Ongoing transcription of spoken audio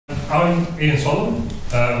I'm Ian Sollom.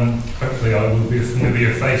 Hopefully I will be a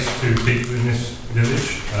familiar face to people in this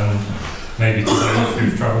village and maybe to those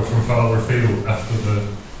who've travelled from farther afield after the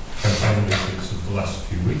campaign visits of the last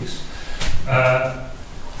few weeks.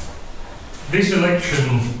 This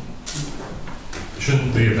election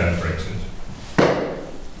shouldn't be about Brexit.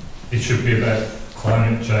 It should be about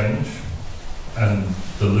climate change and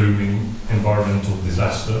the looming environmental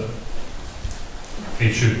disaster.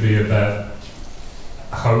 It should be about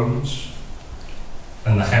homes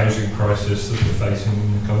and the housing crisis that we're facing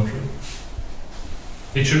in the country.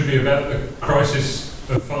 It should be about the crisis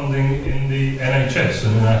of funding in the NHS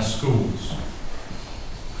and in our schools.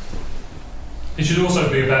 It should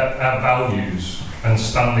also be about our values and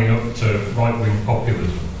standing up to right-wing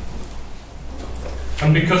populism.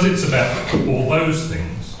 And because it's about all those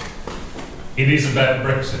things, it is about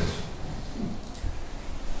Brexit.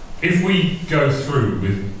 If we go through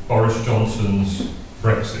with Boris Johnson's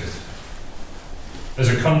Brexit, as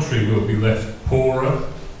a country we'll be left poorer,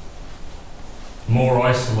 more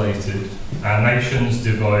isolated, our nations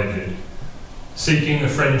divided, seeking the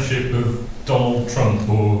friendship of Donald Trump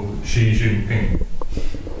or Xi Jinping.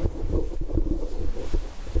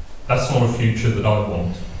 That's not a future that I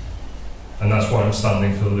want, and that's why I'm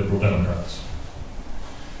standing for the Liberal Democrats.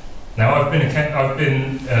 Now, I've been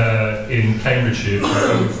in Cambridgeshire for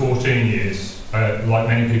over 14 years. Like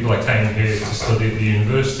many people, I came here to study at the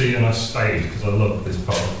university, and I stayed because I love this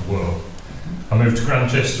part of the world. I moved to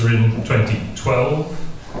Grantchester in 2012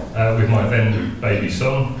 with my then baby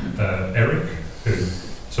son, Eric, who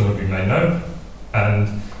some of you may know,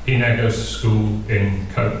 and he now goes to school in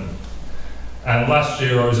Coton. And last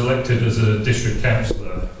year I was elected as a district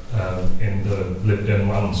councillor in the Lib Dem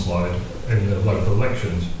landslide in the local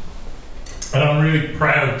elections. And I'm really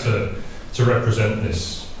proud to represent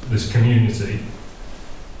this community.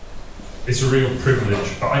 It's a real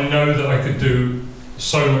privilege, but I know that I could do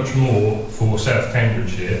so much more for South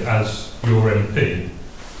Cambridgeshire as your MP.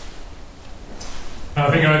 And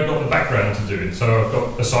I think I've got the background to do it. So I've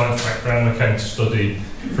got a science background. I came to study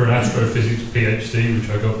for an astrophysics PhD, which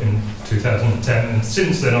I got in 2010. And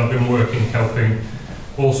since then I've been working helping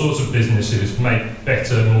all sorts of businesses make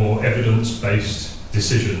better, more evidence-based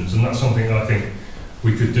decisions, and that's something that I think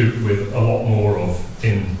we could do with a lot more of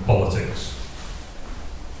in politics.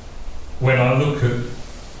 When I look at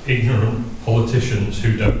ignorant politicians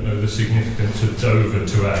who don't know the significance of Dover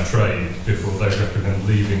to our trade before they recommend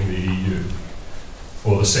leaving the EU,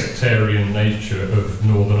 or the sectarian nature of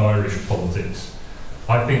Northern Irish politics,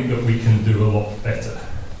 I think that we can do a lot better.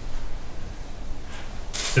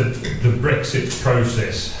 The Brexit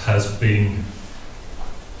process has been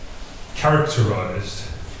characterised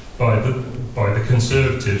by the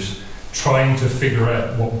Conservatives trying to figure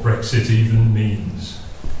out what Brexit even means,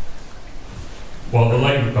 while the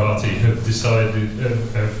Labour Party have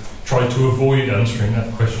tried to avoid answering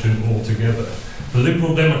that question altogether. The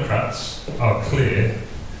Liberal Democrats are clear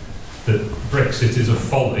that Brexit is a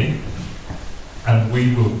folly, and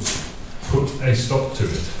we will put a stop to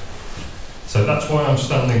it. So that's why I'm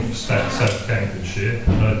standing for South Cambridgeshire,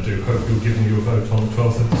 and I do hope you'll give me your vote on the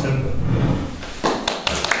 12th of December.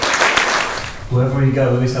 Wherever you go,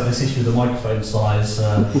 we always have this issue with the microphone size.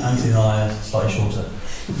 Anthony and I are slightly shorter.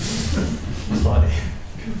 Slightly.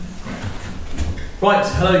 Right,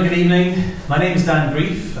 hello, good evening. My name is Dan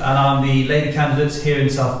Greef, and I'm the Labour candidate here in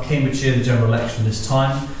South Cambridgeshire in the general election this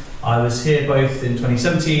time. I was here both in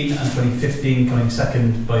 2017 and 2015, coming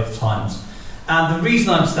second both times. And the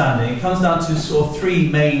reason I'm standing comes down to sort of three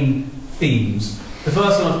main themes. The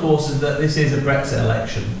first one, of course, is that this is a Brexit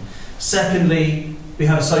election. Secondly, we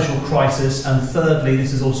have a social crisis. And thirdly,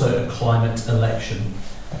 this is also a climate election.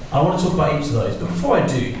 I want to talk about each of those. But before I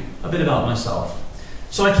do, a bit about myself.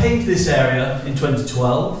 So I came to this area in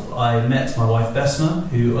 2012. I met my wife, Besma,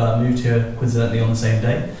 who moved here coincidentally on the same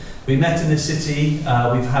day. We met in this city.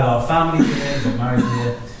 We've had our family here, got married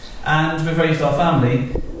here, and we've raised our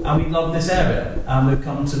family. And we love this area, and we've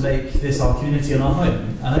come to make this our community and our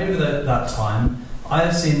home. And over that time, I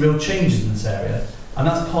have seen real changes in this area, and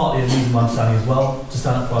that's partly the reason why I'm standing as well, to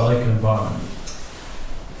stand up for our local environment.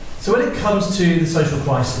 So when it comes to the social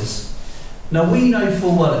crisis, now we know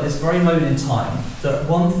full well at this very moment in time that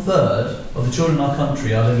 1/3 of the children in our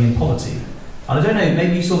country are living in poverty. And I don't know,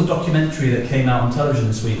 maybe you saw the documentary that came out on television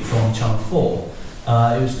this week from Channel 4.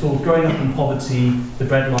 It was called Growing Up in Poverty, the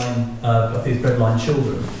Breadline, I think it's Breadline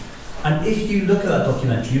Children. And if you look at that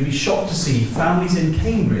documentary, you'll be shocked to see families in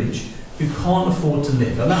Cambridge who can't afford to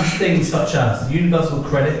live. And that's things such as the universal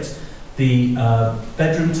credit, the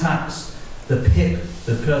bedroom tax, the PIP,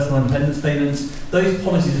 the personal independence payments. Those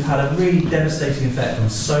policies have had a really devastating effect on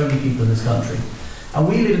so many people in this country. And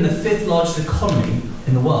we live in the 5th largest economy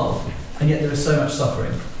in the world, and yet there is so much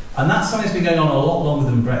suffering. And that's something that's been going on a lot longer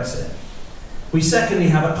than Brexit. We secondly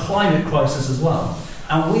have a climate crisis as well.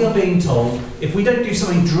 And we are being told if we don't do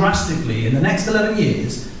something drastically in the next 11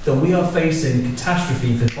 years, then we are facing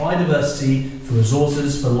catastrophe for biodiversity, for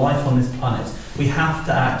resources, for life on this planet. We have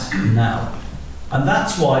to act now. And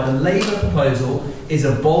that's why the Labour proposal is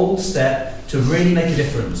a bold step to really make a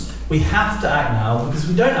difference. We have to act now, because if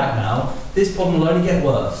we don't act now, this problem will only get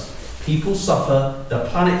worse. People suffer, the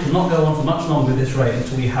planet cannot go on for much longer at this rate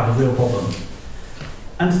until we have a real problem.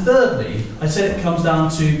 And thirdly, I said it comes down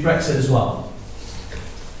to Brexit as well.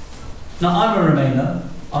 Now, I'm a Remainer,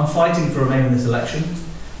 I'm fighting for Remain in this election,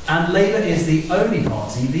 and Labour is the only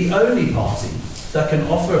party that can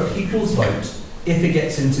offer a people's vote if it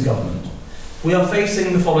gets into government. We are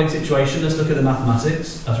facing the following situation. Let's look at the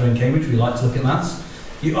mathematics. As we're in Cambridge, we like to look at maths.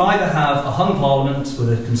 You either have a hung parliament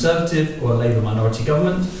with a Conservative or a Labour minority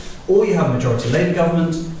government, or you have a majority Labour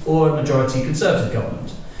government or a majority Conservative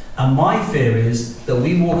government. And my fear is that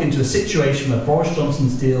we walk into a situation where Boris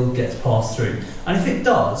Johnson's deal gets passed through. And if it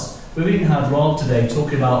does, we've even had Rob today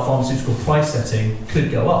talking about pharmaceutical price setting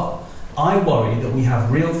could go up. I worry that we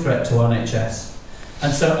have real threat to our NHS.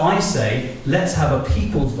 And so I say, let's have a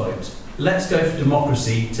people's vote. Let's go for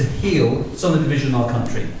democracy to heal some of the division in our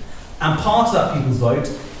country. And part of that people's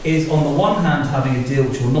vote is, on the one hand, having a deal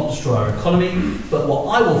which will not destroy our economy, but what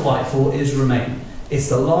I will fight for is Remain. It's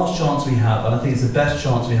the last chance we have, and I think it's the best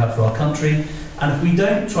chance we have for our country. And if we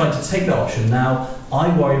don't try to take that option now,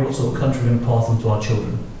 I worry what sort of country we're going to pass on to our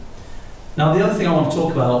children. Now, the other thing I want to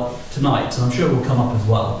talk about tonight, and I'm sure it will come up as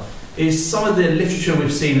well, is some of the literature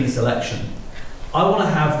we've seen in this election. I want to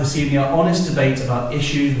have this evening an honest debate about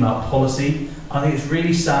issues, about policy. I think it's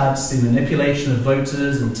really sad to see manipulation of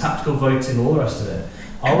voters and tactical voting and all the rest of it.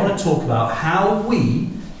 I want to talk about how we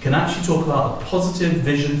can actually talk about a positive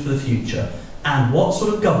vision for the future and what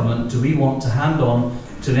sort of government do we want to hand on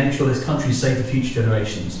to make sure this country is safe for future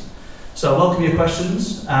generations. So I welcome your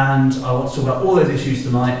questions, and I want to talk about all those issues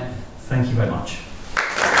tonight. Thank you very much.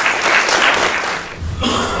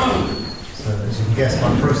 So, as you can guess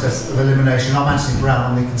by process of elimination, I'm Anthony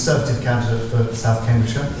Browne. I'm the Conservative candidate for South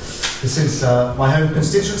Cambridgeshire. This is my home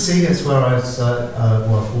constituency. It's where I was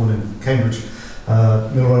born in Cambridge.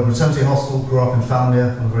 Mill Road Maternity Hospital, grew up in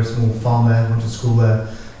Falmere, on a very small farm there, went to school there,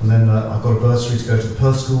 and then I got a bursary to go to the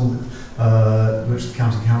Perth School, which the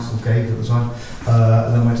County Council gave at the time,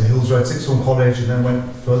 and then went to Hills Road Sixth Form College, and then went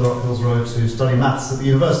further up Hills Road to study maths at the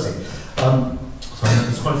university. So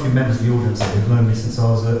there's quite a few members of the audience that have known me since I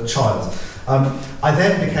was a child. I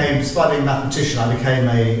then became, despite being a mathematician, I became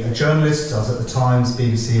a journalist. I was at the Times,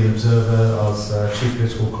 BBC and Observer. I was chief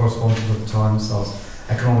political correspondent of the Times. I was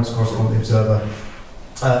economics correspondent of the Observer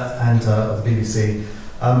and of the BBC.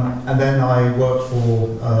 And then I worked for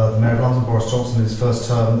the Mayor of London, Boris Johnson, in his first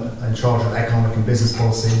term, in charge of economic and business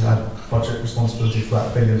policy. I had budget responsibility for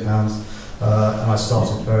about £1 billion. And I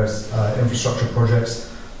started various infrastructure projects.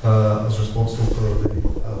 I was responsible for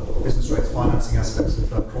the business rates financing aspects of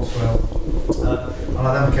Crossrail. And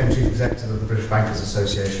I then became Chief Executive of the British Bankers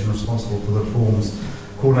Association, responsible for the reforms,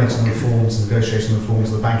 coordinating reforms and negotiating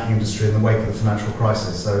reforms of the banking industry in the wake of the financial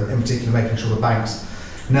crisis. So in particular, making sure the banks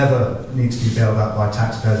never need to be bailed out by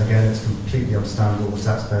taxpayers again. It's completely understandable. The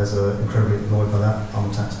taxpayers are incredibly annoyed by that. I'm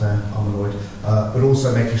a taxpayer, I'm annoyed. But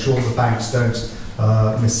also making sure the banks don't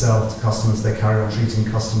missell to customers, they carry on treating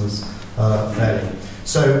customers fairly.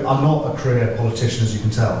 So I'm not a career politician, as you can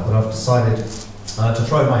tell, but I've decided to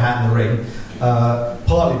throw my hat in the ring,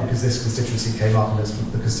 partly because this constituency came up, and it's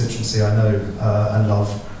the constituency I know and love,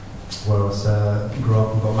 where I grew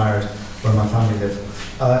up and got married, where my family lived.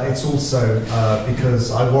 It's also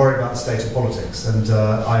because I worry about the state of politics, and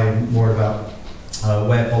I'm worried about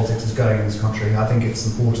where politics is going in this country. I think it's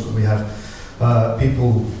important that we have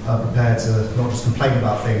people prepared to not just complain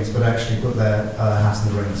about things, but actually put their hat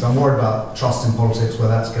in the ring. So I'm worried about trust in politics, where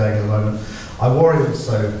that's going at the moment. I worry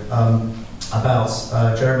also about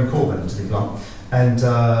Jeremy Corbyn, to be blunt, and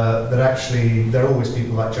that actually there are always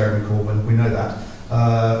people like Jeremy Corbyn, we know that.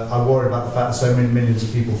 I worry about the fact that so many millions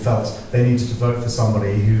of people felt they needed to vote for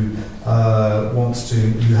somebody who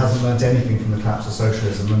who hasn't learnt anything from the collapse of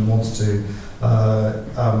socialism and wants to,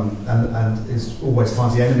 and is always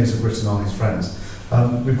finds the enemies of Britain are his friends.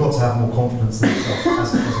 We've got to have more confidence in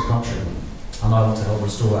ourselves as a country, and I want to help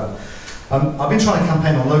restore that. I've been trying to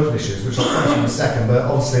campaign on local issues, which I'll come to in a second, but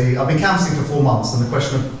obviously I've been canvassing for 4 months, and the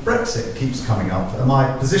question of Brexit keeps coming up, and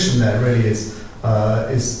my position there really is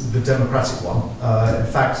the democratic one.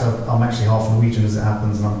 In fact, I'm actually half Norwegian as it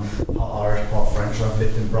happens, and I'm part Irish, part French. I've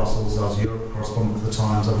lived in Brussels, I was Europe correspondent for the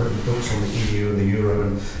Times. I've written books on the EU and the Euro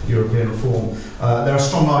and European reform. There are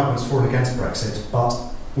strong arguments for and against Brexit, but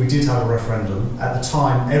we did have a referendum. At the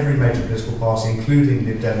time, every major political party, including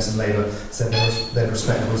Lib Dems and Labour, said they'd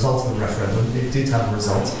respect the result of the referendum. It did have a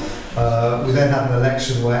result. We then had an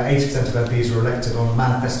election where 80% of MPs were elected on a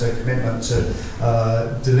manifesto commitment to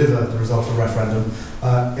deliver the result of the referendum.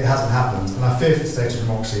 It hasn't happened, and I fear for the state of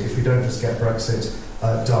democracy if we don't just get Brexit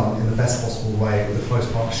done in the best possible way with a close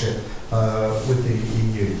partnership with the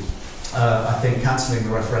EU. I think cancelling the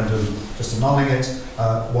referendum, just annulling it,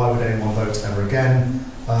 why would anyone vote ever again?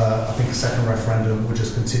 I think a second referendum would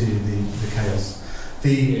just continue the chaos.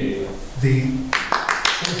 The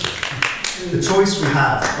choice we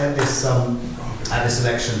have at this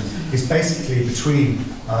election is basically between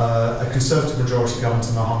a Conservative majority government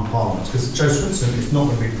and a hung parliament, because Joe Swinson is not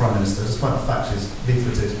going to be Prime Minister, despite the fact she's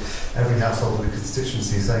leafleted every household in the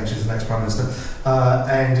constituency saying she's the next Prime Minister.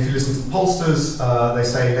 And if you listen to the pollsters, they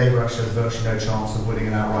say Labour actually has virtually no chance of winning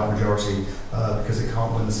an outright majority because it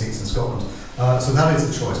can't win the seats in Scotland. So that is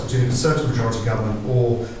the choice between a Conservative majority government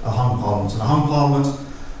or a hung parliament. And a hung parliament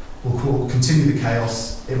will continue the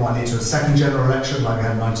chaos. It might lead to a second general election, like we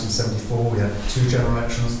had in 1974. We had 2 general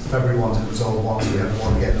elections. The February one didn't resolve one, so we had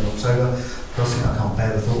one again in October. Personally, I can't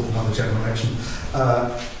bear the thought of another general election.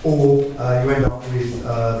 Or you end up with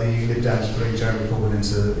the Lib Dems putting Jeremy Corbyn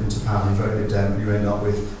into power, and you vote Lib Dem, and you end up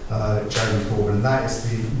with Jeremy Corbyn. And that is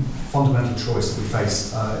the fundamental choice that we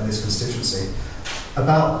face in this constituency.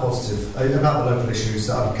 About the local issues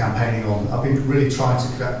that I'm campaigning on, I've been really trying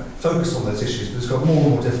to focus on those issues, but it's got more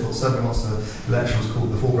and more difficult, certainly once the election was called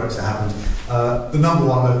before Brexit happened. The number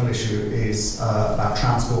one local issue is about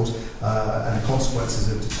transport and the consequences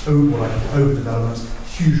of what I call overdevelopment,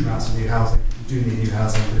 huge amounts of new housing. We do need new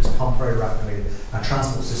housing, but it's come very rapidly. Our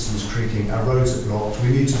transport system is creaking, our roads are blocked.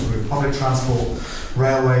 We need to improve public transport,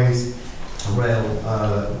 railways,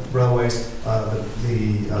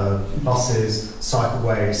 buses,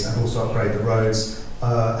 cycleways, and also upgrade the roads.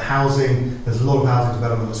 Housing, there's a lot of housing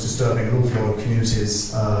development that's disturbing an awful lot of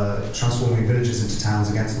communities, transforming villages into towns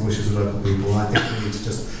against the wishes of local people, and I think we need to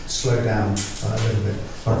just slow down a little bit.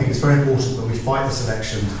 But I think it's very important that we fight this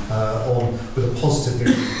election with a positive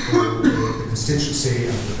vision for the constituency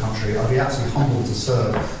and for the country. I'd be absolutely humbled to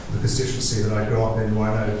serve the constituency that I grew up in, where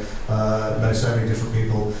I know so many different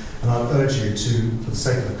people, and I'd urge you to, for the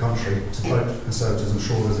sake of the country, to vote for Conservatives and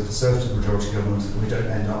ensure there's a Conservative majority government and we don't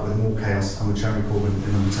end up with more chaos and with Jeremy Corbyn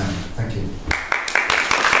in number 10. Thank you.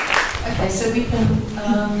 Okay, so we can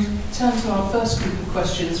turn to our first group of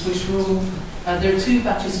questions, which are all, there are 2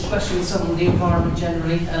 batches of questions on the environment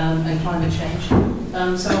generally and climate change.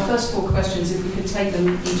 So our first 4 questions, if we could take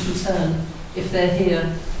them each in turn, if they're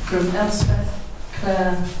here, from Elspeth,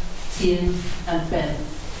 Claire, Ian and Ben.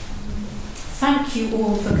 Thank you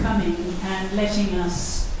all for coming and letting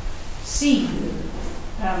us see you.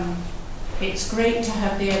 It's great to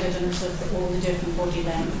have the evidence of all the different body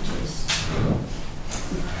languages.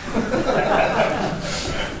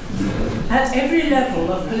 At every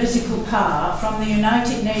level of political power, from the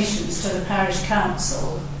United Nations to the Parish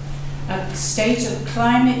Council, a state of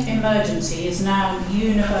climate emergency is now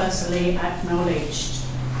universally acknowledged.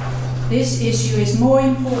 This issue is more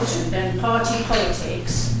important than party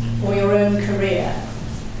politics or your own career.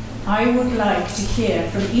 I would like to hear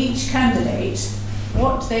from each candidate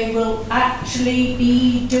what they will actually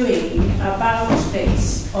be doing about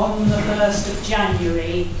this on the 1st of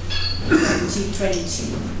January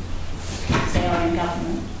 2020, if they are in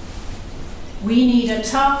government. We need a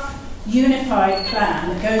tough, unified plan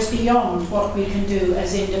that goes beyond what we can do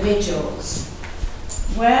as individuals.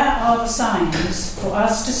 Where are the signs for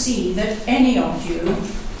us to see that any of you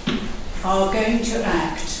are going to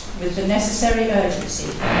act with the necessary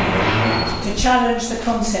urgency to challenge the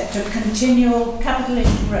concept of continual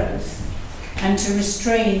capitalist growth and to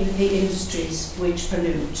restrain the industries which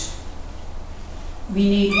pollute? We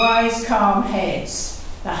need wise, calm heads.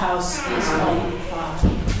 The House is on fire.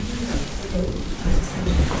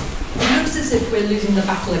 It looks as if we're losing the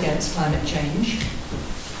battle against climate change.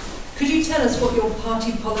 Could you tell us what your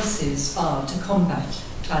party policies are to combat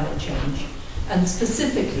climate change, and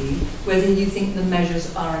specifically whether you think the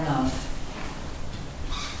measures are enough?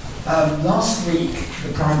 Last week,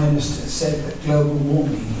 the Prime Minister said that global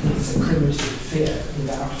warming is a primitive fear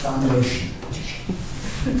without foundation.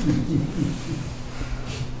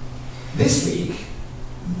 This week,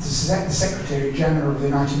 the Secretary General of the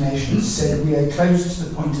United Nations said we are close to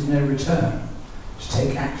the point of no return to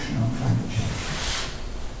take action on climate change.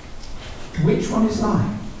 Which one is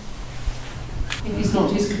lying? It is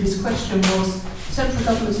not. His question was, central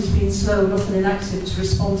government has been slow and often inactive to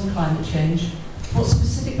respond to climate change. What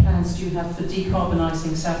specific plans do you have for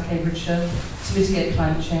decarbonising South Cambridgeshire to mitigate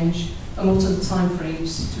climate change, and what are the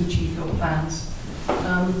timeframes to achieve your plans?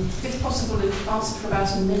 If possible, answer for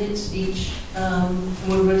about a minute each, and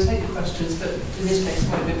we'll rotate the questions, but in this case,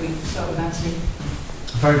 maybe we can start with Anthony.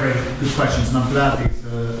 Very, very good questions, and I'm glad these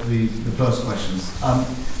are the first questions.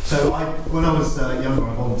 So when I was younger,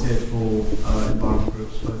 I volunteered for environment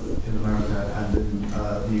groups both in America and in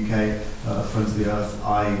the UK, Friends of the Earth.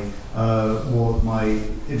 My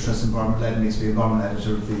interest in environment led me to be environment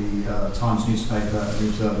editor of the Times newspaper and the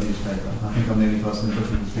Observer newspaper. I think I'm the only person in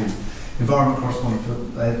Britain who's been environment correspondent for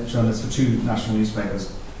journalist for 2 national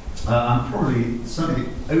newspapers. I'm probably certainly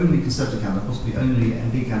the only Conservative candidate, possibly only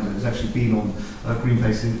MP candidate, who's actually been on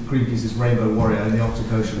Greenpeace's Rainbow Warrior in the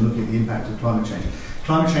Arctic Ocean looking at the impact of climate change.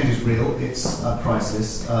 Climate change is real, it's a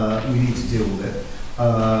crisis, we need to deal with it.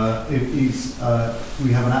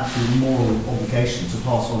 We have an absolute moral obligation to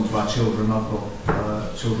pass on to our children, I've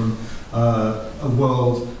got children, a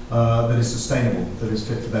world that is sustainable, that is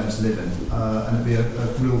fit for them to live in. And it'd be a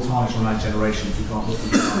real tarnish on our generation if we can't look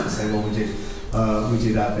at the and say, well, we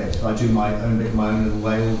did our bit. I do my own bit in my own little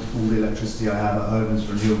way. All the electricity I have at home is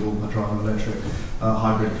renewable. I drive an electric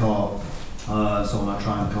hybrid car, so on. I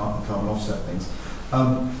try and carbon offset things.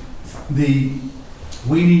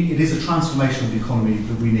 It is a transformation of the economy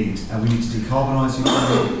that we need, and we need to decarbonise the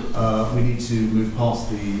economy. We need to move past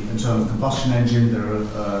the internal combustion engine. There are,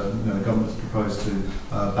 the government has proposed to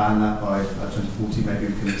ban that by 2040. Maybe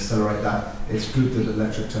we can accelerate that. It's good that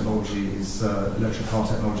electric car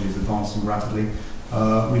technology is advancing rapidly.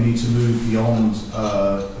 We need to move beyond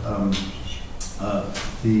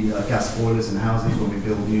the gas boilers in houses. When we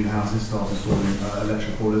build new houses, start installing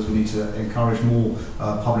electric boilers. We need to encourage more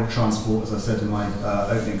public transport, as I said in my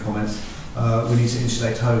opening comments. We need to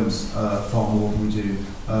insulate homes far more than we do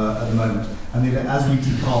at the moment. And as we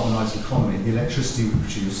decarbonise the economy, the electricity we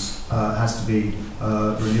produce has to be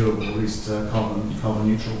renewable, at least carbon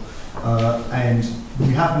neutral. And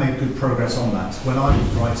we have made good progress on that. When I was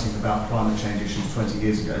writing about climate change issues 20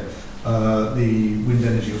 years ago, the wind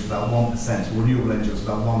energy was about 1%, renewable energy was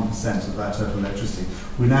about 1% of our total electricity.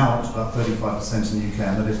 We're now up to about 35% in the UK,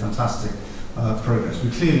 and that is fantastic progress. We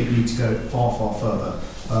clearly need to go far, far further,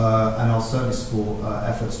 and I'll certainly support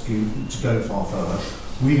efforts to go far further.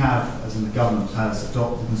 We have, as in the government has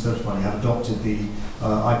adopted, the Conservative Party have adopted the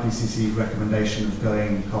IPCC recommendation of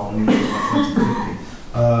going carbon neutral by 2050.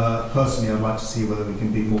 Personally, I'd like to see whether we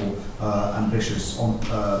can be more ambitious than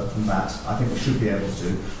that. I think we should be able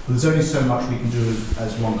to. But there's only so much we can do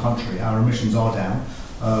as one country. Our emissions are down.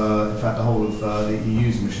 In fact, the whole of the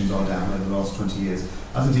EU's emissions are down over the last 20 years.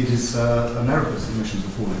 As indeed is America's emissions are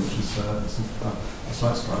falling, which is a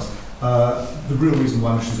slight surprise. The real reason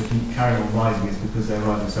why emissions are carrying on rising is because they're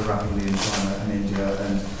rising so rapidly in China and India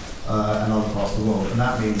and other parts of the world. And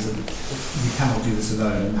that means that we cannot do this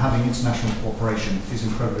alone. And having international cooperation is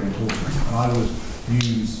incredibly important. And I would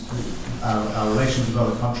use our relations with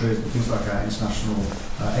other countries and things like our international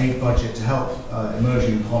aid budget to help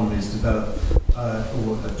emerging economies develop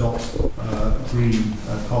or adopt green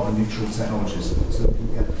carbon neutral technologies, so that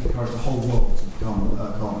we can encourage the whole world to become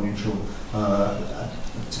carbon neutral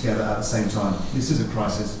together at the same time. This is a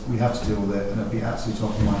crisis. We have to deal with it, and it'll be absolutely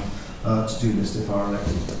top of my to-do list if I are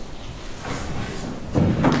elected.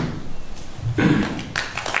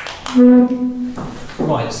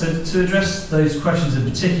 Right, so to address those questions in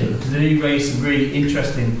particular, because you raised some really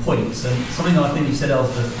interesting points, and something that I think you said,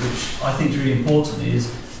 Elspeth, which I think is really important, is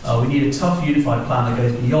we need a tough, unified plan that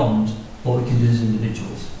goes beyond what we can do as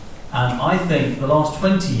individuals. And I think the last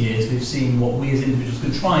 20 years we've seen what we as individuals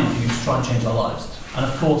can try and do to try and change our lives. And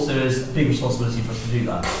of course there is a big responsibility for us to do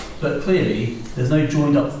that. But clearly there's no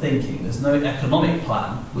joined up thinking, there's no economic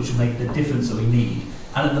plan which will make the difference that we need.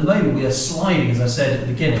 And at the moment we are sliding, as I said at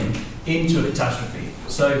the beginning, into a catastrophe.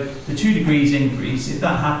 So the 2 degrees increase, if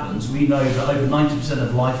that happens, we know that over 90%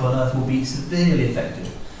 of life on Earth will be severely affected.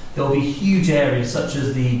 There will be huge areas such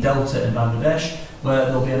as the Delta in Bangladesh, where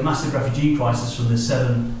there will be a massive refugee crisis from the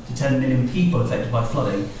 7 to 10 million people affected by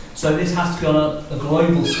flooding. So this has to be on a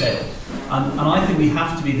global scale. And I think we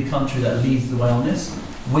have to be the country that leads the way on this,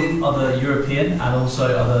 with other European and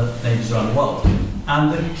also other neighbours around the world.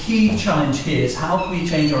 And the key challenge here is how can we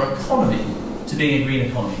change our economy to being a green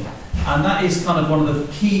economy? And that is kind of one of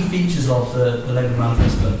the key features of the Labour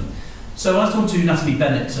Manifesto. So I was talking to Natalie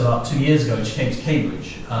Bennett about 2 years ago when she came to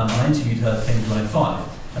Cambridge. I interviewed her at Cambridge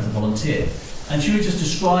 105 as a volunteer. And she was just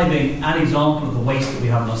describing an example of the waste that we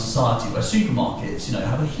have in our society, where supermarkets,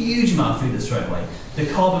 have a huge amount of food that's thrown away. The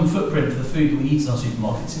carbon footprint for the food that we eat in our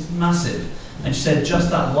supermarkets is massive. And she said just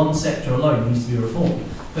that one sector alone needs to be reformed.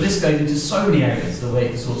 But this goes into so many areas,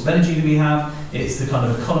 the sorts of energy that we have, it's the kind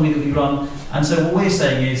of economy that we run. And so what we're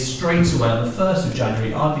saying is, straight away on the 1st of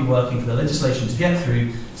January, I'd be working for the legislation to get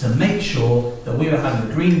through to make sure that we were having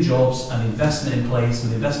the green jobs and investment in place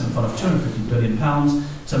with an investment fund of £250 billion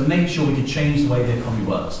to make sure we could change the way the economy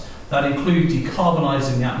works. That includes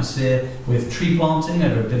decarbonising the atmosphere with tree planting,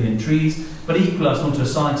 over 1 billion trees. But equally, I was talking to a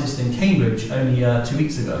scientist in Cambridge only 2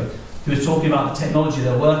 weeks ago who was talking about the technology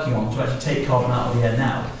they're working on to actually take carbon out of the air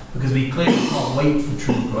now. Because we clearly can't wait for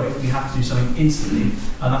tree growth, we have to do something instantly,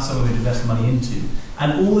 and that's something we'd invest money into.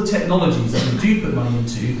 And all the technologies that we do put money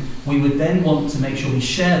into, we would then want to make sure we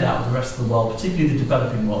share that with the rest of the world, particularly the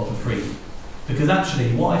developing world, for free. Because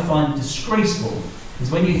actually, what I find disgraceful is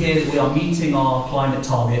when you hear that we are meeting our climate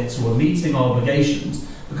targets or we're meeting our obligations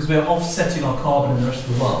because we are offsetting our carbon in the rest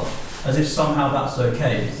of the world, as if somehow that's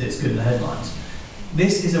okay because it's good in the headlines.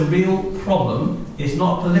 This is a real problem. It's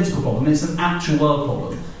not a political problem, it's an actual world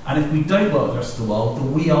problem. And if we don't work with the rest of the world,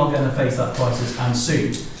 then we are going to face that crisis, and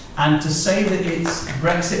soon. And to say that it's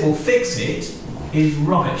Brexit will fix it is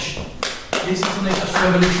rubbish. This is an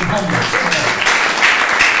industrial revolution onwards.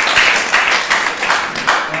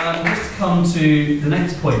 Just to come to the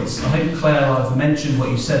next points, I hope, Claire, I've mentioned what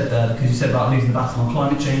you said there, because you said about losing the battle on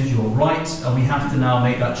climate change. You're right, and we have to now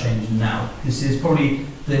make that change now. This is probably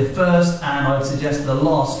the first, and I would suggest the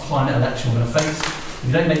last climate election we're going to face. If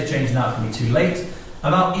we don't make the change now, it can be too late.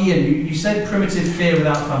 About Ian, you said primitive fear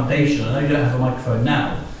without foundation. I know you don't have a microphone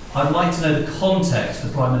now. I'd like to know the context the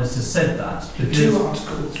Prime Minister said that. Because 2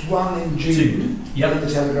 articles, one in June in the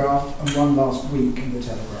Telegraph and one last week in the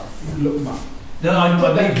Telegraph. You can look them up. No,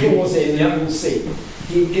 put that clause in and you'll see.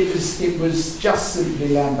 It was just simply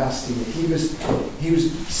lambasting it. He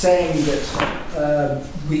was saying that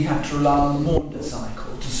we had to rely on the Maunder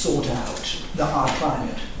cycle to sort out our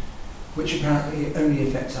climate, which apparently only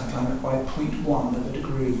affects our climate by 0.1 of a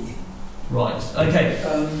degree. Right, okay.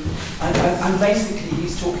 And basically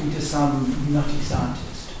he's talking to some nutty scientist.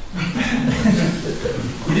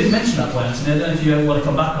 You didn't mention that point, Anthony. I don't know if you want to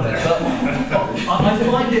come back on it, but I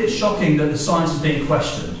find it shocking that the science is being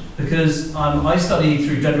questioned, because I study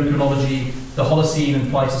through dendrochronology the Holocene and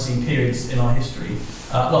Pleistocene periods in our history,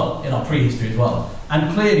 well, in our prehistory as well.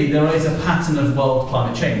 And clearly there is a pattern of world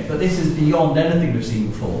climate change, but this is beyond anything we've seen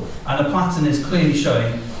before. And the pattern is clearly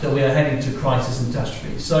showing that we are heading to crisis and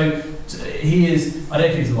catastrophe. So he is, I don't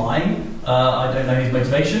know if he's lying, I don't know his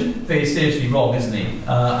motivation, but he's seriously wrong, isn't he?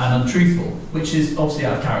 And untruthful, which is obviously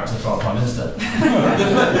out of character for our Prime Minister.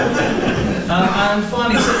 And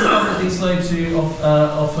finally, since the government has been slow to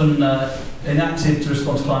often inactive to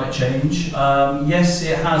respond to climate change, yes,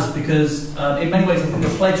 it has, because in many ways I think the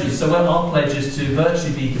pledges, so our pledge is to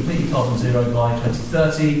virtually be completely carbon zero by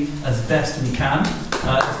 2030 as best we can.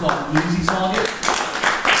 It's not an easy target.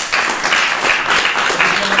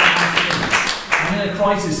 In a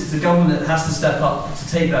crisis, it's the government that has to step up to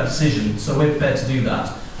take that decision, so we're prepared to do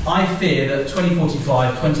that. I fear that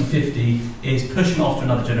 2045, 2050 is pushing off to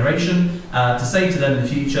another generation to say to them in the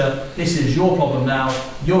future, this is your problem now,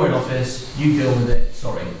 you're in office, you deal with it,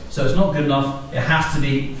 sorry. So it's not good enough, it has to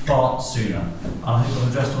be far sooner. And I hope I've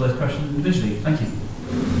addressed all those questions individually. Thank you.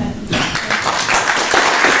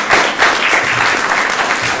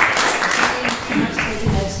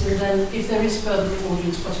 And then if there is further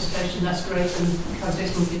audience participation, that's great, and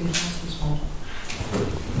candidates will be able to respond.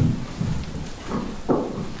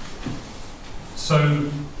 So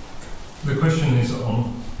the question is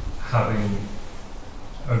on having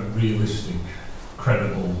a realistic,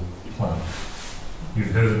 credible plan.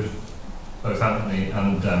 You've heard both Anthony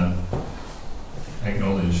and Dan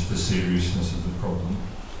acknowledge the seriousness of the problem,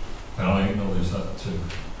 and I acknowledge that too.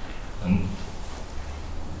 And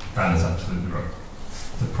Dan is absolutely right.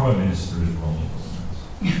 The Prime Minister is wrong on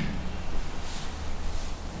this.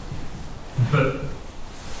 But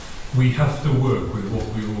we have to work with what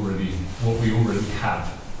we already have.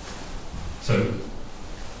 So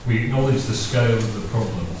we acknowledge the scale of the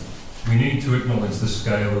problem. We need to acknowledge the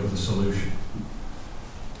scale of the solution.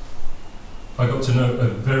 I got to know a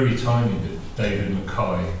very tiny bit David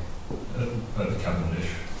Mackay at the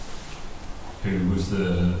Cavendish, who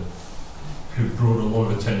brought a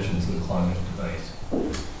lot of attention to the climate debate.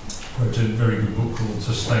 Wrote a very good book called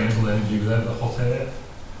Sustainable Energy Without the Hot Air.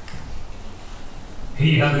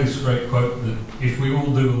 He had this great quote that if we all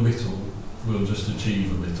do a little, we'll just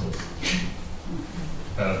achieve a little.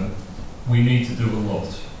 We need to do a lot,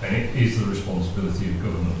 and it is the responsibility of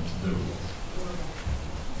government to do a lot.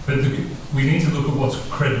 But we need to look at what's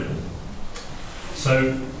credible.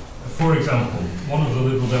 So, for example, one of the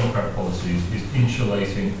Liberal Democrat policies is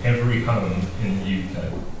insulating every home in the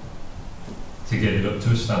UK. to get it up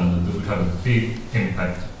to a standard that would have a big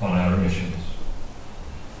impact on our emissions.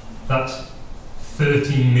 That's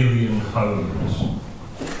 30 million homes,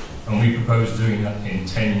 and we propose doing that in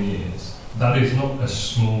 10 years. That is not a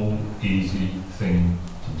small, easy thing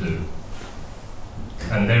to do.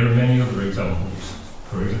 And there are many other examples.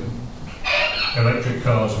 For example, electric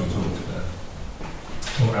cars we talked about,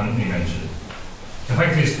 or Anthony mentioned. The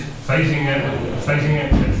fact is, phasing out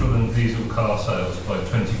petrol and diesel car sales by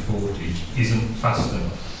 2040 isn't fast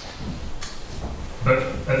enough. But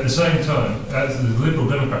at the same time, as the Liberal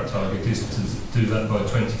Democrat target is to do that by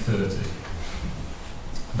 2030,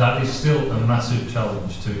 that is still a massive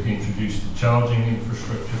challenge to introduce the charging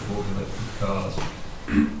infrastructure for electric cars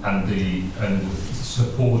and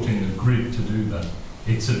supporting the grid to do that.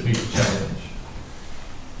 It's a big challenge.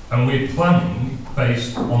 And we're planning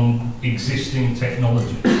based on existing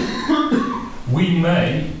technology. We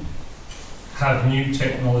may have new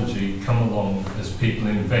technology come along as people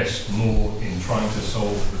invest more in trying to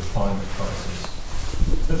solve the climate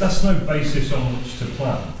crisis. But that's no basis on which to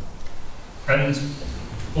plan. And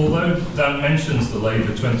although Dan mentions the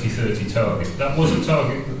Labour 2030 target, that was a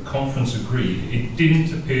target that the conference agreed. It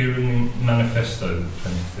didn't appear in the manifesto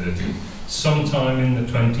 2030, sometime in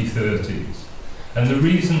the 2030s. And the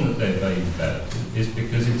reason that they're vague about it is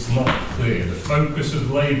because it's not clear. The focus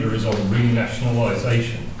of Labour is on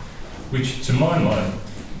renationalisation, which to my mind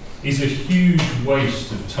is a huge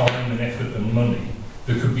waste of time and effort and money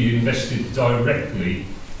that could be invested directly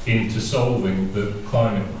into solving the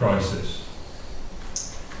climate crisis.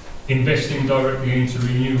 Investing directly into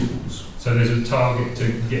renewables. So there's a target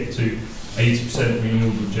to get to 80%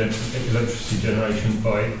 renewable electricity generation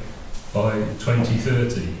by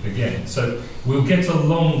 2030 again. So we'll get a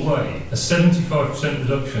long way, a 75%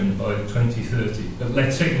 reduction by 2030, but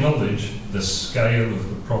let's acknowledge the scale of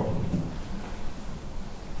the problem.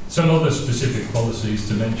 Some other specific policies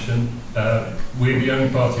to mention. We're the only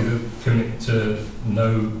party that commit to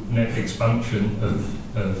no net expansion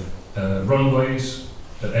of runways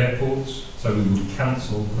at airports, so we would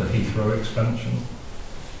cancel the Heathrow expansion,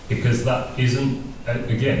 because that isn't,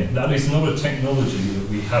 again, that is not a technology that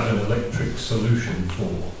we have an electric solution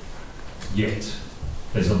for yet.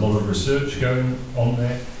 There's a lot of research going on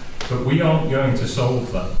there, but we aren't going to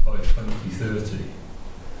solve that by 2030.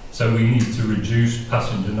 So we need to reduce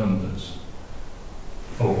passenger numbers,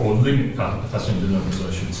 or limit passenger numbers,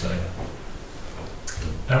 I should say.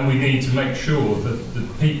 And we need to make sure that the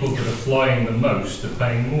people that are flying the most are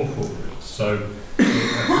paying more for it. So a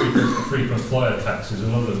frequent flyer tax is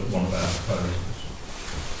another one of our proposals.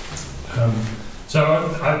 So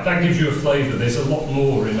that gives you a flavour. There's a lot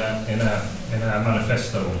more in our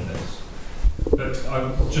manifesto on this. But I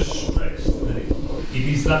would just stress that it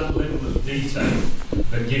is that level of detail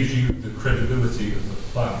that gives you the credibility of the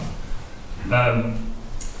plan.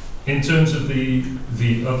 In terms of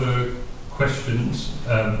the other questions,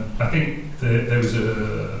 I think there was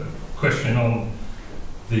a question on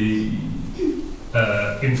the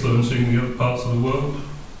influencing the other parts of the world.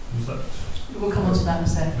 Was that? We'll come on to that in a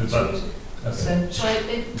second. Okay. So,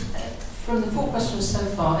 from the 4 questions so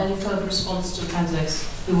far, any further response to the candidates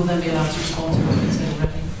who will then be allowed to respond to what we've said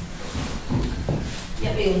already?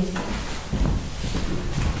 Yeah, Ian.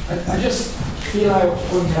 I just feel I would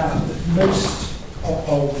point out that most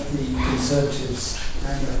of the Conservatives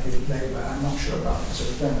and I think Labour, I'm not sure about the sort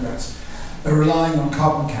of Democrats, are relying on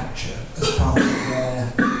carbon capture as part of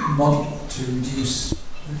their model to reduce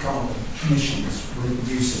the carbon emissions we're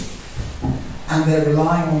reducing. And they're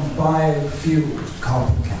relying on biofueled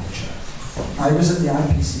carbon capture. I was at the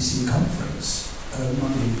IPCC conference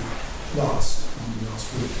Monday last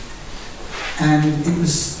week, and it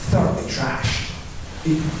was thoroughly trashed.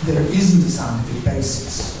 There isn't a scientific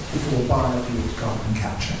basis for biofueled carbon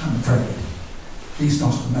capture, I'm afraid. At least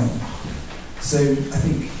not at the moment. So I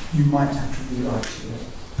think you might have to rewrite your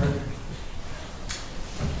program.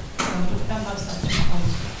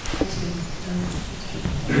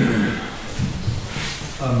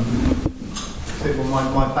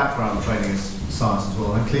 Well, my background training is science as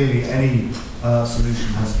well, and clearly any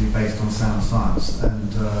solution has to be based on sound science.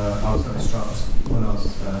 And I was very struck when I was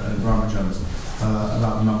an environment journalist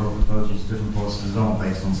about the number of proposals, different policies that aren't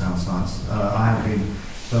based on sound science. I have been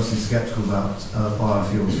personally sceptical about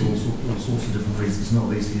biofuels for all sorts of different reasons, not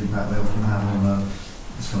least the impact they often have on,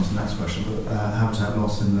 this comes to the next question, but habitat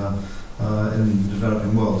loss in the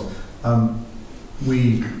developing world.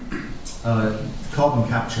 Carbon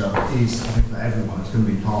capture is, I think, for everyone, it's going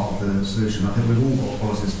to be part of the solution. I think we've all got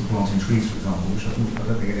policies for planting trees, for example, which I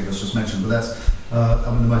don't think any of us just mentioned, but that's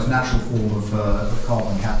the most natural form of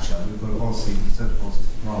carbon capture. We've got a policy, concerted policy to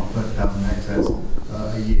plant 30,000 hectares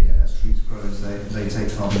a year as trees grow roads, they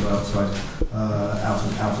take carbon dioxide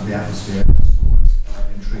out of the atmosphere and store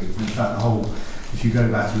it in trees. And in fact, if you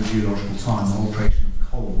go back to the geological time, the whole creation of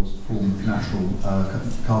coal was a form of natural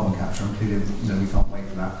carbon capture, and clearly, we can't wait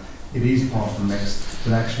for that. It is part of the mix,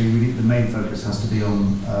 but actually the main focus has to be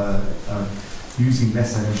on using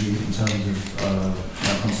less energy in terms of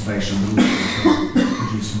conservation, but also in terms of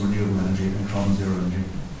producing renewable energy and carbon zero energy.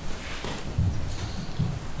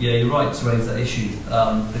 Yeah, you're right to raise that issue,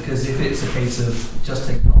 because if it's a case of just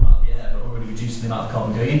taking carbon out of the air but already reducing the amount of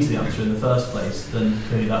carbon going into the atmosphere in the first place, then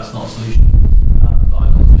clearly that's not a solution. But I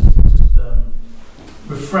will just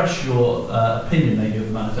refresh your opinion maybe of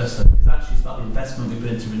the manifesto, because actually it's about the investment we put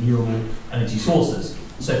into renewable energy sources.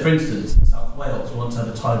 So for instance, in South Wales we want to have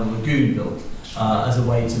a tidal lagoon built as a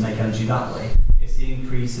way to make energy that way. It's the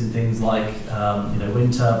increase in things like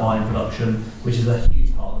wind turbine production, which is a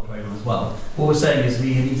huge part of the programme as well. What we're saying is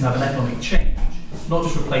we need to have an economic change, not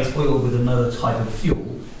just replace oil with another type of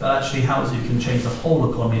fuel, but actually how is it can change the whole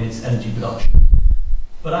economy and its energy production.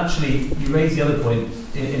 But actually, you raise the other point,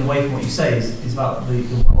 in a way from what you say, is about the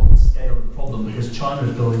world scale of the problem, because China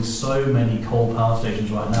is building so many coal power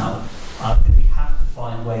stations right now. I think we have to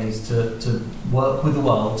find ways to work with the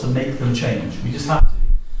world to make them change. We just have to.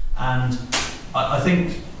 And I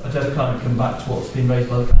think, I just kind of come back to what's been raised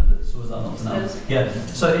by the candidates, or is that not to know? Yeah.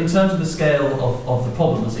 So in terms of the scale of the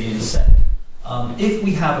problem, as Ian said, if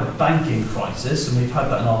we have a banking crisis, and we've had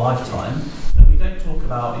that in our lifetime, then we don't talk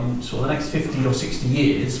about in sort of the next 50 or 60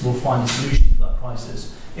 years we'll find a solution to that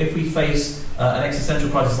crisis. If we face an existential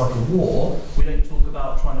crisis like a war, we don't talk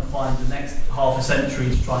about trying to find the next half a century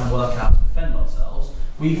to try and work out to defend ourselves.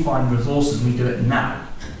 We find resources, we do it now.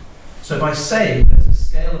 So by saying there's a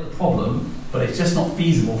scale of the problem, but it's just not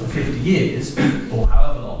feasible for 50 years, or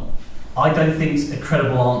however long, I don't think it's a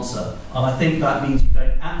credible answer. And I think that means you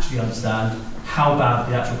don't actually understand how bad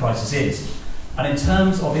the actual crisis is. And in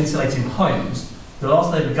terms of insulating homes, the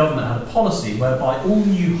last Labour government had a policy whereby all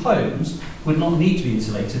new homes would not need to be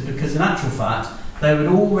insulated, because in actual fact, they would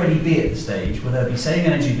already be at the stage where they'd be saving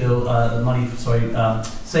energy bill,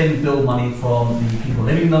 saving bill money from the people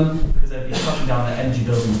living in them, because they'd be cutting down their energy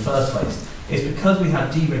bills in the first place. It's because we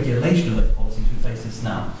had deregulation of those policies we face this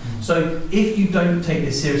now. So if you don't take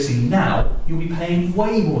this seriously now, you'll be paying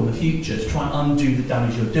way more in the future to try and undo the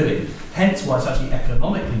damage you're doing. Hence why it's actually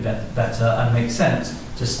economically better and makes sense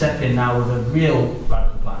to step in now with a real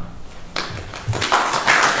radical plan.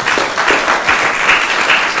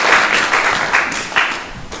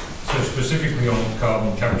 So specifically on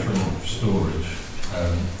carbon capture and storage,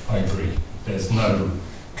 I agree. There's no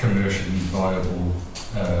commercially viable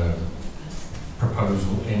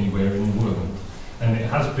proposal anywhere in the world, and it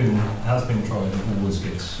has been tried and always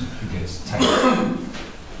gets tackled.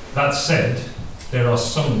 That said, there are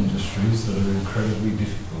some industries that are incredibly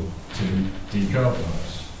difficult to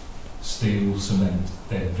decarbonise. Steel, cement,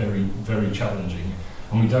 they're very, very challenging,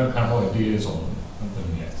 and we don't have ideas on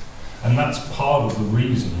them yet. And that's part of the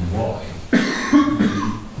reason why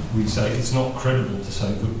we say it's not credible to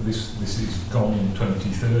say that this is gone in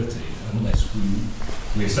 2030 unless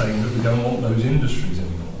we're saying that we don't want those industries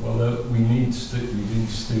anymore. Well, we need steel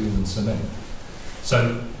and cement.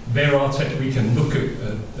 So there are we can look at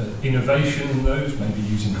innovation in those, maybe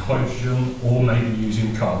using hydrogen or maybe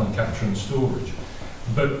using carbon capture and storage.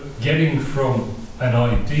 But getting from an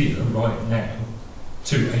idea right now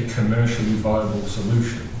to a commercially viable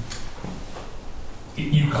solution,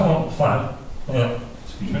 you can't plan.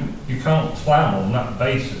 You can't plan on that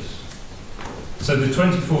basis. So the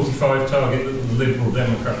 2045 target that the Liberal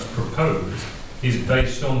Democrats propose is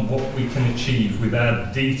based on what we can achieve with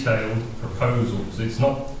our detailed proposals. It's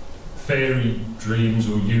not fairy dreams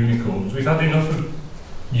or unicorns. We've had enough of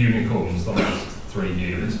unicorns the last 3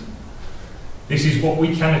 years. This is what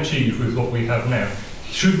we can achieve with what we have now.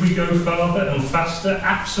 Should we go farther and faster?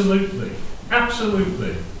 Absolutely.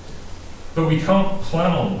 Absolutely. But we can't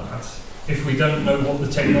plan on that if we don't know what the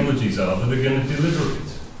technologies are that are going to deliver it.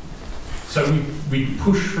 So we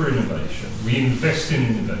push for innovation, we invest in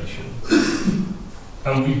innovation,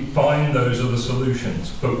 and we find those other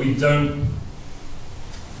solutions, but we don't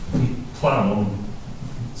plan on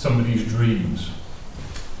somebody's dreams.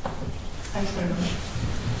 Thanks very much.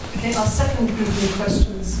 Okay, our second group of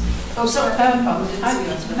questions. Oh, sorry,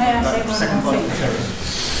 may I say one more thing?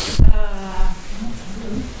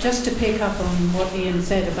 Just to pick up on what Ian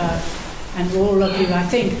said about, and all of you, I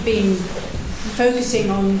think, focusing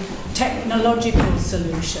on technological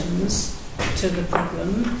solutions to the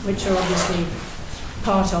problem, which are obviously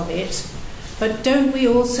part of it, but don't we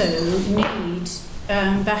also need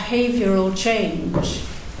behavioural change?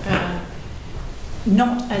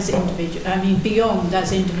 not as individual, I mean beyond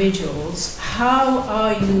as individuals, how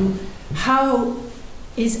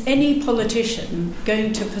is any politician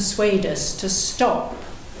going to persuade us to stop,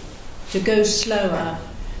 to go slower,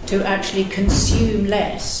 to actually consume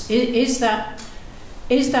less? Is that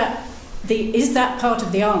part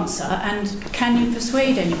of the answer, and can you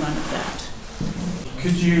persuade anyone of that?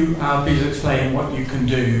 Could you please explain what you can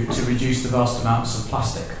do to reduce the vast amounts of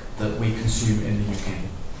plastic that we consume in the UK?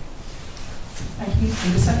 Thank you.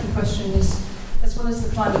 And the second question is, as well as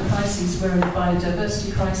the climate crisis, we're in a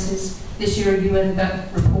biodiversity crisis. This year, a UN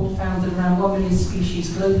report found that around 1 million species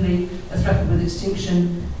globally are threatened with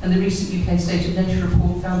extinction, and the recent UK State of Nature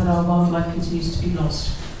report found that our wildlife continues to be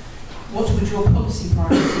lost. What would your policy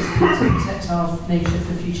priorities be to protect our nature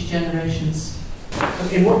for future generations?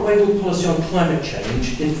 In what way will policy on climate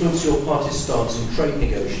change influence your party's stance in trade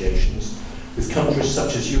negotiations with countries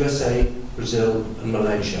such as USA, Brazil and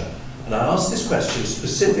Malaysia? And I ask this question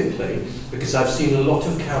specifically because I've seen a lot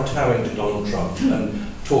of kowtowing to Donald Trump and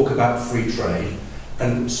talk about free trade,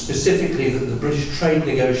 and specifically that the British trade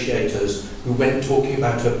negotiators who went talking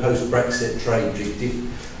about a post-Brexit trade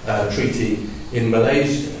treaty in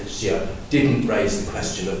Malaysia didn't raise the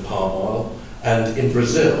question of palm oil, and in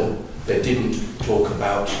Brazil they didn't talk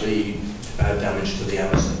about the damage to the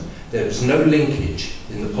Amazon. There is no linkage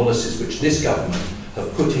in the policies which this government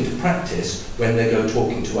have put into practice when they go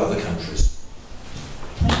talking to other countries.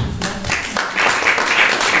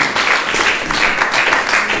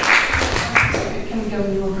 Can we go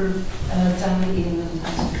in the order of Dan, Ian and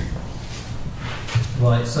Pat?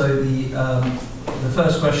 Right, so the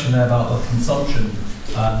first question there about the consumption,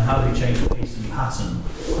 how do we change the pace and pattern?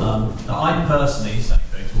 Now I personally,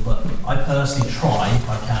 but I personally try, if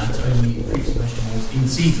I can, to only eat fruits and vegetables in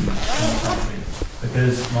season in the country.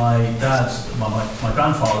 Because my dad, my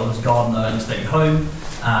grandfather was a gardener and stayed home,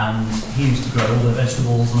 and he used to grow all the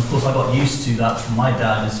vegetables, and of course I got used to that from my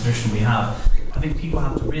dad. It's a tradition we have. I think people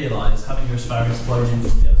have to realise, having your asparagus flown in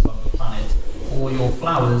from the other side of the planet, or your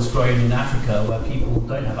flowers grown in Africa where people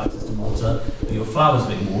don't have access to water, but your flowers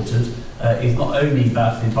being watered, is not only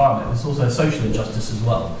bad for the environment, it's also a social injustice as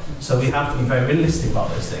well. So we have to be very realistic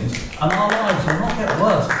about those things. And our lives will not get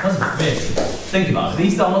worse because of it, really. Think about it.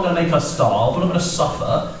 These are not going to make us starve, we're not going to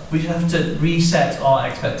suffer. We just have to reset our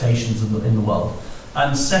expectations in the world.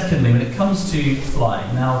 And secondly, when it comes to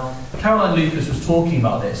flying, now, Caroline Lucas was talking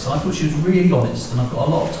about this, and I thought she was really honest, and I've got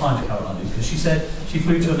a lot of time for Caroline Lucas. She said she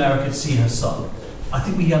flew to America to see her son. I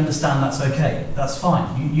think we understand that's okay. That's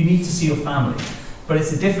fine. You need to see your family. But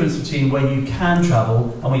it's the difference between where you can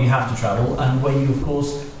travel and where you have to travel, and where you, of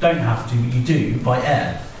course, don't have to, but you do, by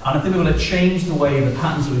air. And I think we're going to change the way, the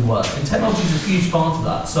patterns that we work. And technology is a huge part of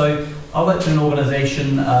that. So I worked in an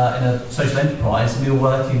organisation, in a social enterprise, and we were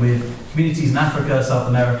working with communities in Africa, South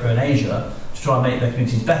America and Asia to try and make their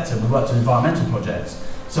communities better. We worked on environmental projects.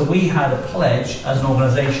 So we had a pledge as an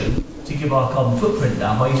organisation to give our carbon footprint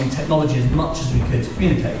down by using technology as much as we could to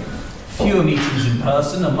communicate. Fewer meetings in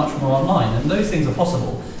person and much more online, and those things are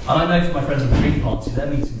possible. And I know from my friends at the Green Party, their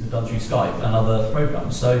meetings are done through Skype and other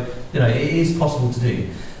programmes. So, it is possible to do.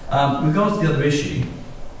 In regards to the other issue,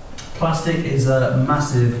 plastic is a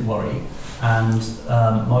massive worry, and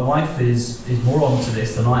my wife is more on to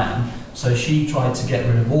this than I am. So she tried to get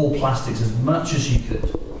rid of all plastics as much as she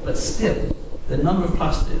could, but still, the amount of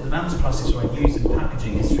plastics used in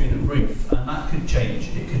packaging is through the roof, and that could change.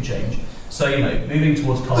 It could change. So, moving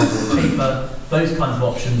towards cardboard paper, those kinds of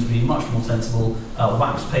options would be much more sensible.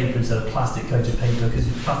 Wax paper instead of plastic-coated paper, because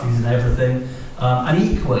plastic is in everything. And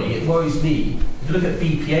equally, it worries me, if you look at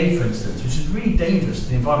BPA, for instance, which is really dangerous to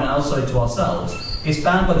the environment and also to ourselves. It's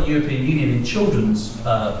banned by the European Union in children's,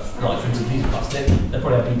 for instance, use of plastic. They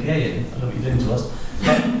probably have BPA in. I don't know what you're doing to us.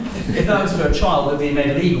 But if that was for a child, it would be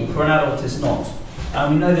made illegal. For an adult, it's not.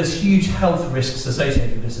 And we know there's huge health risks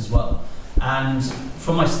associated with this as well. And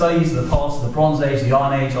from my studies of the past, of the Bronze Age, the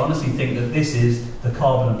Iron Age, I honestly think that this is the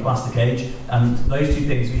carbon and plastic age, and those two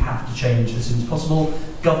things we have to change as soon as possible.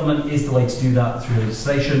 Government is the way to do that through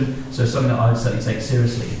legislation, so something that I would certainly take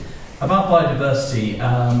seriously. About biodiversity,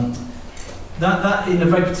 that in a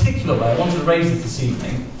very particular way, I wanted to raise this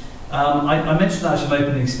evening. I mentioned that in my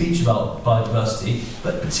opening speech about biodiversity,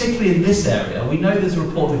 but particularly in this area, we know there's a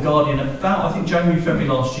report in The Guardian about, I think, January, February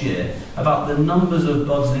last year, about the numbers of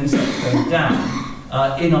bugs and insects going down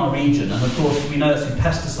in our region. And of course, we know that's through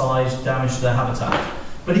pesticides, damage to their habitat.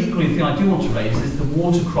 But equally, the thing I do want to raise is the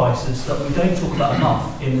water crisis that we don't talk about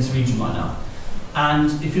enough in this region right now.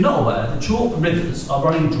 And if you're not aware, the chalk rivers are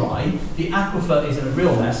running dry, the aquifer is in a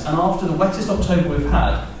real mess, and after the wettest October we've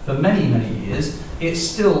had for many, many years, it's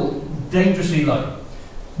still dangerously low.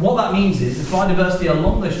 What that means is the biodiversity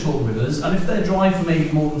along those chalk rivers, and if they're dry for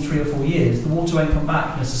maybe more than 3 or 4 years, the water won't come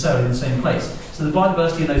back necessarily in the same place. So the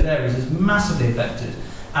biodiversity in those areas is massively affected.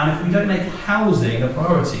 And if we don't make housing a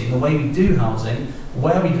priority in the way we do housing,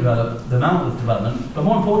 where we develop, the amount of development, but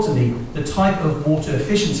more importantly, the type of water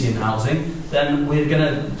efficiency in housing, then we're going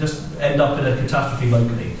to just end up in a catastrophe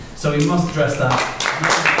locally. So we must address that.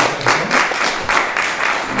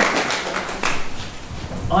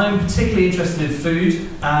 I'm particularly interested in food,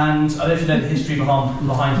 and I don't know if you know the history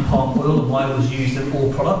behind palm oil and why it was used in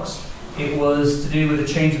all products. It was to do with a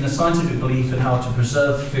change in the scientific belief in how to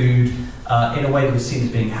preserve food in a way that was seen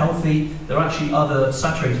as being healthy. There are actually other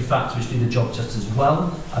saturated fats which do the job just as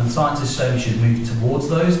well, and scientists say we should move towards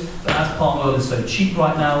those. But as palm oil is so cheap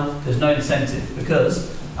right now, there's no incentive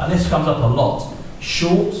because, and this comes up a lot,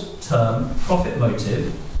 short-term profit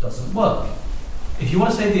motive doesn't work. If you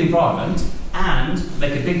want to save the environment and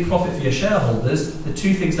make a big profit for your shareholders, the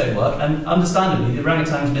two things don't work, and understandably the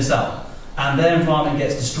orangutans miss out and their environment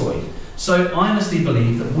gets destroyed. So I honestly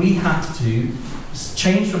believe that we have to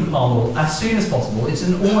change from palm oil as soon as possible. It's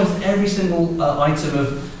in almost every single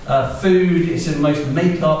item of food, it's in most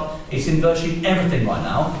makeup, it's in virtually everything right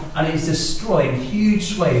now, and it's destroying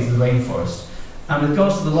huge swathes of the rainforest. And with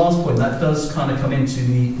regards to the last point, that does kind of come into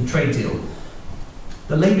the trade deal.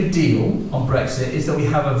 The Labour deal on Brexit is that we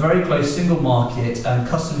have a very close single market and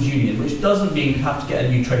customs union, which doesn't mean we have to get a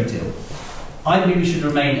new trade deal. I believe we should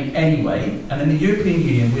remain anyway, and in the European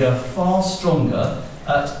Union we are far stronger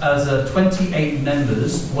as 28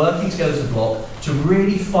 members working together as a bloc to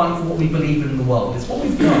really fight for what we believe in the world. It's what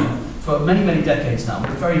we've done for many, many decades now.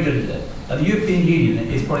 We're very good at it. And the European Union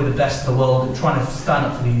is probably the best in the world at trying to stand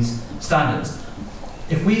up for these standards.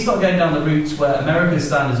 If we start going down the route where America's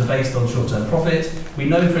standards are based on short-term profit, we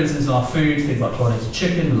know, for instance, in our food, things like chlorinated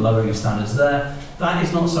chicken, lowering of standards there, that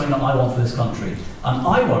is not something that I want for this country. And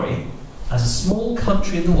I worry, as a small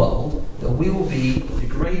country in the world, that we will be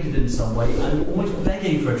degraded in some way and almost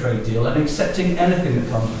begging for a trade deal and accepting anything that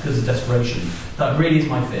comes because of desperation. That really is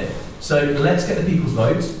my fear. So let's get the people's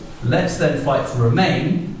vote, let's then fight for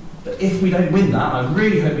Remain. But if we don't win that, I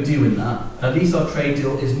really hope we do win that, at least our trade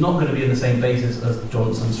deal is not going to be on the same basis as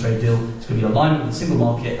Johnson's trade deal. It's going to be aligned with the single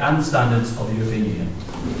market and the standards of the European Union.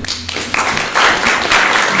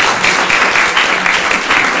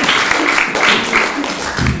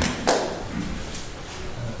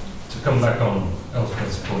 To come back on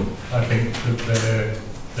Elspeth's point, I think that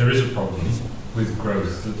there is a problem with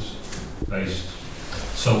growth that's based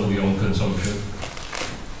solely on consumption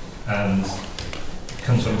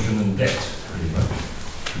and debt, pretty much.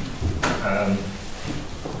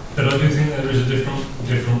 But I do think there is a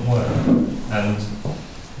different way, and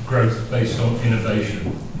growth based on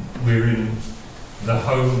innovation. We're in the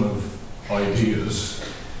home of ideas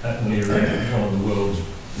near one of the world's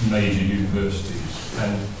major universities,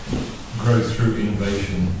 and growth through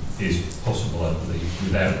innovation is possible, I believe,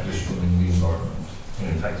 without destroying the environment. And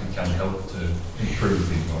in fact, it can help to improve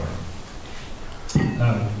the environment.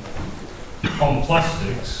 On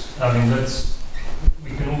plastics, I mean, we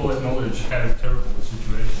can all acknowledge how terrible the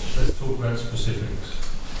situation is. Let's talk about specifics.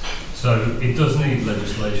 So it does need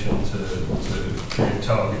legislation to create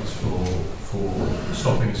targets for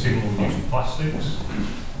stopping single-use plastics.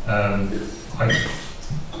 I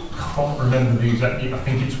can't remember the exact year. I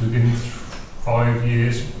think it's within 5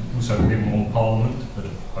 years, so within one parliament, but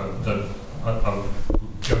I'll go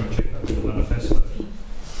and check that in the manifesto.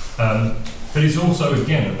 But it's also,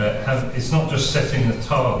 again, about it's not just setting a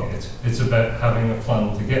target, it's about having a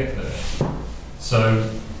plan to get there. So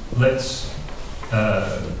let's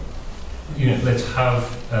have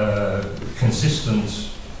consistent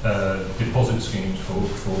deposit schemes for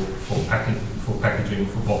packaging,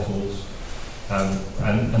 for bottles,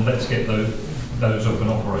 and let's get those up and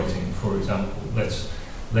operating. For example, let's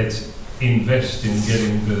invest in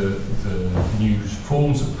getting the new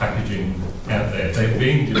forms of packaging out there. They're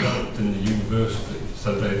being developed in the university,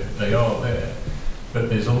 so they are there. But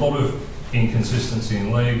there's a lot of inconsistency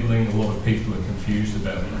in labelling, a lot of people are confused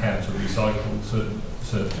about how to recycle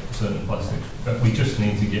certain plastics. But we just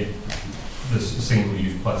need to get this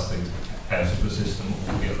single-use plastic out of the system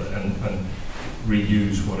altogether and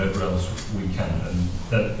reuse whatever else we can. And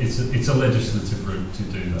that it's a legislative route to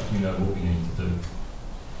do that. We know what we need to do.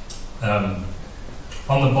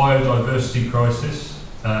 On the biodiversity crisis,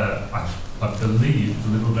 I believe the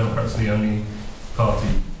Liberal Democrats are the only party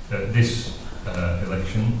at this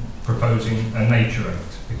election proposing a Nature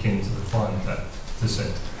Act akin to the Climate Act to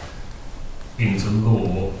set into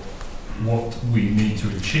law what we need to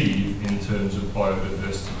achieve in terms of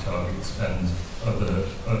biodiversity targets and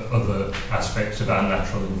other aspects of our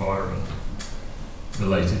natural environment.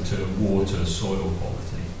 related to water, soil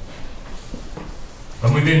quality.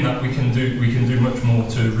 And within that, we can do much more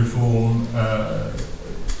to reform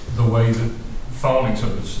the way that farming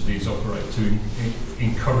subsidies operate, to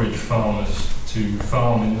encourage farmers to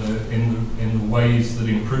farm in the ways that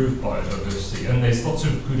improve biodiversity. And there's lots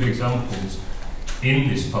of good examples in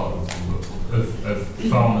this part of the world of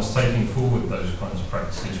farmers taking forward those kinds of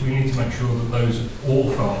practices. We need to make sure that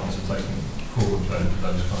all farmers are taking forward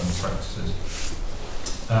those kinds of practices.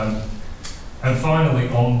 And finally,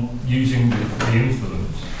 on using the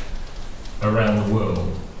influence around the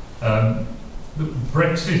world,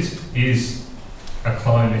 Brexit is a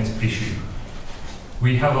climate issue.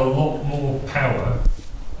 We have a lot more power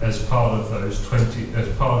as part of those 28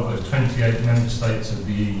 member states of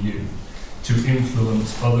the EU to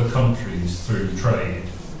influence other countries through trade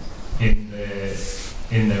in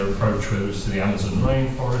their approach, whether it's to the Amazon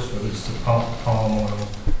rainforest, whether it's to palm oil.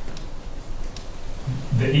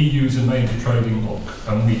 The EU is a major trading bloc,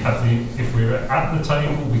 and if we're at the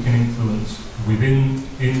table, we can influence within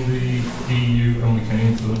the EU, and we can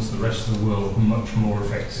influence the rest of the world much more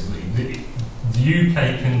effectively. The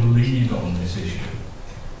UK can lead on this issue,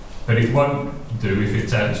 but it won't do if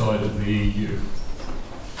it's outside of the EU.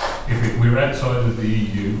 If we're outside of the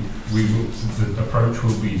EU, the approach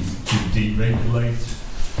will be to deregulate,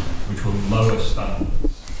 which will lower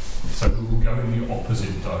standards. So we will go in the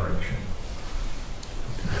opposite direction.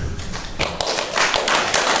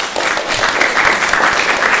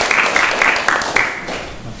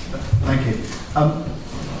 Thank you.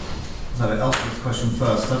 So Elspeth's question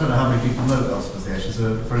first. I don't know how many people know Elspeth here. She's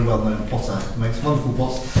a very well-known potter. Makes wonderful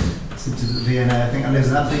pots. Sits at the V&A, I think, and lives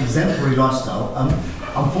an absolutely exemplary lifestyle.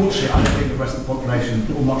 Unfortunately, I don't think the rest of the population,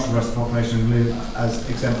 or much of the rest of the population, live as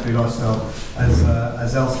exemplary lifestyle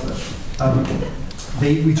as Elspeth.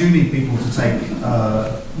 We do need people to take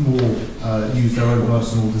use their own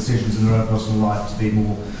personal decisions in their own personal life to be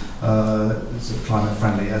more sort of climate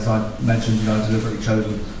friendly. As I mentioned, I deliberately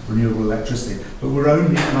chosen renewable electricity, but and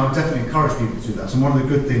I would definitely encourage people to do that. And one of the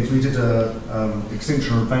good things, we did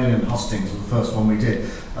Extinction Rebellion Hustings, was the first one we did.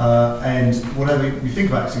 And whatever you think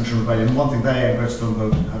about Extinction Rebellion, one thing they and Grantchester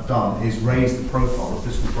have done is raise the profile, the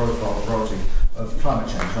fiscal profile, priority of climate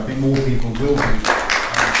change. And I think more people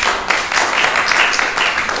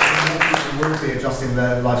will be adjusting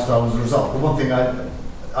their lifestyle as a result. But one thing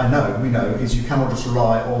we know, is you cannot just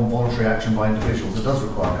rely on voluntary action by individuals. It does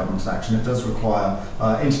require government action, it does require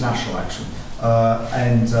international action.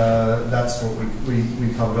 And that's what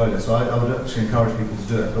we covered earlier. So I would actually encourage people to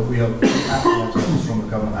do it, but we are acting from the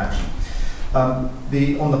government action.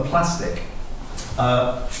 On the plastic,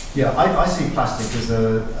 I see plastic as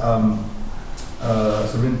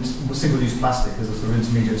single-use plastic as a sort of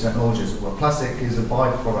intermediate technology, as it were. Plastic is a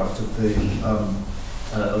byproduct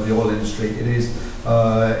of the oil industry. It is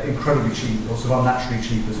incredibly cheap, or sort of unnaturally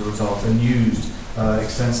cheap as a result, and used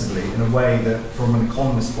extensively in a way that, from an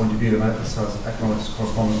economist's point of view, and as economics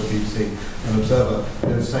correspondent at the BBC and Observer,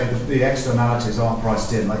 they would say that the externalities aren't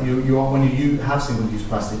priced in. Like when you have single-use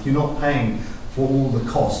plastic, you're not paying for all the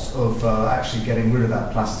cost of actually getting rid of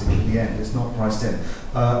that plastic at the end. It's not priced in.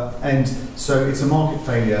 And so it's a market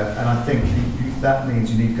failure, and I think that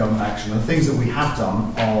means you need government action. And the things that we have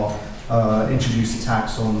done are introduce a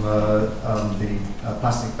tax on the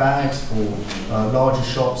plastic bags for larger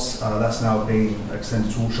shops. That's now being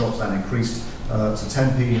extended to all shops and increased to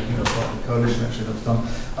 10p. I think that's what the coalition actually has done.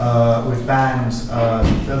 We've banned,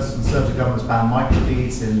 the Conservative government's banned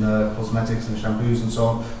microbeads in cosmetics and shampoos and so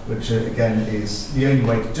on, which again is the only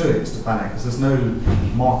way to do it, is to ban it, because there's no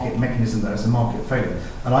market mechanism there. It's a market failure.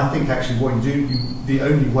 And I think actually what you do, the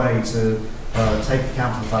only way to take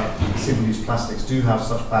account of the fact that single-use plastics do have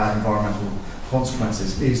such bad environmental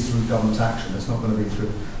consequences is through government action. It's not going to be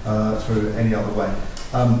through any other way.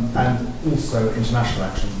 And also international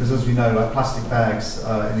action, because as we know, like plastic bags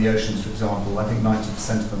in the oceans, for example, I think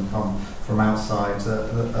 90% of them come from outside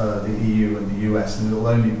the EU and the US, and we'll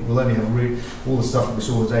only have all the stuff that we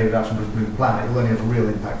saw with David Attenborough's Blue Planet. It will only have a real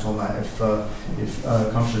impact on that if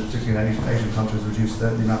countries, particularly Asian countries, reduce the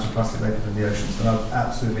amount of plastic they put in the oceans. And I'll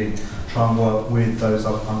absolutely try and work with those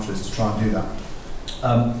other countries to try and do that.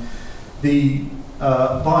 The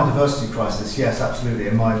biodiversity crisis, yes, absolutely.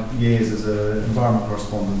 In my years as an environment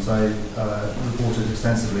correspondent, I reported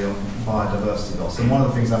extensively on biodiversity loss. And one of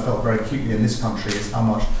the things I felt very acutely in this country is how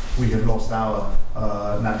much we have lost our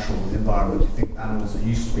natural environment. You think animals that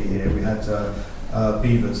used to be here. We had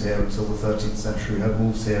beavers here until the 13th century. We had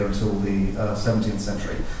wolves here until the 17th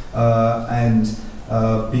century. And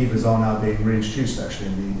beavers are now being reintroduced actually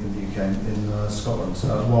in the UK, in Scotland.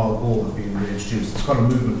 Wild boar have been reintroduced. It's quite a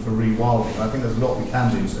movement for rewilding. I think there's a lot we can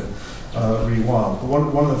do really wild. But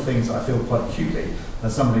one of the things I feel quite acutely,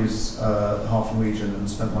 as somebody who's half Norwegian and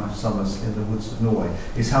spent my summers in the woods of Norway,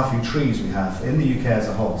 is how few trees we have in the UK as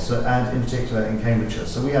a whole, and in particular in Cambridgeshire.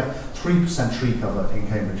 So we have 3% tree cover in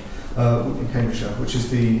Cambridgeshire, which is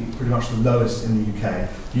pretty much the lowest in the UK.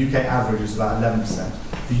 The UK average is about 11%.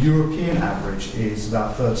 The European average is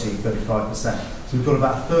about 35%. So we've got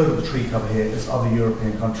about a third of the tree cover here as other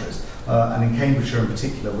European countries. And in Cambridgeshire in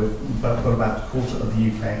particular, we've got about a quarter of the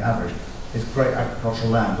UK average. It's great agricultural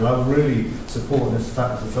land, but I would really support this.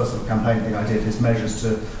 Fact that the first sort of campaign thing I did is measures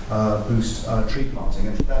to boost tree planting,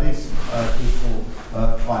 and that is good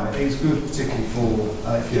for climate. It is good, particularly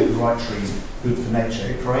for if you have the right trees, good for nature.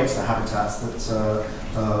 It creates the habitats that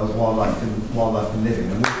wildlife can live in,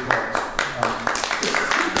 and we've got.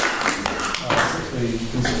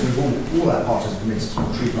 All our parties are committed to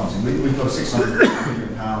tree planting. We've got a £600 million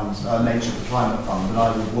Nature for Climate Fund, and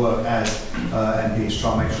I would work as MPs to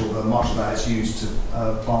try and make sure that much of that is used to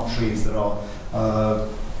plant trees that are,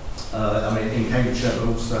 I mean, in Cambridgeshire, but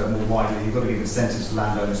also more widely. You've got to give incentives to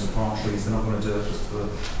landowners to plant trees. They're not going to do it just for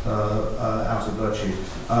out of virtue.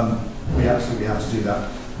 We absolutely have to do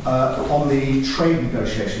that. On the trade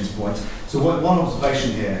negotiations point, so one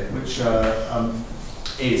observation here, which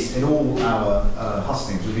is in all our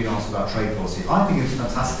hustings we've been asked about trade policy. I think it's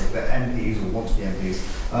fantastic that MPs, or want to be MPs,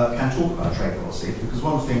 can talk about trade policy, because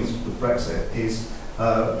one of the things with Brexit is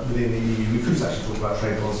within the EU, we couldn't actually talk about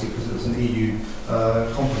trade policy because it was an EU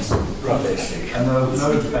conference rubbish, and there were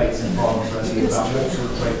no debates in Parliament about what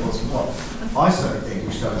sort of trade policy we want. I certainly think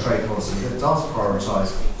we should have a trade policy that does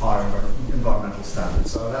prioritise higher environmental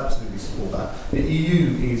standards, so I'd absolutely support that. The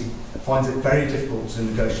EU finds it very difficult to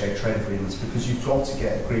negotiate trade agreements because you've got to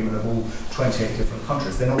get agreement of all 28 different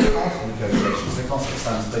countries. They're not part of negotiations, they can't set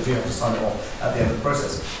standards, they do have to sign it off at the end of the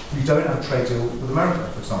process. We don't have a trade deal with America,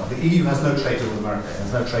 for example. The EU has no trade deal with America, it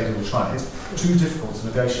has no trade deal with China. It's too difficult to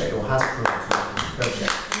negotiate, or has proven too difficult to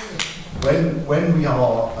negotiate. When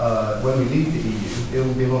we leave the EU, it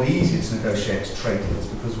will be a lot easier to negotiate trade deals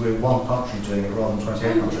because we're one country doing it rather than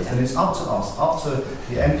 28 countries. And it's up to us, up to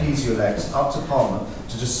the MPs you elect, up to Parliament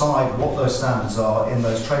to decide what those standards are in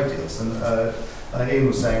those trade deals. And Ian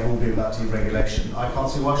was saying we'll be about deregulation. I can't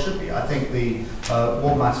see why it should be. I think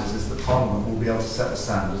what matters is that Parliament will be able to set the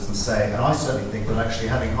standards and say, and I certainly think that actually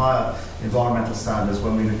having higher environmental standards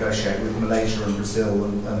when we negotiate with Malaysia and Brazil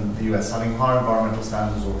and the US, having higher environmental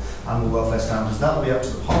standards or animal welfare standards, that will be up to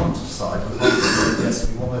the Parliament to decide. The Parliament will say,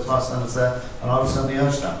 yes, we want those higher standards there, and I would certainly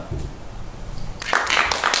urge that.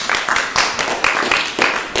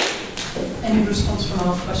 Any response from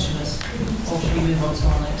our questioners? Or should we move on to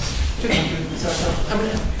our next? I mean,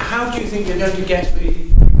 how do you think you're going to get the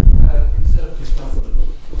Conservative government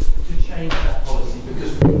to change that policy?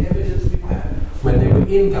 Because the evidence we had when they were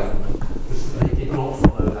in government was that they did not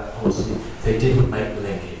follow that policy. They didn't make the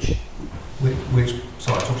linkage.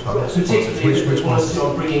 Sorry, I talked about particularly which policy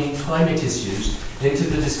on bringing climate issues into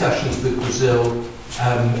the discussions with Brazil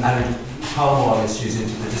and palm oil issues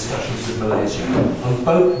into the discussions with Malaysia. On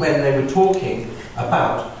both, when they were talking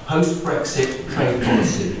about post-Brexit trade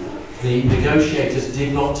policy, the negotiators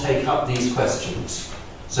did not take up these questions.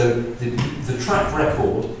 So the track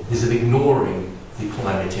record is of ignoring the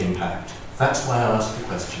climate impact. That's why I asked the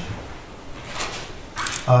question.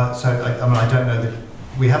 I don't know that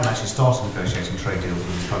we haven't actually started negotiating trade deals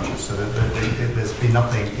with these countries, so there's been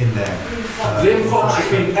nothing in there. Liam Fox has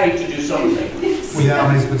been paid to do something. Well, yeah, I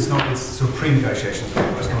mean, it's sort of pre-negotiations.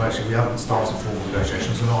 It's not actually, we haven't started formal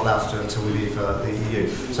negotiations. We're not allowed to do it until we leave the EU.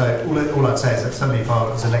 So all I'd say is that certainly if I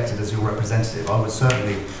was elected as your representative, I would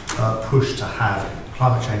certainly push to have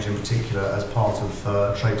climate change in particular as part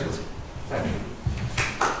of trade deals. Thank you.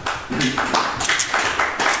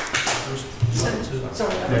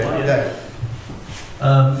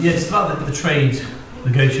 It's about the trade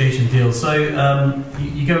negotiation deal. So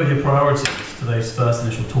you go with your priorities to those first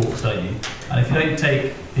initial talks, don't you? And if you don't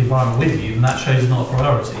take the environment with you, then that shows not a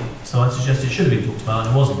priority. So I suggest it should have been talked about,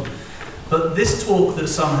 and it wasn't. But this talk that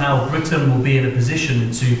somehow Britain will be in a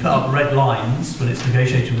position to put up red lines when it's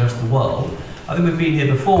negotiating with the rest of the world, I think we've been here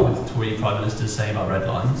before with the Tory Prime Ministers saying about red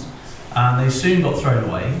lines, and they soon got thrown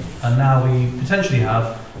away, and now we potentially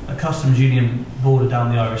have a customs union border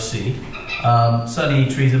down the Irish Sea. Certainly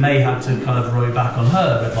Theresa May had to kind of row back on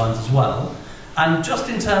her red lines as well. And just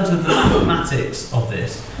in terms of the mathematics of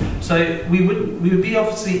this, so we would be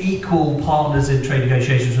obviously equal partners in trade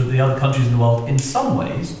negotiations with the other countries in the world in some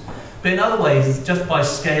ways, but in other ways, just by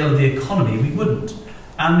scale of the economy, we wouldn't.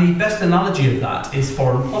 And the best analogy of that is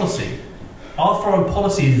foreign policy. Our foreign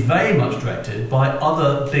policy is very much directed by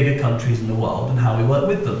other bigger countries in the world and how we work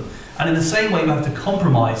with them. And in the same way we have to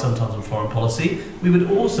compromise sometimes on foreign policy, we would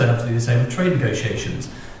also have to do the same with trade negotiations.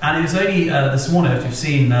 And it was only this morning, as we've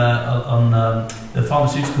seen on the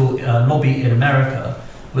pharmaceutical lobby in America,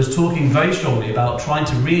 was talking very strongly about trying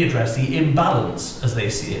to readdress the imbalance, as they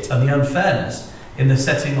see it, and the unfairness in the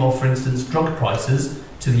setting of, for instance, drug prices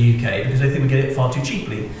to the UK, because they think we get it far too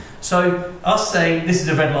cheaply. So us saying this is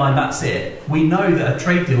a red line, that's it, we know that a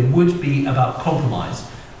trade deal would be about compromise.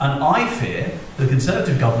 And I fear the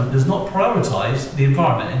Conservative government does not prioritise the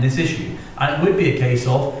environment in this issue. And it would be a case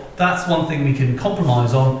of, that's one thing we can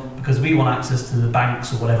compromise on because we want access to the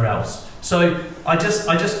banks or whatever else. So I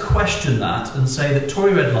just question that and say that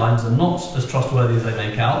Tory red lines are not as trustworthy as they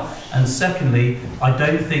make out. And secondly, I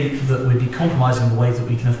don't think that we'd be compromising the ways that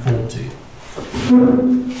we can afford to.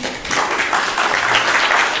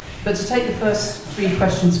 But to take the first three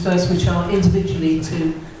questions first, which are individually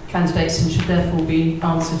to candidates and should therefore be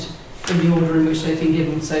answered in the order in which they've been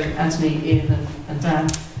given, so Anthony, Ian and Dan.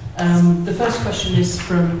 The first question is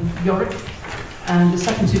from Yorick, and the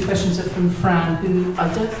second two questions are from Fran, who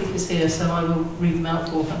I don't think is here, so I will read them out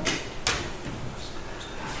for her.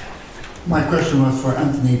 My question was for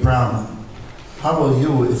Anthony Browne. How will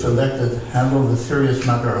you, if elected, handle the serious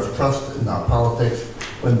matter of trust in our politics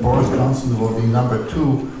when Boris Johnson will be number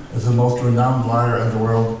 2 as the most renowned liar in the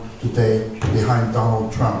world today, behind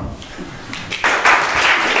Donald Trump?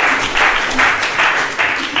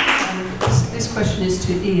 This question is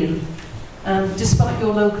to Ian. Despite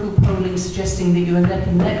your local polling suggesting that you are neck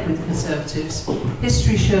and neck with Conservatives,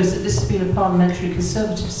 history shows that this has been a parliamentary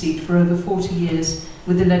Conservative seat for over 40 years,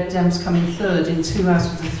 with the Lib Dems coming third in 2 out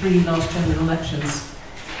of the 3 last general elections.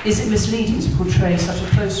 Is it misleading to portray such a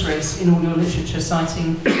close race in all your literature,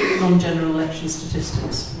 citing non-general election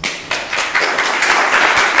statistics?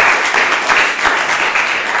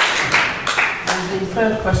 The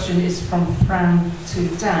third question is from Fran to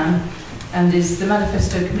Dan, and is the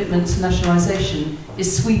manifesto commitment to nationalisation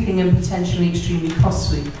is sweeping and potentially extremely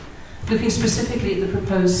costly. Looking specifically at the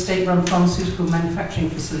proposed state-run pharmaceutical manufacturing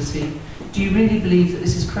facility, do you really believe that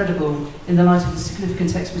this is credible in the light of the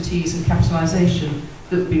significant expertise and capitalisation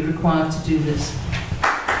that would be required to do this?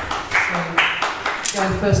 So,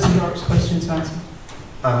 going first to Yorick's question to answer.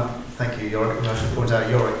 Thank you, Yorick. And I should point out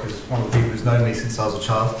Yorick is one of the people who's known me since I was a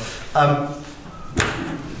child.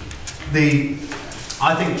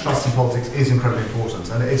 I think trust in politics is incredibly important,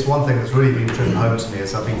 and it's one thing that's really been driven home to me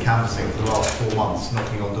as I've been canvassing for the last 4 months,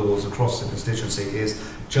 knocking on doors across the constituency, is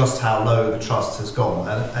just how low the trust has gone.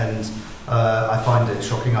 And I find it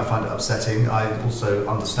shocking, I find it upsetting. I also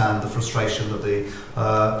understand the frustration that the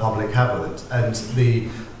public have with it. And the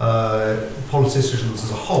politicians as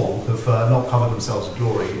a whole have not covered themselves with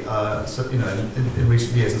glory in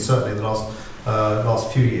recent years, and certainly in the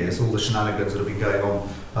last few years, all the shenanigans that have been going on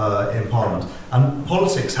in Parliament. And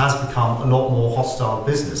politics has become a lot more hostile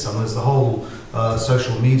business, and there's the whole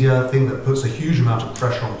social media thing that puts a huge amount of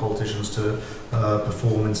pressure on politicians to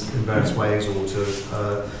perform in various ways, or to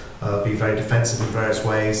be very defensive in various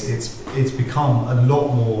ways. It's become a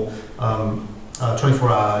lot more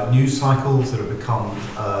 24-hour news cycles that have become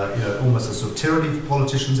almost a sort of tyranny for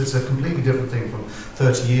politicians. It's a completely different thing from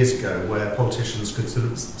 30 years ago, where politicians could sort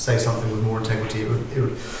of say something with more integrity. It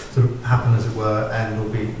would sort of happen, as it were, and or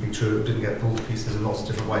be true. It didn't get pulled to pieces in lots of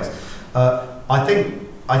different ways. I think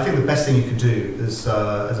the best thing you can do as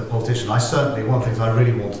a politician, one of the things I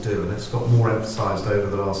really want to do, and it's got more emphasised over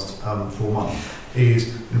the last 4 months,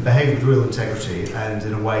 is behave with real integrity and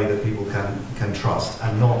in a way that people can trust,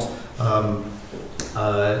 and not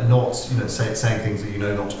saying things that you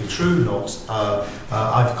know not to be true.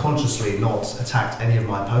 I've consciously not attacked any of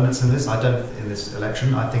my opponents in this. In this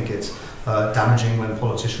election. I think it's damaging when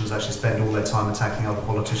politicians actually spend all their time attacking other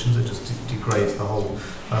politicians. It just degrades the whole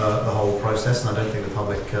process, and I don't think the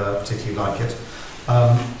public particularly like it.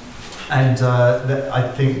 I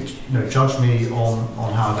think, judge me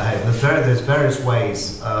on how I behave. There's various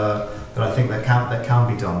ways that I think that can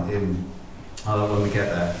be done when we get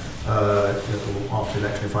there. After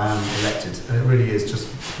election, if I am elected, and it really is just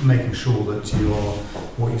making sure that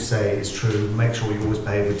what you say is true. Make sure you always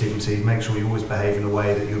behave with dignity. Make sure you always behave in a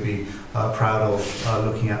way that you'll be proud of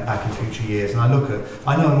looking at back in future years. And I know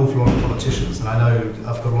an awful lot of politicians, and I know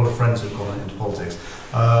I've got a lot of friends who've gone into politics,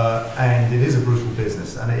 and it is a brutal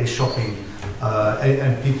business, and it is shocking,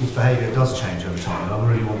 and people's behaviour does change over time. And I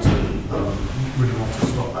really want to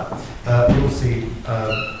stop that. We obviously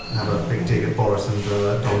have a big dig at Boris and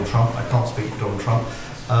Donald Trump. I can't speak for Donald Trump.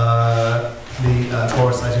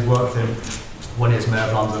 Boris, I did work with him when he was Mayor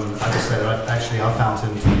of London. I just say that I found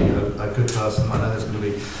him to be a good person. I know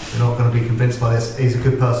you're not going to be convinced by this. He's a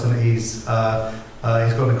good person. He's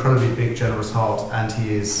He's got an incredibly big, generous heart, and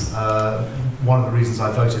he is one of the reasons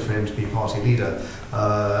I voted for him to be party leader,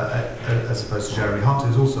 as opposed to Jeremy Hunt,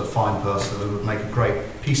 who's also a fine person and would make a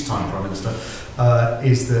great peacetime Prime Minister,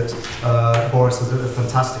 is that Boris has a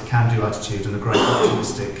fantastic can-do attitude and a great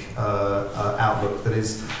optimistic outlook that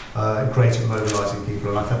is great at mobilising people,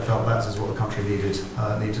 and I felt that is what the country needed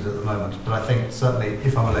at the moment. But I think certainly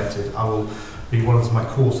if I'm elected, I will be one of my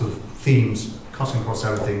core sort of themes, cutting across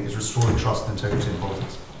everything, is restoring trust and integrity in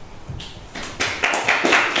politics.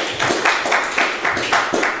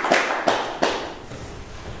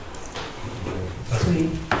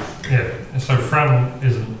 Yeah, so Fran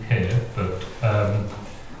isn't here, but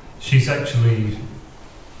she's actually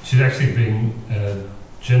been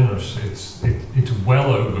generous. It's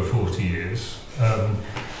well over 40 years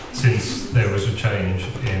since there was a change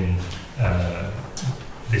in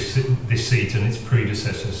this seat and its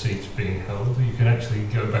predecessor seats being held. You can actually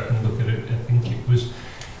go back and look at it. I think it was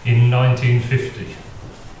in 1950.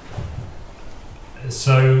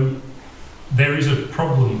 So there is a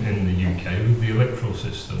problem in the UK with the electoral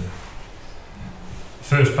system.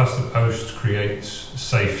 First past the post creates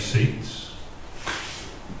safe seats,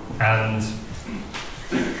 and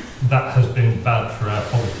that has been bad for our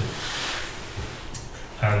politics.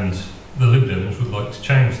 And the Lib Dems would like to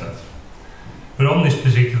change that. But on this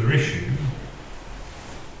particular issue,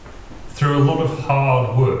 through a lot of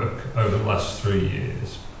hard work over the last 3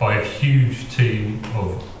 years by a huge team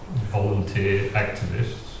of volunteer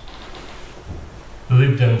activists, the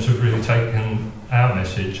Lib Dems have really taken our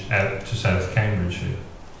message out to South Cambridgeshire.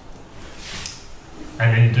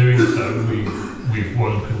 And in doing so, we've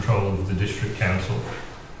won control of the district council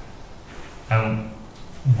and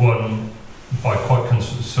won by quite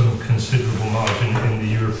some considerable margin in the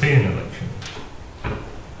European elections.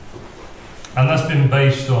 And that's been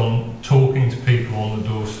based on talking to people on the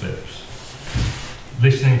doorsteps,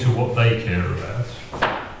 listening to what they care about,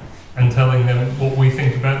 and telling them what we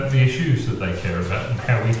think about the issues that they care about and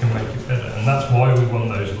how we can make it better. And that's why we won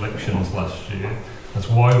those elections last year. That's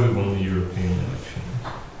why we won the European elections.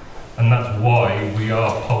 And that's why we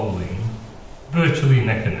are polling virtually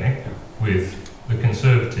neck and neck with the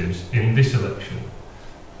Conservatives in this election.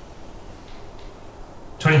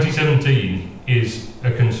 2017 is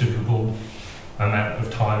a considerable amount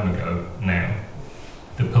of time ago now.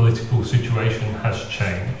 The political situation has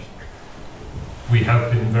changed. We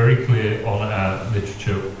have been very clear on our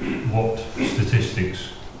literature what statistics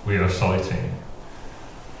we are citing.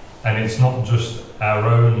 And it's not just our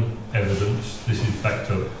own evidence, this is backed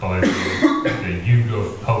up by the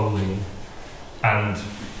YouGov polling, and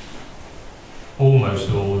almost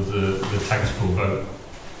all of the tactical vote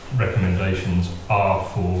recommendations are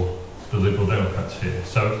for the Liberal Democrats here.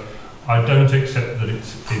 So I don't accept that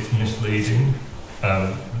it's misleading.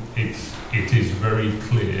 It is very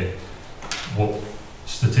clear what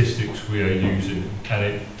statistics we are using,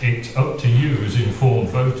 and it's up to you as informed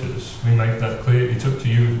voters. We make that clear. It's up to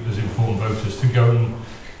you as informed voters to go and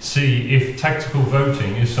see if tactical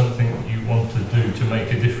voting is something that you want to do to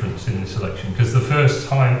make a difference in this election. Because for the first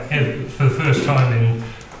time in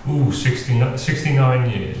 69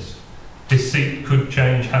 years, this seat could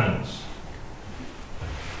change hands.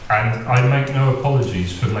 And I make no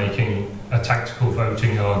apologies for making a tactical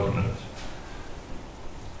voting argument.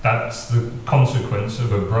 That's the consequence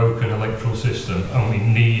of a broken electoral system, and we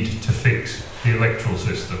need to fix the electoral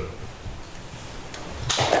system.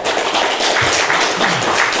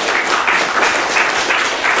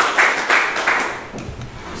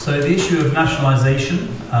 So the issue of nationalisation,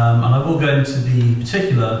 and I will go into the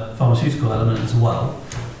particular pharmaceutical element as well.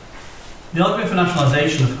 The argument for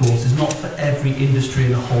nationalisation, of course, is not for every industry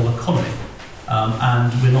in the whole economy,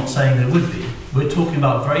 and we're not saying that it would be. We're talking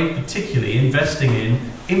about very particularly investing in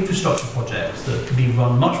infrastructure projects that can be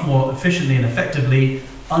run much more efficiently and effectively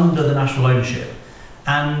under the national ownership.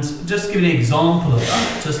 And just to give you an example of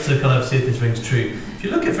that, just to kind of see if this rings true. If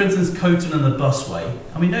you look at, for instance, Coton and the busway,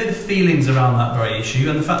 and we know the feelings around that very issue,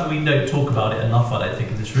 and the fact that we don't talk about it enough, I don't think,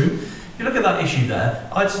 in this room. If you look at that issue there,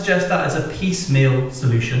 I'd suggest that as a piecemeal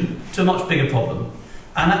solution to a much bigger problem.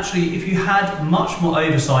 And actually, if you had much more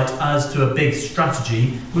oversight as to a big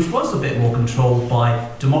strategy, which was a bit more controlled by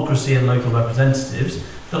democracy and local representatives,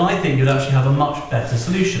 then I think you'd actually have a much better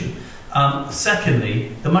solution.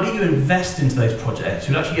 Secondly, the money you invest into those projects,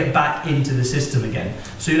 you'd actually get back into the system again.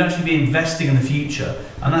 So you'd actually be investing in the future.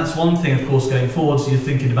 And that's one thing, of course, going forward. So you're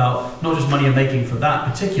thinking about not just money you're making for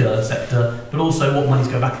that particular sector, but also what money's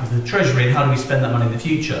going back into the Treasury and how do we spend that money in the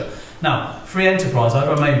future. Now, free enterprise, I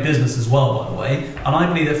run my own business as well, by the way, and I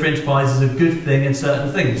believe that free enterprise is a good thing in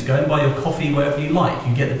certain things. Go and buy your coffee wherever you like.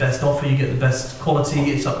 You get the best offer, you get the best quality,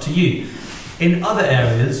 it's up to you. In other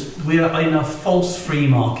areas, we are in a false free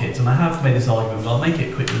market, and I have made this argument, but I'll make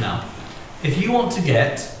it quickly now. If you want to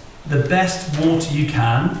get the best water you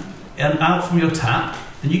can out from your tap,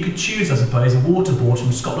 then you could choose, I suppose, a water board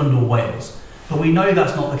from Scotland or Wales. But we know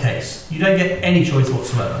that's not the case. You don't get any choice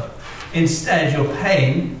whatsoever. Instead, you're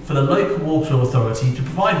paying for the local water authority to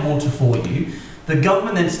provide water for you. The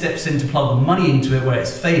government then steps in to plug money into it where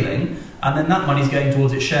it's failing, and then that money is going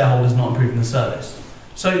towards its shareholders, not improving the service.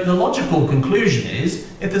 So the logical conclusion is,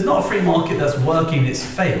 if there's not a free market that's working, it's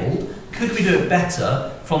failed, could we do it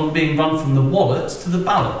better from being run from the wallet to the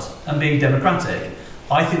ballot and being democratic?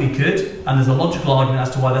 I think we could, and there's a logical argument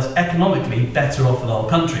as to why that's economically better off for the whole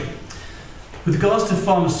country. With regards to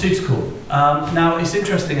pharmaceutical, now it's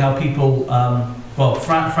interesting how people, well,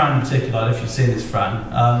 Fran in particular, I don't know if you've seen this,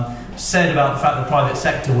 Fran, said about the fact that the private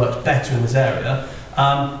sector works better in this area.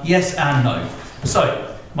 Yes and no. So,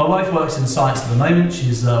 my wife works in science at the moment.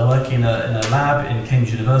 She's working in a lab in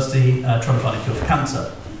Cambridge University trying to find a cure for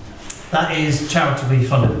cancer. That is charitably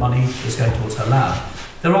funded money that's going towards her lab.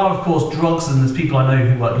 There are, of course, drugs, and there's people I know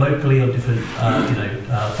who work locally on different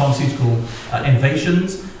pharmaceutical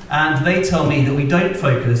innovations, and they tell me that we don't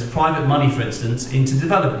focus private money, for instance, into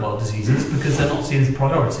developing world diseases because they're not seen as a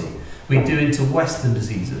priority. We do into Western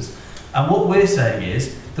diseases. And what we're saying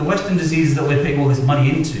is, the Western diseases that we're putting all this money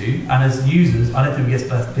into, and as users, I don't think we get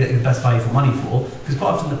the best value for money for, because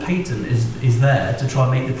quite often the patent is there to try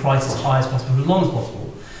and make the price as high as possible for as long as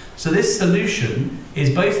possible. So this solution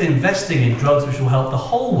is both investing in drugs which will help the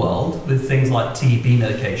whole world with things like TB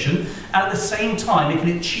medication, and at the same time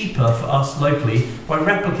making it cheaper for us locally by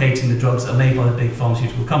replicating the drugs that are made by the big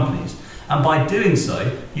pharmaceutical companies. And by doing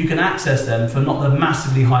so, you can access them for not the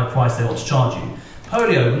massively high price they want to charge you.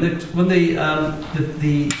 Polio, when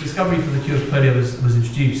the discovery for the cure for polio was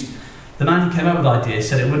introduced, the man who came up with the idea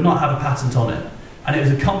said it would not have a patent on it. And it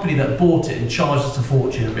was a company that bought it and charged us a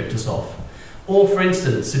fortune and ripped us off. Or, for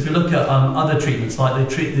instance, if you look at other treatments, like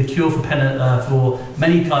the cure for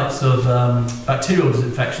many types of bacterial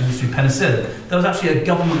infections through penicillin, there was actually a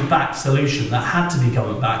government-backed solution that had to be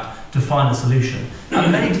government-backed to find a solution.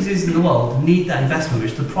 And many diseases in the world need that investment,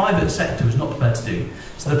 which the private sector is not prepared to do.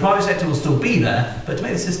 So the private sector will still be there, but to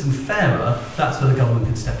make the system fairer, that's where the government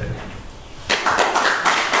can step in.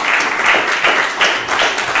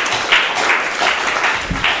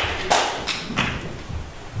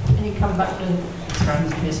 Come back to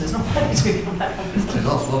here, so it's not likely to come back. She's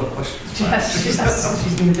asked a lot of questions. Yes,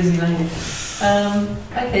 she's been a busy lady.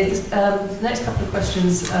 Okay, the next couple of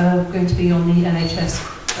questions are going to be on the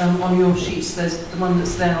NHS. On your sheets, there's the one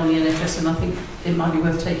that's there on the NHS, and I think it might be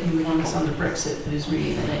worth taking the one that's under Brexit, that is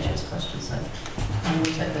really an NHS question. So we'll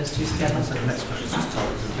take those two together. So the next question is just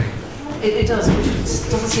targeted to me. It does, which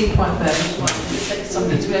doesn't seem quite fair. Which take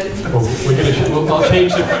something to it. I'll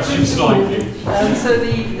change the question slightly. So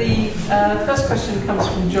the first question comes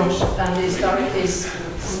from Josh and is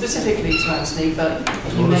specifically to Anthony, but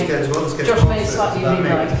Josh may slightly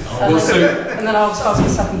rewrite. And then I'll ask a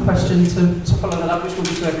second question to follow that up, which will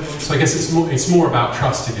be to everyone. So I guess it's more about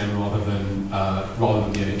trust again rather than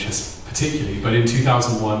the NHS particularly. But in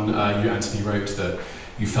 2001, you, Anthony, wrote that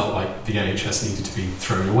you felt like the NHS needed to be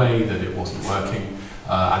thrown away, that it wasn't working,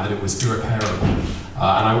 and that it was irreparable.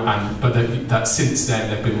 But that since then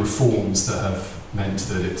there have been reforms that have meant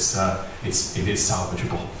that it is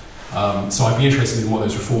salvageable. So I'd be interested in what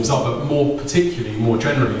those reforms are, but more particularly, more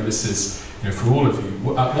generally, and this is for all of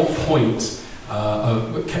you, at what point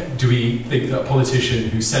do we think that a politician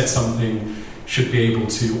who said something should be able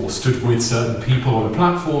to, or stood with certain people on a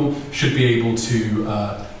platform, should be able to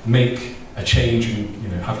make a change and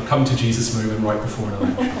have a come to Jesus moment right before an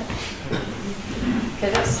election?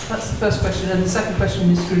 Okay, that's the first question, and the second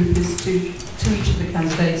question is to each of the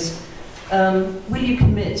candidates. Will you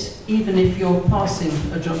commit, even if you're passing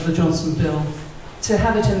the Johnson bill, to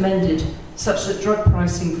have it amended such that drug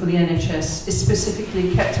pricing for the NHS is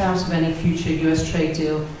specifically kept out of any future US trade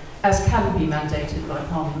deal, as can be mandated by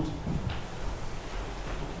Parliament?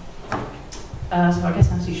 So I guess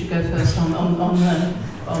Nancy should go first on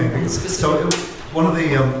specific. So one of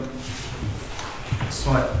the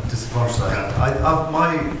slight disadvantages I have,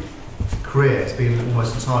 my career has been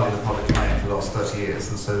almost entirely in the public domain for the last 30 years,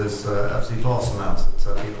 and so there's absolutely vast amounts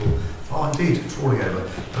that people are indeed trawling over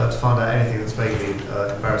to find out anything that's vaguely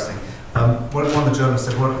embarrassing. One of the journalists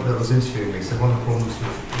said, that was interviewing me, said one of the problems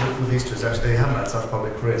with Easter is actually they haven't had such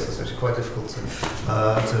public careers, so it's actually quite difficult to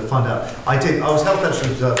find out. I was health editor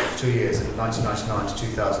observer for 2 years, in 1999 to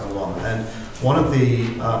 2001, and one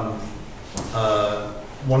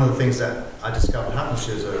of the things that I discovered in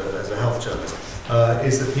Hampshire as a health journalist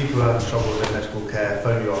is that people who are having trouble with their medical care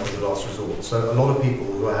phone you up as a last resort. So a lot of people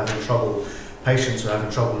who are having trouble patients who are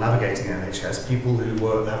having trouble navigating NHS, people who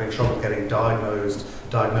were having trouble getting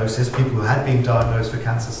diagnosis, people who had been diagnosed for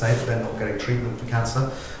cancer, say, but then not getting treatment for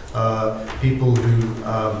cancer, people who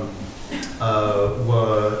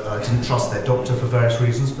didn't trust their doctor for various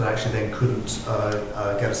reasons, but actually then couldn't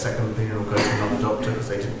get a second opinion or go to another doctor because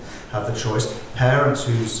they didn't have the choice. Parents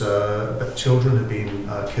whose children had been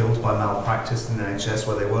killed by malpractice in the NHS,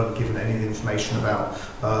 where they weren't given any information about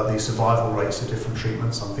the survival rates of different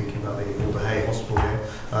treatments. I'm thinking about the Alder Hey Hospital here,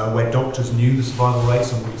 where doctors knew the survival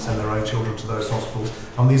rates and would send their own children to those hospitals.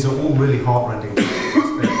 And these are all really heartrending things.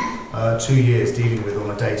 2 years dealing with on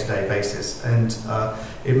a day-to-day basis, and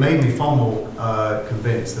it made me far more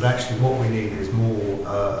convinced that actually what we need is a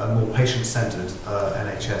more patient-centred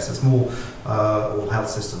NHS. It's more or health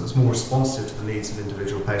system that's more responsive to the needs of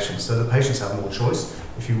individual patients, so that patients have more choice.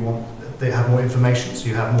 If you want, they have more information, so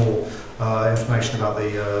you have more information about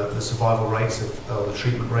the survival rates of the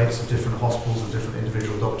treatment rates of different hospitals and different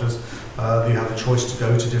individual doctors. You have a choice to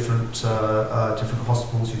go to different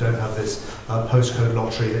hospitals. You don't have this postcode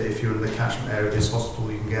lottery that if you're in the catchment area of this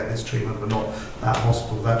hospital you can get this treatment, but not that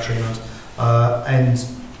hospital, that treatment. And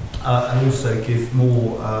also give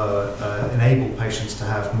more, enable patients to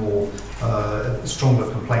have more stronger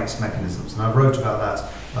complaints mechanisms. And I wrote about that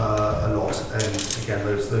a lot, and again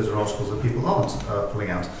those are articles that people aren't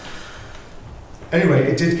pulling out. Anyway,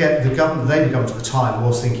 it did get the Labour government at the time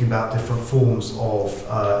was thinking about different forms of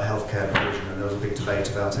healthcare provision, and there was a big debate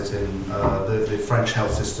about it in the French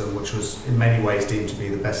health system, which was in many ways deemed to be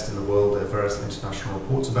the best in the world. There are various international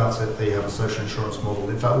reports about it. They have a social insurance model.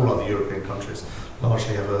 In fact, all other European countries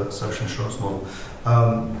largely have a social insurance model.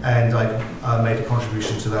 And I made a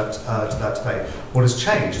contribution to that debate. What has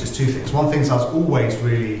changed is two things. One thing I was always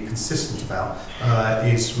really consistent about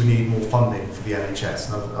is we need more funding for the NHS,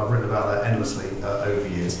 and I've written about that endlessly over the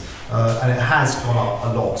years. And it has gone up a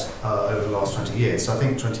lot over the last 20 years. So I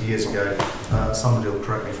think 20 years ago, somebody will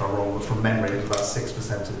correct me if I'm wrong, but from memory it was about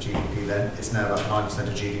 6% of GDP then. It's now about 9%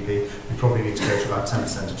 of GDP. We probably need to go to about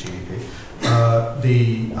 10% of GDP.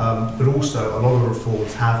 But also a lot of the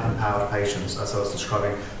reforms have empowered patients, as I was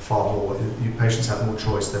describing, far more. Patients have more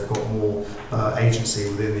choice. They've got more agency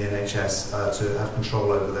within the NHS to have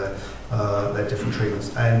control over their different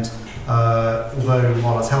treatments. And although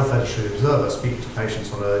while as health editor and observer, speaking to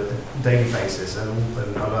patients on a daily basis, and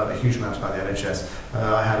I learned a huge amount about the NHS,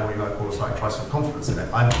 I had what you might call a slight crisis of confidence in it.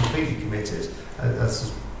 I'm completely committed,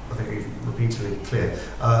 as I think we've repeatedly clear,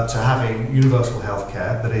 to having universal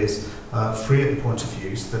healthcare that is free at the point of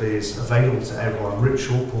use, that is available to everyone, rich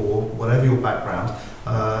or poor, whatever your background,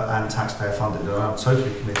 and taxpayer funded. And I'm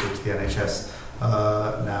totally committed to the NHS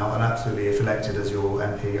now, and absolutely, if elected as your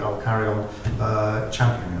MP, I'll carry on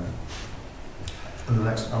championing it. And the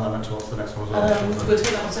next, I meant to ask the next one as well. We'll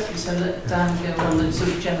take that one second, so let Dan go on the sort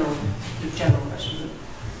of general question.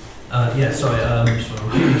 Yeah, sorry, just want to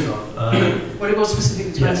repeat myself. Well, it was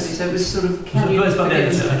specific to Anthony, so it was sort of, can you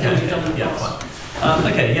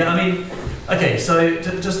okay, yeah, I mean, okay, so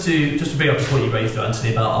just to bring up the point you raised there,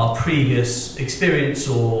 Anthony, about our previous experience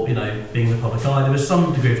or, you know, being in the public eye, there was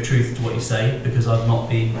some degree of truth to what you say, because I've not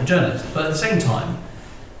been a journalist. But at the same time,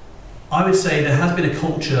 I would say there has been a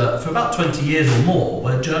culture for about 20 years or more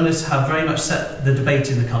where journalists have very much set the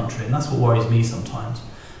debate in the country, and that's what worries me sometimes.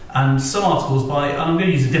 And some articles by, and I'm going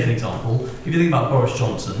to use a different example, if you think about Boris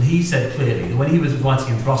Johnson, he said clearly that when he was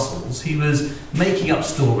writing in Brussels, he was making up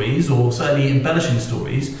stories, or certainly embellishing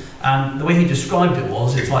stories, and the way he described it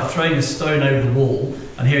was, it's like throwing a stone over the wall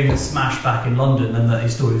and hearing it smash back in London and that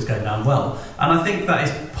his story was going down well. And I think that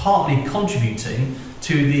is partly contributing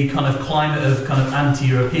to the kind of climate of kind of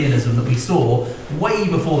anti-Europeanism that we saw way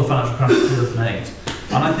before the financial crisis of 2008.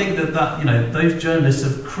 And I think that you know, those journalists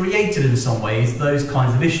have created in some ways those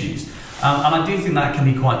kinds of issues. And I do think that can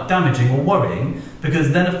be quite damaging or worrying,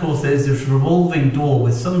 because then of course there's this revolving door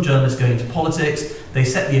with some journalists going into politics, they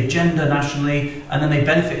set the agenda nationally, and then they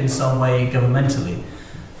benefit in some way governmentally.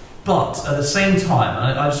 But at the same time,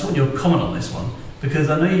 and I just want your comment on this one, because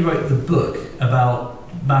I know you wrote the book about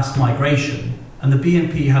mass migration, and the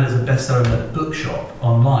BNP had it as a bestseller in the bookshop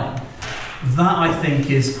online. That I think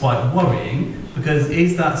is quite worrying, because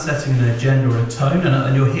is that setting an agenda or a tone?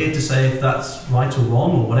 And you're here to say if that's right or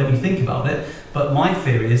wrong or whatever you think about it. But my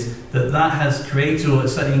fear is that that has created or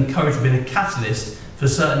certainly encouraged, been a catalyst for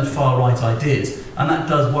certain far-right ideas. And that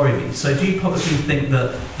does worry me. So do you publicly think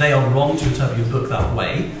that they are wrong to interpret your book that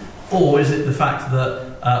way? Or is it the fact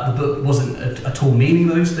that the book wasn't at all meaning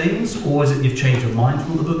those things? Or is it you've changed your mind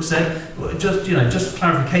from what the book said? Just, you know, just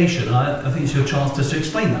clarification. And I think it's your chance to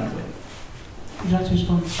explain that way. Would you like to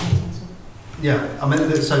respond? Yeah, I mean,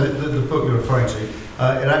 so the book you're referring to,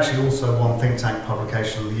 It actually also won Think Tank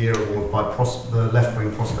Publication of the Year award by the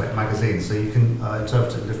Left-Wing Prospect magazine, so you can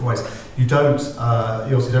interpret it in different ways. You don't,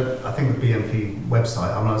 you also don't, I think the BNP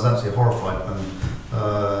website, I was absolutely horrified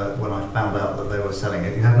when I found out that they were selling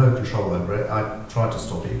it. You have no control over it. I tried to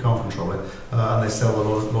stop it, you can't control it, and they sell a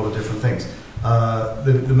lot of different things.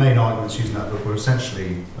 The main arguments used in that book were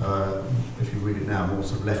essentially, if you read it now, more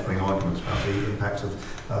sort of left-wing arguments about the impact of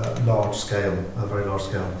very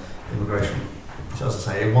large-scale immigration. So as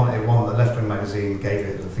I say, it won the left-wing magazine, gave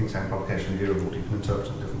it the Think Tank Publication of the Year award. You can interpret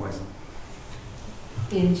it in different ways.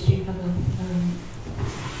 Ian, did you have a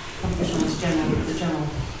question on the general?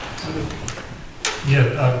 Yeah,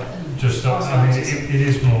 I mean, it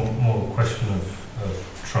is more a question of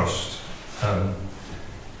trust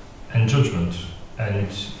and judgment, and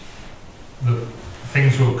the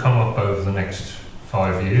things will come up over the next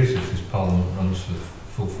 5 years, if this Parliament runs for the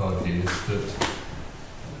full 5 years, that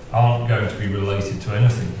aren't going to be related to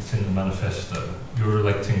anything that's in the manifesto. You're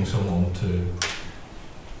electing someone to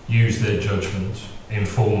use their judgment,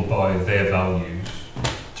 informed by their values,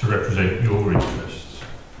 to represent your interests.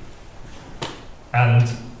 And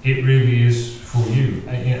it really is for you.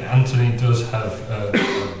 Anthony does have a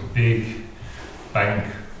big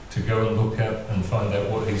bank to go and look at and find out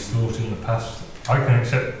what he's thought in the past. I can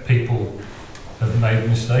accept people have made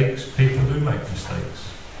mistakes. People do make mistakes.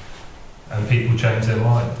 And people change their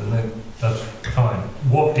mind, and that's fine.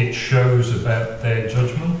 What it shows about their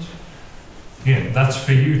judgment, that's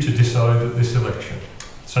for you to decide at this election.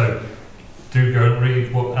 So do go and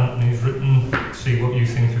read what Anthony's written, see what you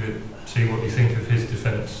think of it, see what you think of his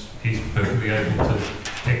defence. He's perfectly able to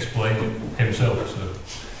explain it himself. So.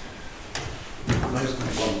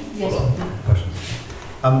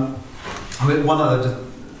 I mean, one other,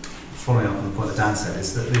 following up on the point that Dan said,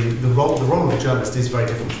 is that the role of a journalist is very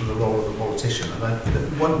different from the role of a politician.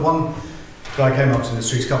 And one guy came up to me in the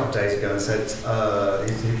streets a couple of days ago and said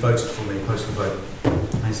he voted for me, postal vote.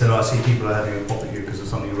 And he said, I see people are having a pop at you because of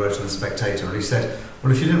something you wrote in The Spectator. And he said,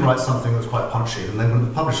 well, if you didn't write something that was quite punchy, then they wouldn't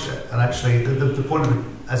have published it. And actually, the point of it,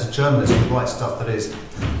 as a journalist, you write stuff that is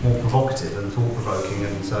more provocative and thought-provoking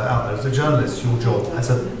and out there. As a journalist, your job, as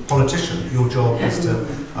a politician, your job is to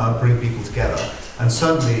bring people together. And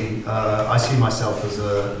certainly, I see myself as if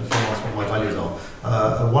you ask what my values are,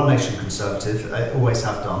 a One Nation Conservative. I always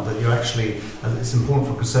have done. That you actually, it's important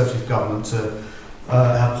for a Conservative government to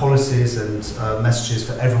have policies and messages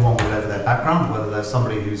for everyone, whatever their background, whether they're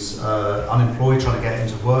somebody who's unemployed trying to get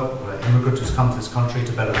into work, or an immigrant who's come to this country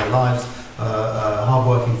to better their lives, a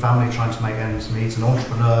hard-working family trying to make ends meet, an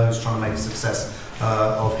entrepreneur who's trying to make a success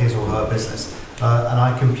of his or her business. And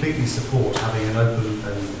I completely support having an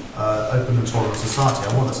open and tolerant society.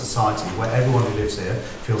 I want a society where everyone who lives here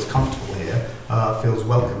feels comfortable here, feels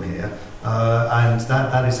welcome here, and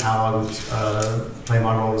that is how I would play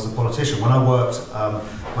my role as a politician. When I worked,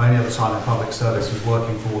 my only other time in public service was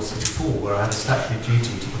working for City 4, where I had a statutory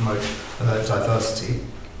duty to promote diversity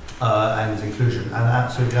and inclusion, and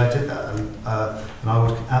absolutely I did that, and I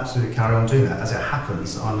would absolutely carry on doing that. As it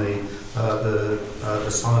happens, I'm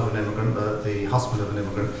the son of an immigrant, the husband of an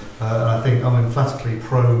immigrant, and I think I'm emphatically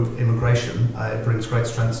pro-immigration. It brings great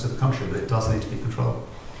strengths to the country, but it does need to be controlled.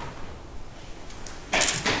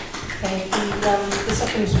 Okay, the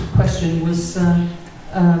second question was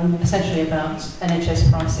essentially about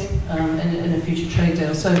NHS pricing and a future trade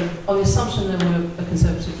deal. So on the assumption there were a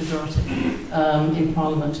Conservative majority in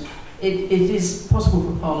Parliament, it is possible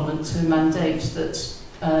for Parliament to mandate that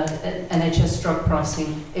NHS drug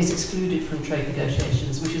pricing is excluded from trade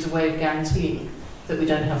negotiations, which is a way of guaranteeing that we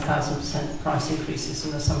don't have 1,000% price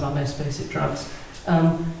increases on some of our most basic drugs.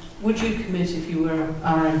 Would you commit, if you were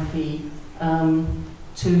our MP,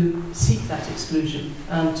 to seek that exclusion,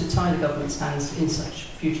 to tie the government's hands in such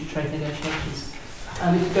future trade negotiations?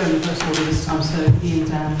 If you go in reverse order this time, so Ian,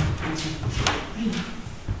 Dan,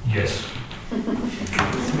 yes.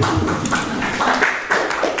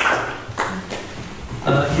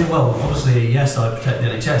 Yeah, well, obviously, yes, I protect the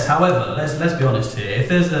NHS. However, let's be honest here. If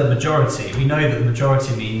there's a majority, we know that the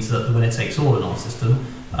majority means that the winner takes all in our system.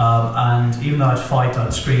 And even though I'd fight,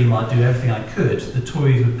 I'd scream, I'd do everything I could, the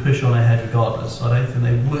Tories would push on ahead regardless. I don't think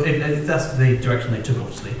they would, if that's the direction they took,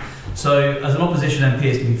 obviously. So, as an opposition MP,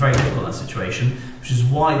 it's going to be very difficult in that situation, which is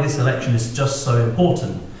why this election is just so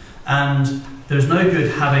important. And there's no good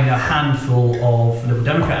having a handful of Liberal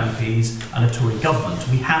Democrat MPs and a Tory government.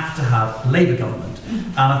 We have to have a Labour government.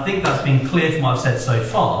 And I think that's been clear from what I've said so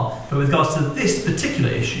far. But with regards to this particular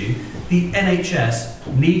issue, the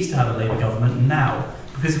NHS needs to have a Labour government now.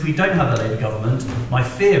 Because if we don't have a Labour government, my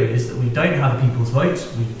fear is that we don't have a people's vote,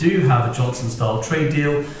 we do have a Johnson-style trade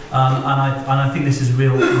deal, and I think this is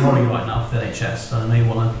real worry right now for the NHS, and I know you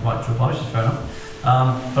want to write to reply, which is fair enough.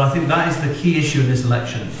 But I think that is the key issue in this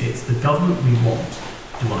election. It's the government we want.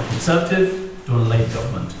 Do we want a Conservative? Do we want a Labour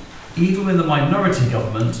government? Even with a minority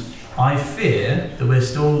government, I fear that we're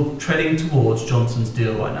still treading towards Johnson's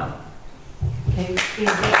deal right now. Okay.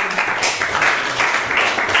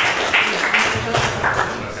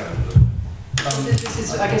 This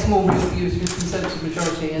is, I guess, more real views with Conservative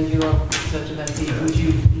majority, and you are Conservative MP. Would you,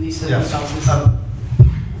 in these circumstances?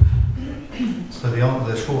 So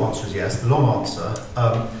the short answer is yes. The long answer,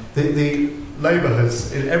 the Labour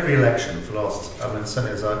has, in every election for the last,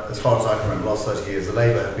 certainly as far as I can remember, the last 30 years, the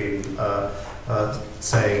Labour have been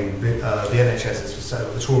saying the NHS is for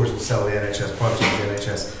sale, the Tories will sell the NHS, privatise the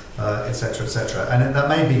NHS, etc., etc. And that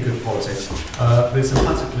may be good politics, but it's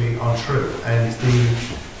emphatically untrue. And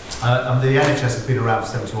the NHS has been around for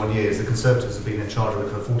 71 years. The Conservatives have been in charge of it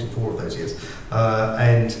for 44 of those years,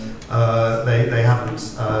 and they haven't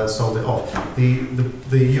sold it off.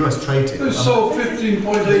 The US trade deal. They sold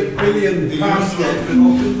 £15.8 billion worth of it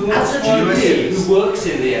in the last 5 years. Who works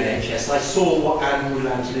in the NHS, I saw what Andrew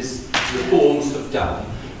Langley's reforms have done,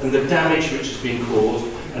 and the damage which has been caused,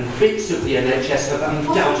 and bits of the NHS have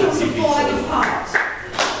undoubtedly been sold.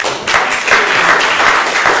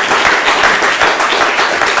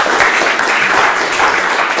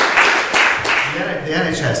 The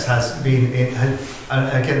NHS has been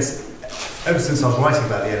ever since I was writing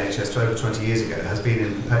about the NHS over 20 years ago, has been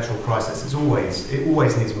in perpetual crisis. It always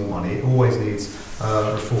needs more money. It always needs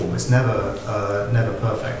reform. It's never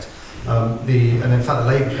perfect. And in fact, the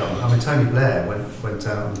Labour government, Tony Blair went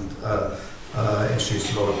down and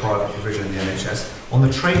introduced a lot of private provision in the NHS. On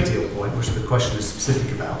the trade deal point, which the question is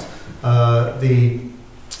specific about, I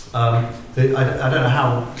don't know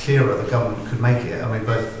how clearer the government could make it.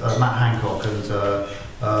 Both Matt Hancock and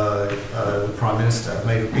the Prime Minister have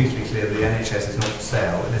made repeatedly clear that the NHS is not for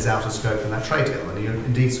sale and is out of scope in that trade deal. And you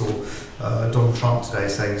indeed saw Donald Trump today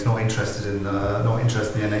saying he's not interested in the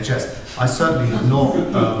NHS. I certainly would not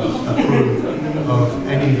approve of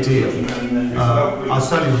any deal. I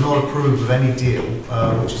certainly would not approve of any deal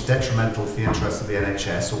which is detrimental to the interests of the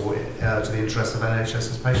NHS or to the interests of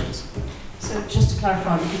NHS's patients. So just to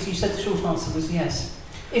clarify, because you said the short answer was yes.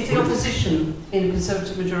 If the opposition in a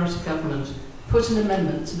Conservative majority government put an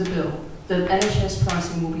amendment to the bill that NHS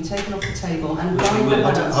pricing will be taken off the table and going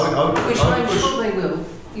balance, which I'm sure they will,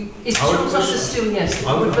 is the short answer still yes?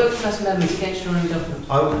 I would vote for that amendment against your own government.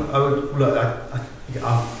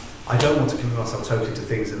 I don't want to commit myself totally to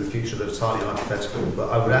things in the future that are entirely hypothetical, but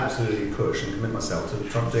I would absolutely push and commit myself to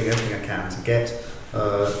doing everything I can to get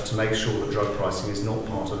to make sure that drug pricing is not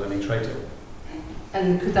part of any trade deal.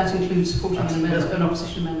 And could that include supporting an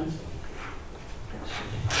opposition amendment?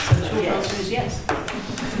 So the short answer is yes.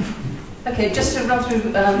 Okay, just to run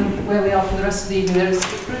through where we are for the rest of the evening, there's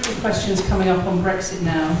a group of questions coming up on Brexit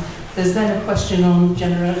now. There's then a question on the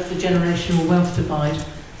generational wealth divide.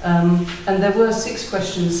 And there were 6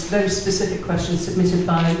 questions, very specific questions, submitted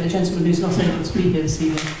by a gentleman who's not able to be here this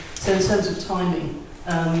evening. So in terms of timing,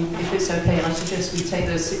 if it's okay, I suggest we take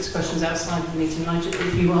those 6 questions outside the meeting.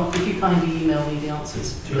 If you kindly email me the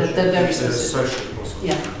answers. They're very specific.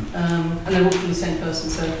 Yeah, and they're all from the same person,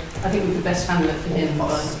 so I think we could best handle it for him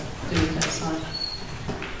by doing it outside.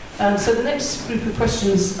 So the next group of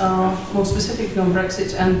questions are more specific on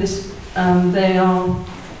Brexit, and they are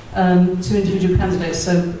 2 individual candidates.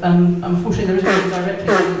 So unfortunately, there isn't one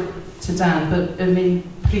directly to Dan, but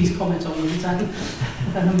please comment on them, Dan.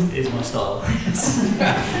 It is my style.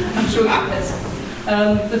 I'm sure you're best.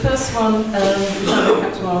 The first one, which I don't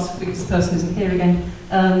have to ask because the person isn't here again,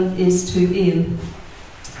 is to Ian.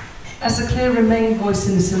 As the clear Remain voice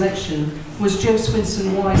in this election, was Joe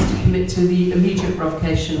Swinson wise to commit to the immediate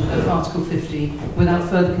revocation of Article 50 without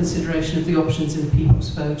further consideration of the options in the people's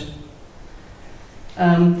vote?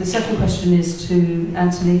 The second question is to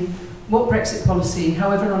Anthony. What Brexit policy,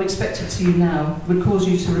 however unexpected to you now, would cause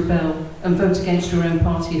you to rebel and vote against your own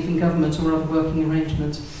party if in government or other working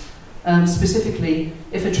arrangement? Specifically,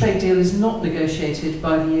 if a trade deal is not negotiated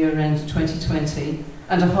by the year end 2020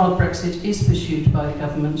 and a hard Brexit is pursued by the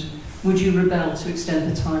government, would you rebel to extend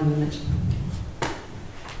the time limit?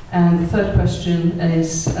 And the third question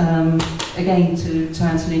is, again to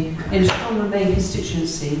Anthony, in a strong Remain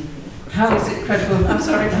constituency, how is it credible? I'm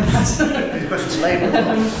sorry for that. These questions are labelled.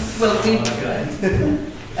 Well,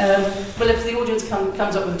 if the audience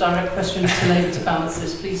comes up with a direct question to Labour to balance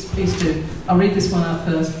this, please do. I'll read this one out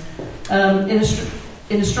first.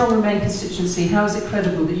 In a strong Remain constituency, how is it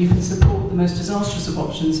credible that you can support the most disastrous of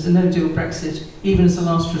options, a no-deal Brexit, even as a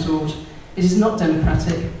last resort? It is not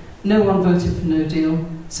democratic. No one voted for no deal,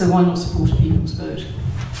 so why not support a people's vote?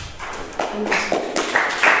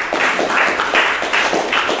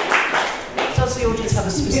 Does the audience have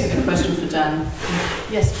a specific question for Dan?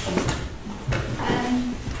 Yes, please.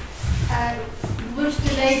 Would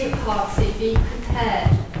the Labour Party be prepared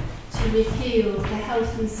to repeal the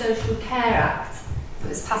Health and Social Care Act that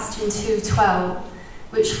was passed in 2012,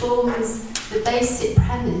 which forms the basic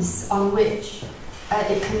premise on which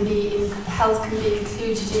health can be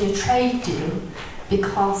included in a trade deal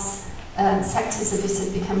because sectors of it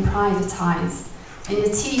have become privatised? In the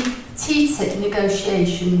TTIP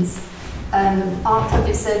negotiations, our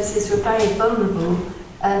public services were very vulnerable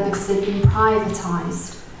because they'd been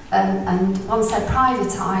privatised. And once they're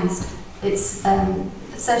privatised, it's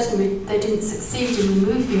certainly they didn't succeed in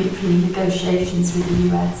removing it from the negotiations with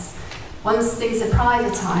the US. Once things are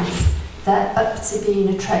privatised, they're up to being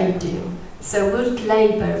a trade deal. So would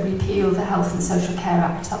Labour repeal the Health and Social Care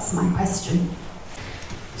Act? That's my question.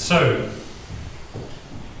 So,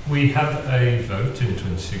 we had a vote in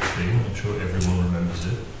 2016, I'm sure everyone remembers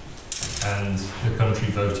it, and the country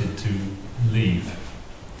voted to leave.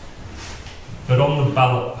 But on the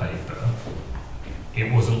ballot paper,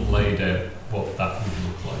 it wasn't laid out what that would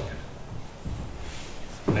look like.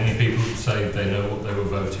 Many people say they know what they were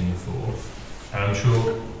voting for, and I'm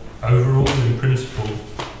sure overall, in principle,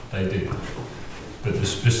 they did. But the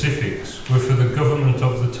specifics were for the government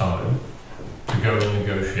of the time to go and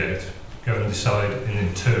negotiate, go and decide and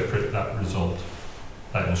interpret that result,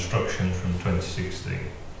 that instruction from 2016.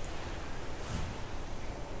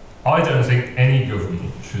 I don't think any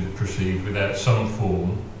government should proceed without some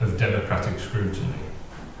form of democratic scrutiny.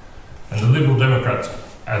 And the Liberal Democrats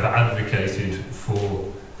have advocated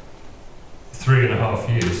for 3.5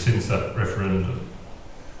 years since that referendum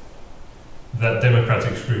that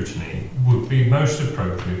democratic scrutiny would be most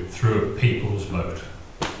appropriate through a people's vote.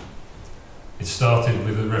 It started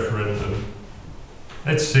with a referendum.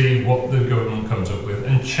 Let's see what the government comes up with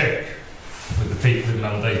and check with the people who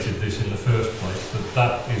mandated this in the first place that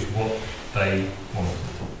that is what they wanted.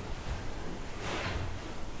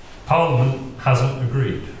 Parliament hasn't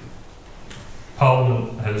agreed.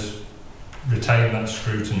 Parliament has retained that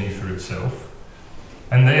scrutiny for itself,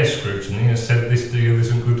 and their scrutiny has said this deal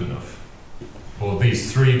isn't good enough, or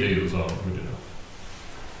these 3 deals aren't good enough.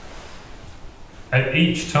 At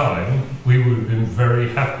each time, we would have been very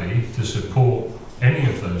happy to support any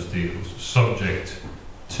of those deals subject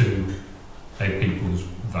to a people's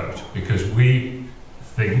vote, because we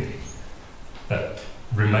think that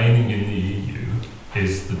remaining in the EU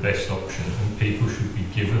is the best option and people should be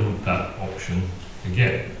given that option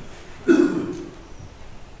again.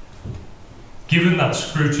 Given that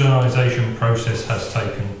scrutinisation process has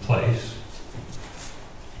taken place,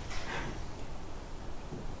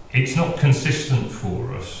 it's not consistent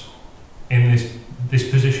for us in this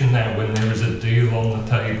position now when there is a deal on the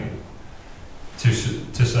table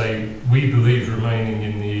to say we believe remaining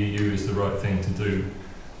in the EU is the right thing to do,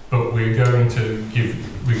 but we're going to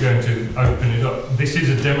open it up. This is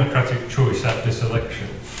a democratic choice at this election.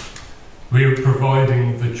 We are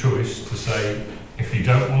providing the choice to say, if you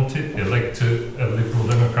don't want it, elect a Liberal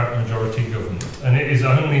Democrat majority government. And it is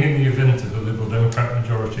only in the event of a Liberal Democrat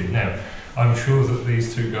majority. Now, I'm sure that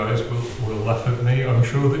these two guys will laugh at me. I'm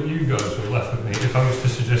sure that you guys will laugh at me if I was to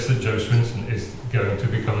suggest that Joe Swinson is going to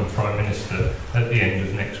become Prime Minister at the end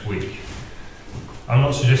of next week. I'm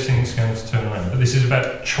not suggesting it's going to turn around, but this is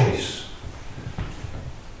about choice.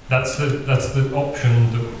 That's the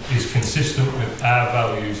option that is consistent with our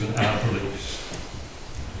values and our beliefs.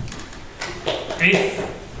 If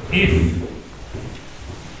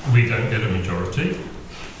we don't get a majority,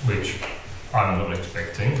 which I'm not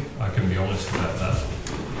expecting, I can be honest about that,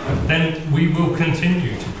 then we will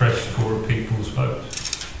continue to press for a people's vote,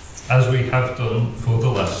 as we have done for the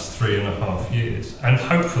last 3.5 years. And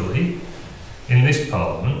hopefully, in this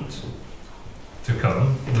Parliament to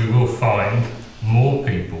come, we will find more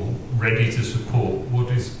people ready to support what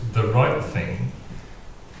is the right thing,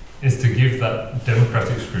 is to give that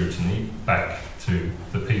democratic scrutiny back to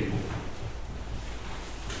the people.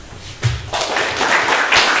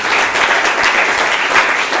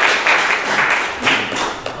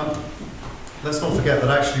 Let's not forget that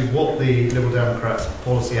actually what the Liberal Democrats'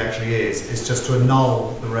 policy actually is just to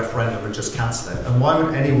annul the referendum and just cancel it. And why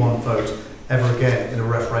would anyone vote ever again in a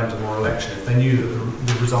referendum or election if they knew that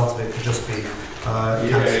the result of it could just be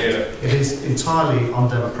cancelled? It is entirely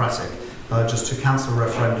undemocratic just to cancel a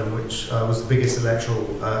referendum which was the biggest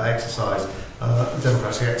electoral exercise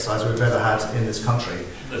democratic exercise we've ever had in this country.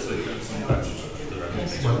 Lesley,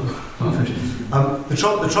 the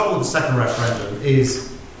trouble with the second referendum is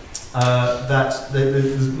that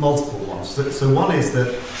there's multiple ones. So one is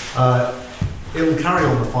that it will carry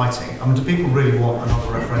on the fighting. I mean, do people really want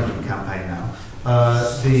another referendum campaign now?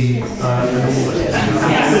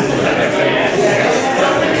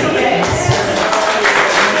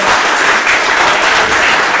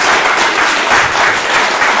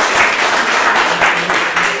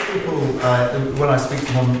 When I speak to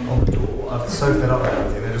them on the door, I'm so fed up with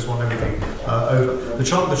everything, they just want everything over. The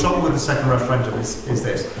trouble with the second referendum is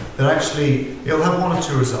this, that actually it'll have one of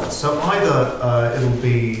two results. So either it'll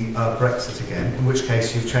be Brexit again, in which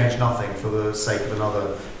case you've changed nothing for the sake of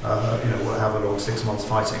another, however long, 6 months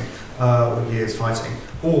fighting, or years fighting,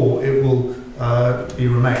 or it will be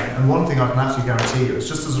Remain. And one thing I can absolutely guarantee you is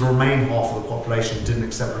just as the Remain half of the population didn't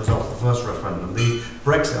accept the result of the first referendum, the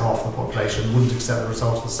Brexit half of the population wouldn't accept the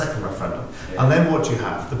result of the second referendum. Yeah. And then what do you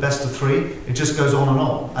have? The best of three? It just goes on and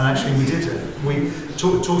on. And actually we did it. We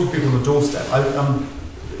talk to people on the doorstep.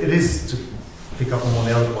 It is, to pick up on one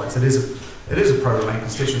of the other points, it is a pro-Remain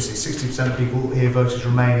constituency. 60% of people here voted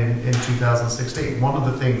Remain in 2016. One of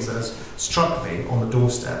the things that has struck me on the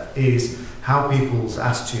doorstep is how people's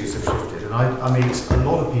attitudes have shifted. And I meet a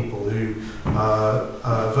lot of people who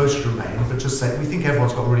voted Remain, but just say, we think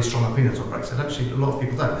everyone's got really strong opinions on Brexit. Actually, a lot of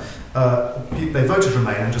people don't. They voted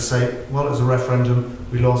Remain and just say, well, it was a referendum,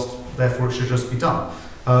 we lost, therefore it should just be done.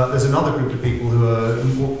 There's another group of people who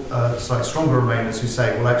are slightly stronger Remainers who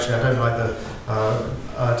say, well, actually, I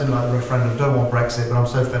didn't like the referendum, don't want Brexit, but I'm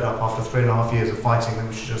so fed up after 3.5 years of fighting that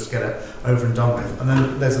we should just get it over and done with. And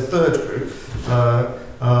then there's a third group,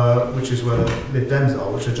 which is where the Lib Dems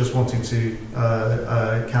are, which are just wanting to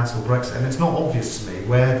cancel Brexit. And it's not obvious to me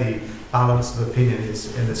where the balance of opinion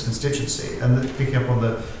is in this constituency. And picking up on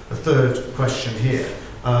the third question here,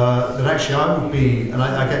 that actually I would be, and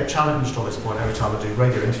I get challenged on this point every time I do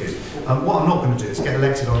radio interviews, what I'm not going to do is get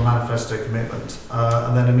elected on a manifesto commitment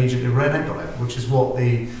and then immediately renege on it, which is what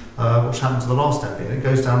which happened to the last MP, and it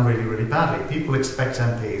goes down really, really badly. People expect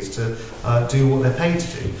MPs to do what they're paid to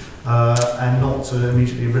do and not to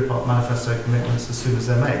immediately rip up manifesto commitments as soon as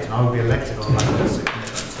they're made. And I would be elected on a manifesto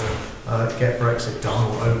commitment to get Brexit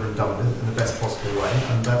done or over and done with in the best possible way,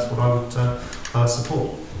 and that's what I would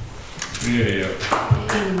support. Yeah.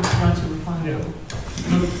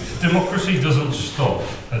 Look, democracy doesn't stop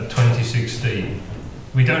at 2016.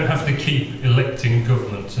 We don't have to keep electing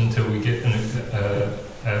governments until we get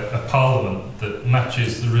a parliament that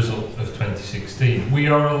matches the result of 2016. We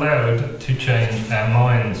are allowed to change our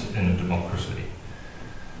minds in a democracy.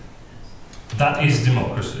 That is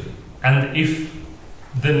democracy. And if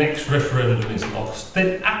the next referendum is lost,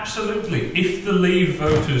 then absolutely, if the Leave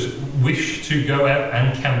voters wish to go out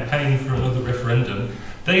and campaign for another referendum,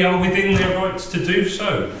 they are within their rights to do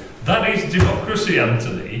so. That is democracy,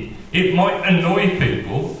 Anthony. It might annoy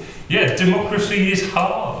people. Yeah, democracy is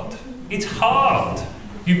hard. It's hard.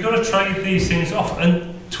 You've got to trade these things off.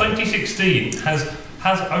 And 2016 has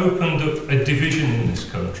opened up a division in this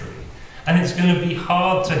country. And it's going to be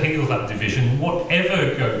hard to heal that division,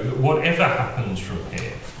 whatever happens from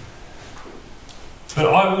here. But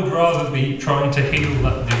I would rather be trying to heal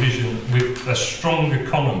that division with a strong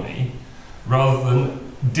economy rather than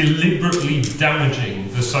deliberately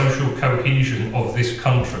damaging the social cohesion of this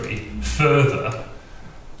country further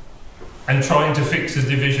and trying to fix the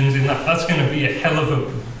divisions in that. That's going to be a hell of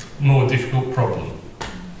a more difficult problem.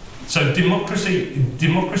 So democracy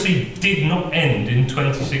did not end in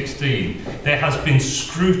 2016. There has been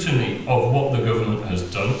scrutiny of what the government has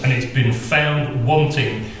done, and it's been found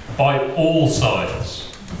wanting by all sides.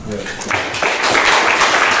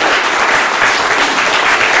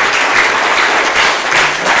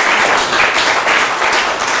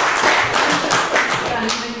 Dan,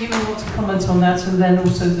 you may want to comment on that, and then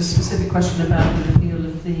also the specific question about the repeal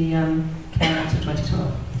of the Care Act of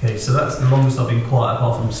 2012. Okay, so that's the longest I've been quiet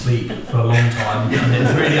apart from sleep for a long time, and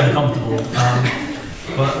it's really uncomfortable.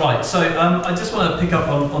 But right, so I just want to pick up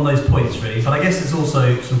on those points really, but I guess it's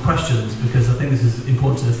also some questions because I think this is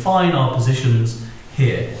important to define our positions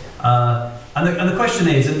here. And the question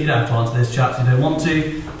is, and you don't have to answer this, chaps, you don't want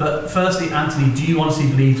to, but firstly, Anthony, do you honestly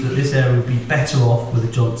believe that this area would be better off with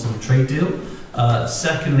a Johnson trade deal?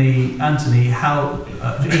 Secondly, Anthony, how...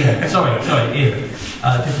 Ian,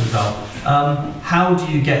 different valve. How do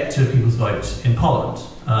you get to people's vote in Parliament,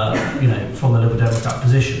 from the Liberal Democrat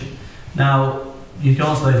position? Now, you can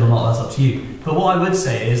answer those or not, that's up to you. But what I would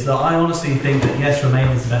say is that I honestly think that yes, Remain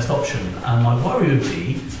is the best option. And my worry would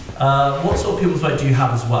be, what sort of people's vote do you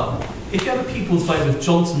have as well? If you have a people's vote with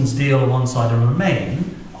Johnson's deal on one side and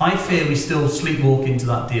Remain, I fear we still sleepwalk into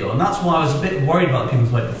that deal. And that's why I was a bit worried about the People's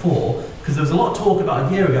Vote before, because there was a lot of talk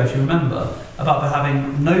about a year ago, if you remember, about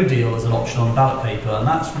having no deal as an option on ballot paper, and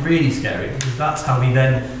that's really scary, because that's how we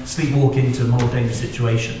then sleepwalk into a more dangerous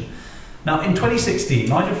situation. Now, in 2016,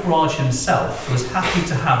 Nigel Farage himself was happy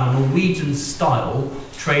to have a Norwegian-style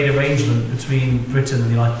trade arrangement between Britain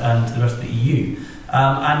and the rest of the EU.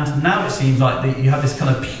 And now it seems like you have this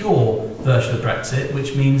kind of pure version of Brexit,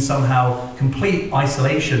 which means somehow complete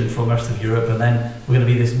isolation from the rest of Europe, and then we're going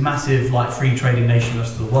to be this massive, like, free trading nation the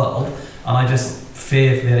rest of the world. And I just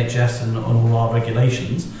fear for the NHS and all our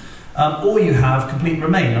regulations. Or you have complete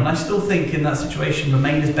Remain, and I still think in that situation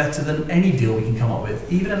Remain is better than any deal we can come up with,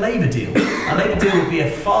 even a Labour deal. A Labour deal would be a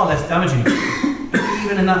far less damaging deal, but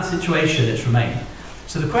even in that situation it's Remain.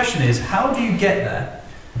 So the question is, how do you get there?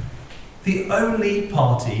 The only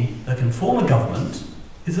party that can form a government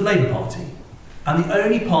is the Labour Party, and the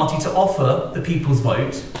only party to offer the people's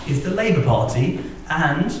vote is the Labour Party,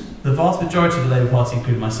 and the vast majority of the Labour Party,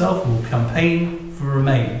 including myself, will campaign for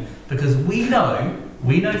Remain, because we know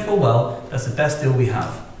full well that's the best deal we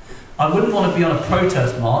have. I wouldn't want to be on a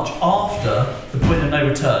protest march after the point of no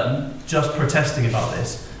return just protesting about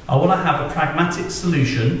this. I want to have a pragmatic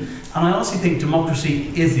solution, and I honestly think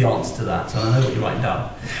democracy is the answer to that, and I know what you're writing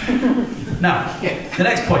down. Now, the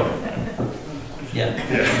next point.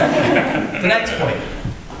 The next point.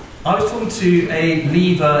 I was talking to a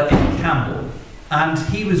Leaver in Campbell, and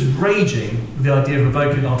he was raging with the idea of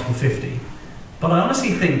revoking Article 50. But I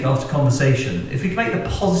honestly think, after conversation, if we can make the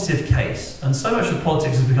positive case, and so much of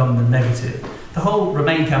politics has become the negative, the whole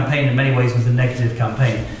Remain campaign in many ways was a negative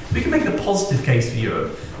campaign, if we can make the positive case for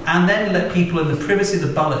Europe, and then let people in the privacy of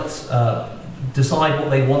the ballots decide what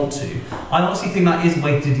they want to, I honestly think that is a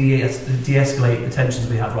way to de-escalate the tensions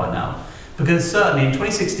we have right now. Because certainly in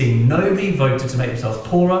 2016, nobody voted to make themselves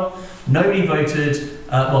poorer, nobody voted,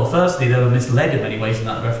 well, firstly, they were misled in many ways in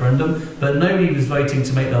that referendum, but nobody was voting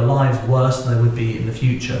to make their lives worse than they would be in the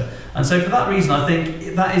future. And so for that reason, I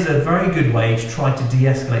think that is a very good way to try to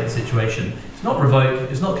de-escalate the situation. It's not revoke,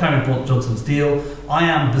 it's not carrying Johnson's deal. I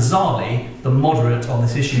am bizarrely the moderate on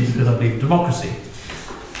this issue because I believe in democracy.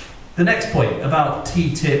 The next point about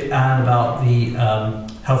TTIP and about the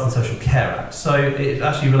Health and Social Care Act. So it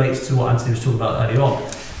actually relates to what Anthony was talking about earlier on.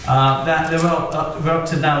 That we're up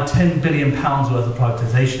to now £10 billion worth of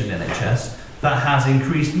privatisation in the NHS. That has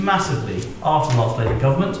increased massively after the last Labour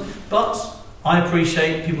government, but I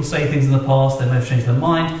appreciate people say things in the past, they may have changed their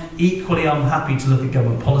mind. Equally, I'm happy to look at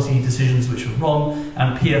government policy decisions which were wrong,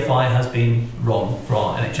 and PFI has been wrong for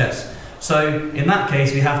our NHS. So in that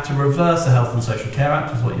case, we have to reverse the Health and Social Care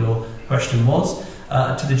Act, was what your question was.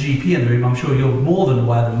 To the GP in the room, I'm sure you're more than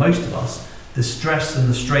aware than most of us the stress and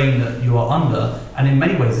the strain that you are under, and in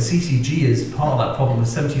many ways the CCG is part of that problem with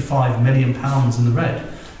 £75 million in the red.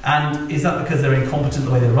 And is that because they're incompetent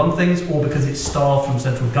the way they run things, or because it's starved from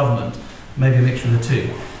central government? Maybe a mixture of the two.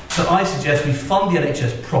 So I suggest we fund the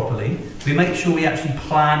NHS properly, we make sure we actually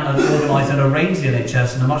plan and organise and arrange the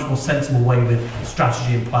NHS in a much more sensible way with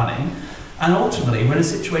strategy and planning. And ultimately, we're in a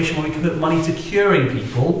situation where we can put money to curing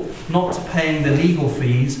people, not to paying the legal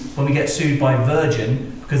fees when we get sued by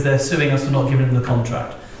Virgin because they're suing us for not giving them the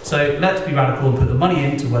contract. So let's be radical and put the money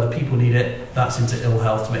into where the people need it. That's into ill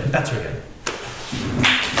health to make them better again.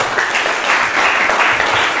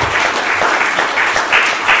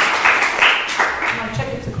 I'll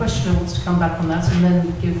check if the questioner wants to come back on that and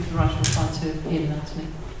then give the right reply to Ian and Anthony.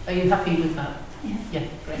 Are you happy with that? Yes. Yeah,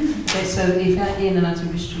 great. Okay, so if Ian and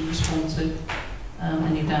Anthony wish to respond to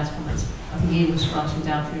any of Dan's comments, I think Ian was writing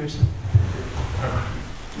down furiously.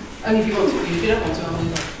 Only if you want to. If you don't want to, I'll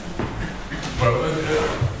move on. Well,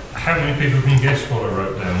 how many people can guess what I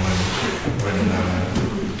wrote down when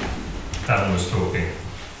Dan was talking?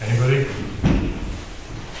 Anybody?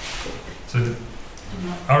 So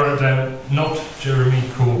I wrote down, not Jeremy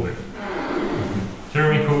Corbyn.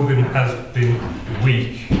 Jeremy Corbyn has been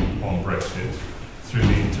weak on Brexit through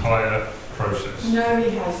the entire process. No,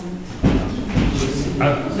 he hasn't.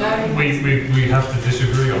 We have to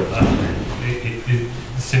disagree on that. It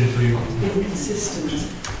simply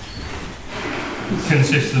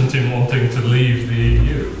consistent in wanting to leave the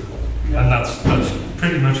EU, and that's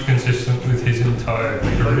pretty much consistent with his entire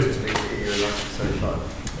career.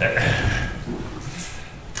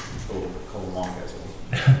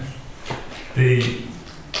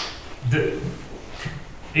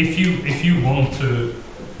 If you want to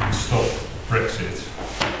stop Brexit,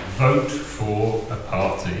 vote for a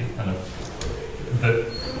party that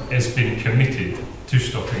has been committed to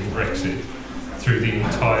stopping Brexit through the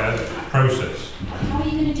entire process. How are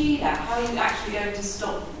you going to do that? How are you actually going to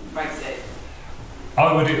stop Brexit?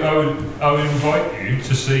 I would invite you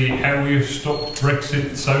to see how we've stopped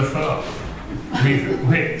Brexit so far.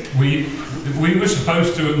 We were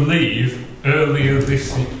supposed to leave earlier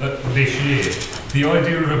this year. The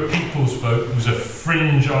idea of a people's vote was a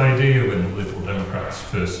fringe idea when the Liberal Democrats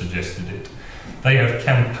first suggested it. They have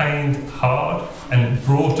campaigned hard and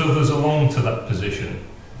brought others along to that position.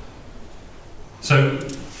 So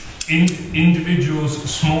individuals,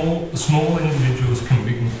 small individuals can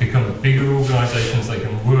become bigger organisations. They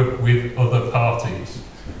can work with other parties.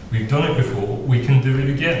 We've done it before, we can do it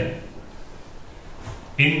again.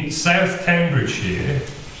 In South Cambridgeshire,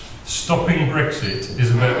 stopping Brexit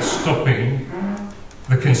is about stopping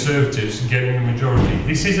the Conservatives getting a majority.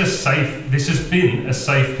 This has been a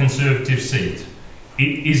safe Conservative seat.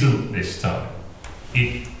 It isn't this time.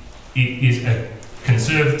 It is a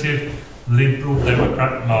Conservative, Liberal,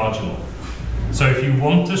 Democrat marginal. So if you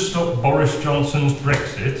want to stop Boris Johnson's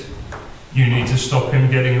Brexit, you need to stop him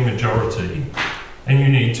getting a majority, and you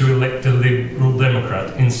need to elect a Liberal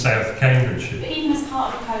Democrat in South Cambridgeshire. But even as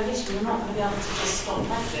part of a coalition, you're not going to be able to just stop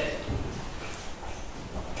Brexit.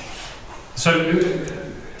 So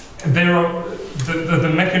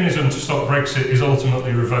the mechanism to stop Brexit is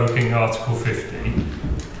ultimately revoking Article 50.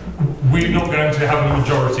 We're not going to have a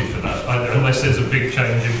majority for that unless there's a big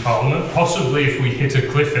change in Parliament. Possibly if we hit a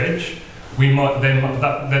cliff edge,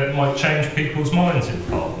 that might change people's minds in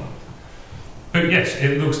Parliament. But yes,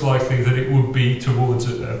 it looks likely that it would be towards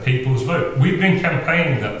a people's vote. We've been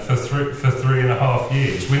campaigning that for 3.5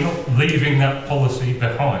 years. We're not leaving that policy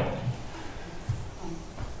behind.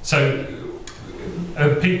 So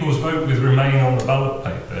a people's vote with Remain on the ballot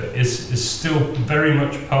paper is still very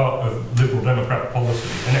much part of Liberal Democrat policy,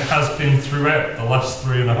 and it has been throughout the last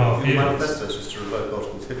 3.5 years. The manifesto is just to revoke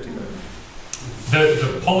Article 50, though.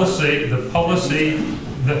 The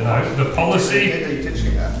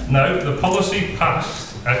policy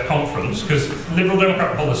passed at conference, because Liberal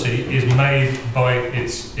Democrat policy is made by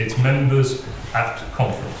its members at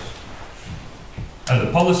conference. And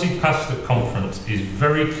the policy passed at conference is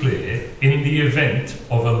very clear. In the event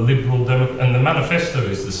of a Liberal Democrat, and the manifesto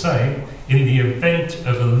is the same, in the event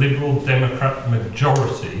of a Liberal Democrat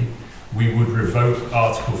majority, we would revoke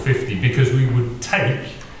Article 50, because we would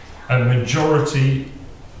take a majority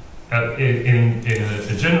in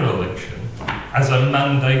a general election as a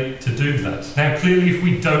mandate to do that. Now, clearly, if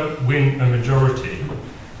we don't win a majority,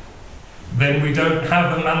 then we don't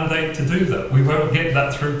have a mandate to do that. We won't get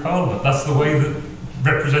that through Parliament. That's the way that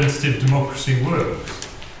representative democracy works.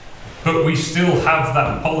 But we still have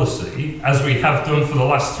that policy, as we have done for the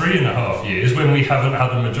last 3.5 years, when we haven't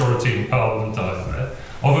had a majority in Parliament either,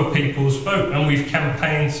 of a people's vote. And we've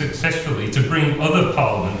campaigned successfully to bring other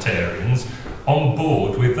parliamentarians on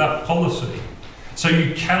board with that policy. So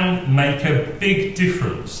you can make a big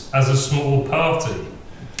difference as a small party.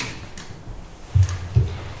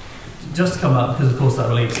 Just to come up, because of course that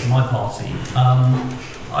relates to my party,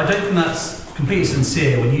 I don't think that's completely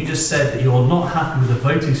sincere when you just said that you're not happy with the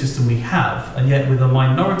voting system we have, and yet with a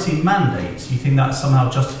minority mandate, you think that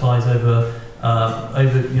somehow justifies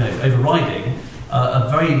overriding a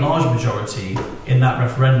very large majority in that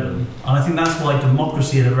referendum. And I think that's why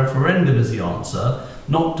democracy in a referendum is the answer,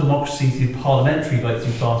 not democracy through parliamentary votes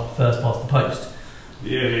through first past the post.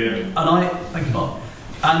 Yeah. And thank you, Mark.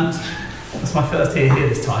 And that's my first here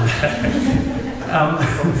this time. I'm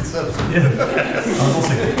also good.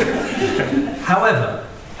 However,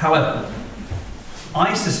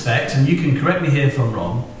 I suspect, and you can correct me here if I'm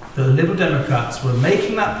wrong, that the Liberal Democrats were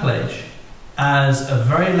making that pledge as a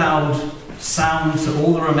very loud sound to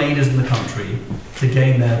all the Remainers in the country to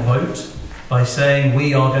gain their vote by saying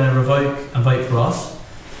we are going to revoke and vote for us,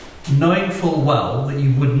 knowing full well that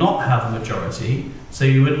you would not have a majority, so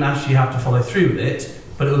you wouldn't actually have to follow through with it,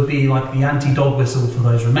 but it would be like the anti-dog whistle for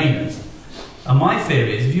those Remainers. And my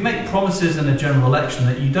theory is, if you make promises in a general election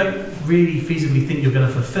that you don't really feasibly think you're going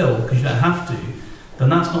to fulfil because you don't have to, then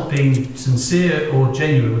that's not being sincere or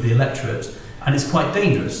genuine with the electorate, and it's quite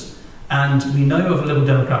dangerous. And we know of Liberal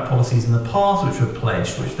Democrat policies in the past which were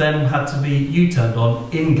pledged, which then had to be U-turned on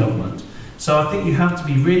in government. So I think you have to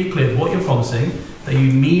be really clear what you're promising, that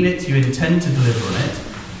you mean it, you intend to deliver on it.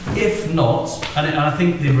 If not, and I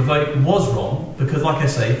think the revoke was wrong, because like I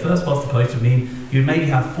say, first past the post would mean you'd maybe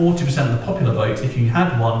have 40% of the popular vote if you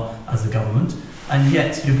had one as the government, and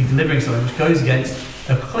yet you'd be delivering something which goes against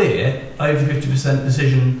a clear over 50%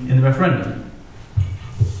 decision in the referendum.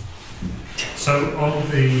 So on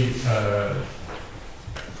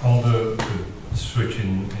the switch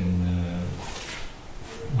in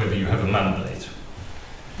whether you have a mandate,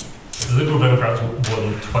 the Liberal Democrats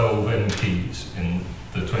won 12 MPs in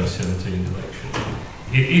the 2017 election.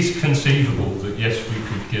 It is conceivable that, yes, we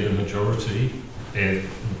could get a majority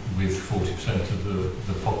with 40% of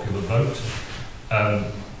the popular vote.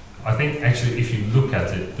 I think actually if you look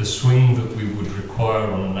at it, the swing that we would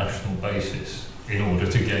require on a national basis in order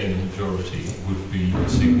to gain a majority would be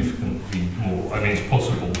significantly more. I mean, it's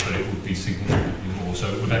possible, but it would be significantly more,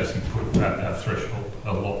 so it would actually put that threshold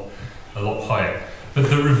a lot higher. But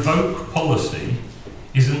the revoke policy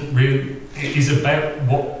isn't really, it is about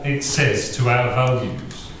what it says to our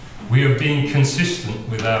values. We are being consistent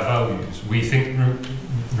with our values. We think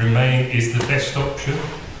Remain is the best option.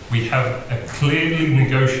 We have a clearly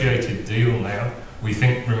negotiated deal now. We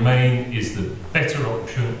think Remain is the better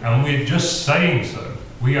option, and we're just saying so.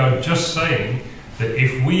 We are just saying that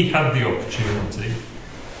if we had the opportunity,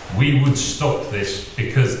 we would stop this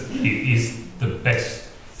because it is the best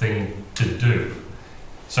thing to do.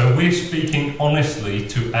 So we're speaking honestly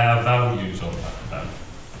to our values on that.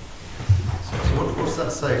 So what does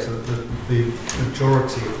that say to the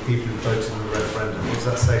majority of people who voted in the referendum? What does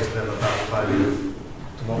that say to them about the value of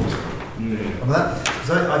democracy?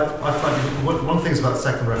 I find one of the things about the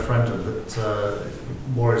second referendum that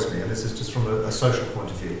worries me, and this is just from a social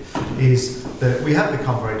point of view, is that we have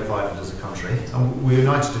become very divided as a country, and we're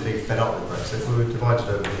united to be fed up with Brexit. We were divided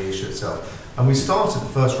over the issue itself, and we started the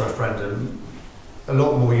first referendum a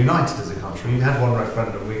lot more united as a country. You had one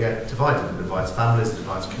referendum, we get divided. It divides families, it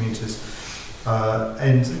divides communities,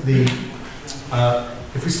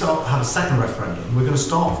 if we have a second referendum, we're going to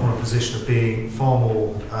start from a position of being far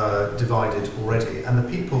more divided already. And the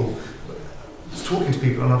people, talking to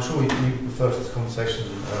people, and I'm sure you referred to this conversation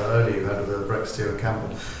earlier you had with the Brexiteer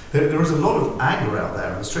Campbell, there is a lot of anger out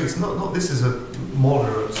there in the streets. Not this is a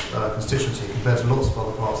moderate constituency compared to lots of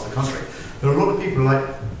other parts of the country. There are a lot of people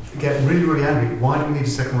who get really, really angry. Why do we need a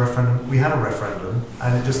second referendum? We had a referendum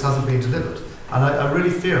and it just hasn't been delivered. And I really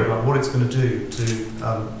fear about what it's going to do to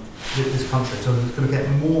this country. So it's going to get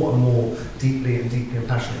more and more deeply and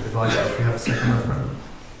passionately divided if we have a second referendum.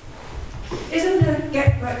 Isn't the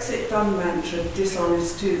get Brexit done mantra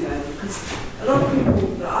dishonest too then? Because a lot of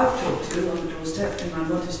people that I've talked to on the doorstep, in my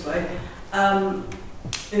modest way,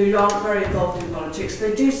 who aren't very involved in politics,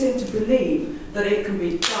 they do seem to believe that it can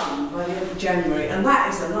be done by the end of January, and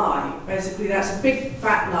that is a lie. Basically, that's a big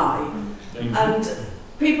fat lie. And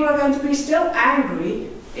people are going to be still angry,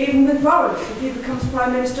 even with Boris, if he becomes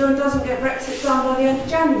Prime Minister and doesn't get Brexit done by the end of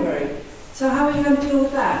January. So how are you going to deal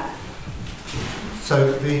with that?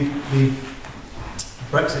 So the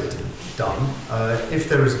Brexit done, if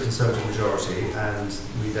there is a Conservative majority and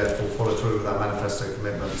we therefore follow through with our manifesto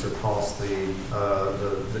commitment to pass the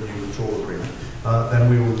new withdrawal agreement, then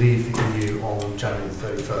we will leave the EU on January the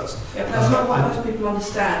 31st. Yeah, that's not what most people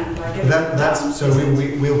understand. So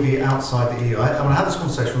we'll be outside the EU. I'm going to have this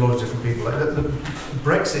conversation with a lot of different people.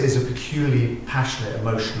 Brexit is a peculiarly passionate,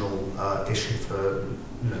 emotional issue for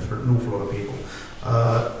an awful lot of people.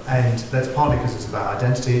 And that's partly because it's about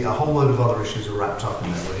identity. A whole load of other issues are wrapped up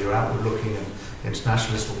in there, whether you're outward looking and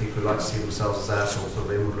internationalist or people who like to see themselves as that, or sort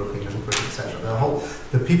of inward looking and etc.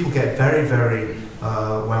 The people get very, very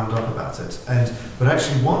wound up about it. But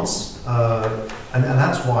actually once, and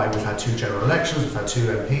that's why we've had 2 general elections, we've had 2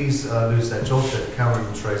 MPs lose their jobs, David Cameron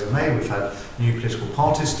and Theresa May, we've had new political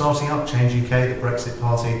parties starting up, Change UK, the Brexit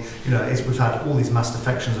Party, we've had all these mass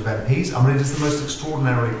defections of MPs. I mean, it is the most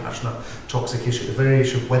extraordinarily passionate, toxic issue, the very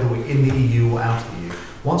issue of whether we're in the EU or out of the EU.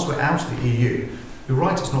 Once we're out of the EU, you're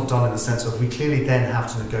right, it's not done in the sense of we clearly then have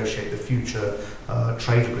to negotiate the future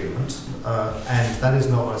trade agreement, and that is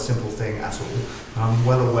not a simple thing at all. I'm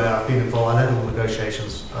well aware, I've been involved, I led all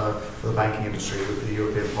negotiations for the banking industry with the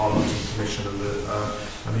European Parliament and Commission and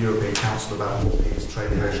the European Council about what these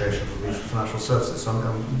trade negotiations will be for financial services, so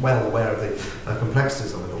I'm well aware of the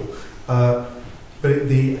complexities of it all. But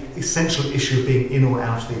the essential issue of being in or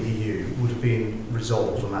out of the EU would have been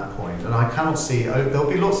resolved on that point. And I cannot see, there'll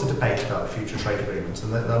be lots of debate about the future trade agreements,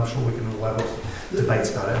 and I'm sure we can all have lots of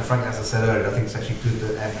debates about it. And frankly, as I said earlier, I think it's actually good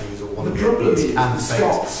that MPs or one of the MPs can debate.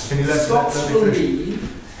 Can you let me finish?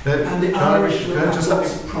 And the Irish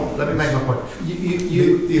let me make my point.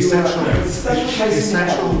 The essential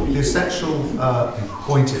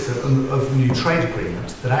point is that of the new trade agreement,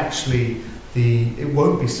 that actually it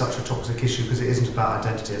won't be such a toxic issue because it isn't about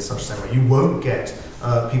identity in such a same way. You won't get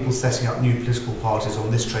people setting up new political parties on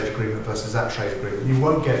this trade agreement versus that trade agreement. You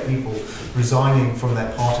won't get people resigning from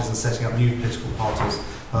their parties and setting up new political parties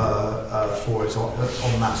for it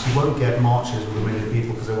on that. You won't get marches with 1 million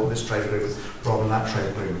people because they want this trade agreement rather than that trade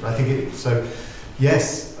agreement. I think so.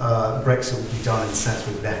 Yes, Brexit will be done in the sense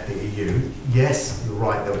we've left the EU. Yes, you're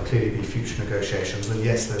right, there will clearly be future negotiations, and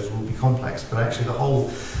yes, those will be complex, but actually the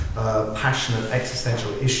whole passionate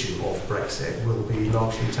existential issue of Brexit will be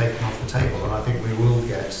largely taken off the table, and I think we will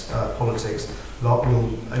get politics, it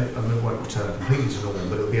won't return completely to normal,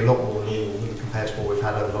 but it will be a lot more normal compared to what we've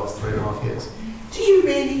had over the last 3.5 years. Do you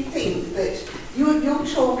really think that you're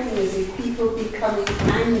talking as if people becoming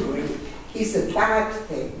angry is a bad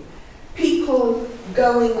thing? People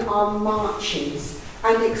going on marches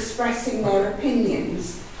and expressing their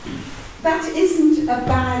opinions, that isn't a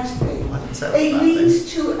bad thing. It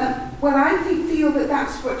leads to well, I feel that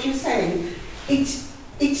that's what you're saying. It's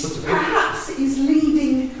perhaps is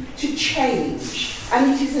leading to change,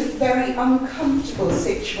 and it is a very uncomfortable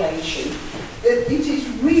situation. It is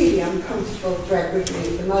really uncomfortable for everybody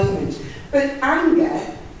at the moment. But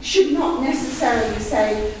anger should not necessarily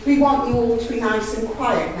say, we want you all to be nice and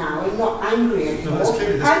quiet now and not angry anymore.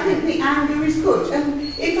 No, I think the anger is good. And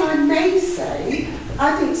if I may say,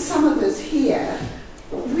 I think some of us here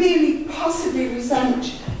really possibly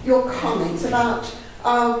resent your comments about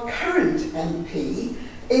our current MP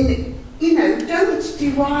in, don't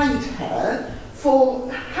deride her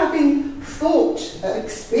for having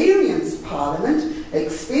experienced Parliament,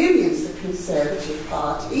 experienced the Conservative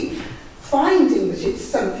Party, finding that it's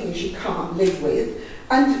something she can't live with,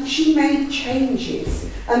 and she made changes.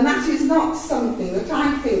 And that is not something that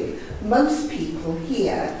I think most people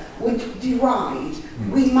here would deride.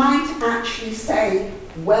 We might actually say,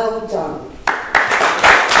 well done.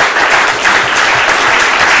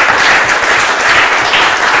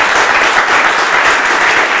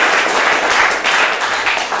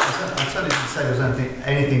 Say there's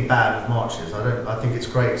anything bad with marches. I think it's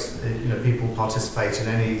great. People participate in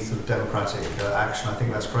any sort of democratic action. I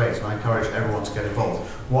think that's great, and I encourage everyone to get involved.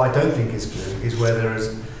 What I don't think is good is where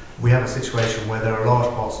we have a situation where there are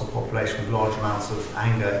large parts of the population with large amounts of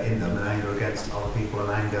anger in them, and anger against other people,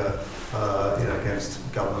 and anger, against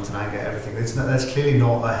government, and anger everything. That's clearly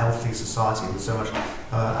not a healthy society with so much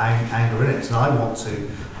anger in it. And I want to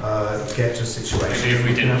get to a situation. Maybe if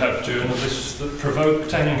we didn't have journalists that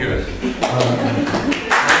provoked anger.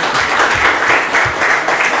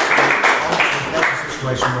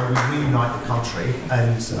 Situation where we reunite the country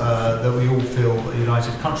and that we all feel a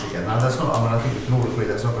united country again. Now that's not, I think we can all agree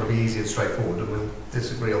that's not going to be easy and straightforward, and we'll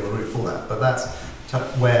disagree on the route for that, but that's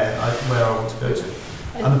where I want to go to.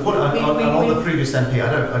 And the point, on the previous MP, I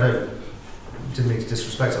didn't mean to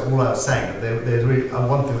disrespect her. All I was saying, that really,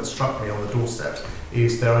 one thing that struck me on the doorstep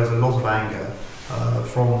is there is a lot of anger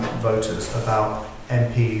from voters about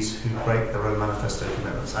MPs who break their own manifesto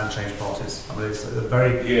commitments and change parties. I mean, it's a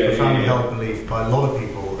very profoundly held belief by a lot of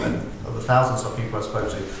people, and of the thousands of people I've spoken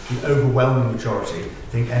to, the overwhelming majority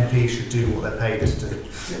think MPs should do what they're paid to do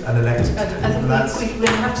and elected to do. I think we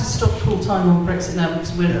have to stop full time on Brexit now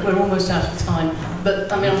because we're almost out of time.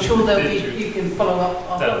 But I mean, I'm sure you can follow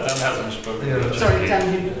up. Dan hasn't spoken. Yeah. Sorry,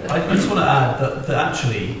 Dan. I just want to add that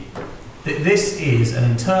actually, this is an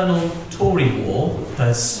internal Tory war that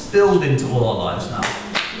has spilled into all our lives now.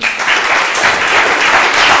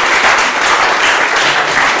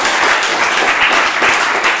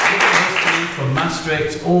 From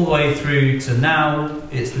Maastricht all the way through to now,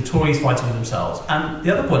 it's the Tories fighting with themselves. And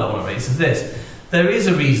the other point I want to raise is this. There is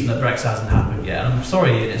a reason that Brexit hasn't happened yet, and I'm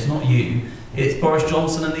sorry, it's not you. It's Boris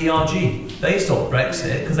Johnson and the ERG. They stopped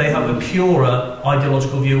Brexit because they have a purer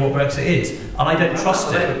ideological view of what Brexit is, and I don't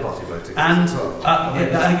trust it. And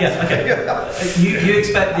you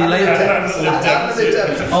expect the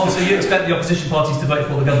so you expect the opposition parties to vote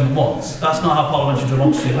for what the government wants. That's not how parliamentary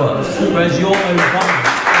democracy works. Whereas your own government.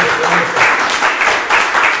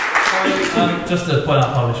 Just to point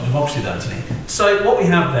out parliamentary democracy there, Anthony. So what we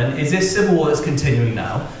have then is this civil war that's continuing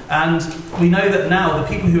now, and we know that now the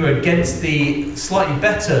people who are against the slightly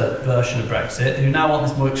better version of Brexit, who now want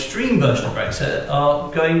this more extreme version of Brexit, are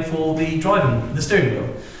going for the steering wheel.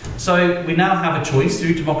 So we now have a choice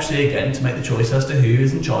through democracy again to make the choice as to who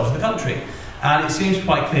is in charge of the country. And it seems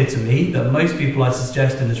quite clear to me that most people I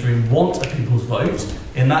suggest in this room want a people's vote.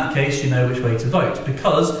 In that case, you know which way to vote,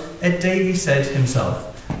 because Ed Davey said himself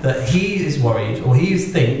that he is worried, or he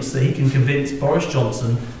thinks that he can convince Boris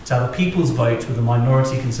Johnson to have a people's vote with a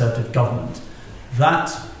minority Conservative government.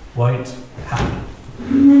 That won't happen.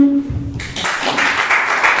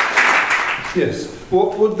 Yes.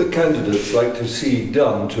 What would the candidates like to see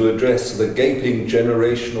done to address the gaping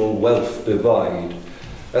generational wealth divide?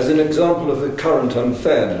 As an example of the current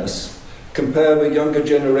unfairness, compare the younger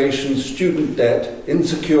generation's student debt,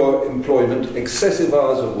 insecure employment, excessive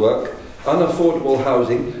hours of work, unaffordable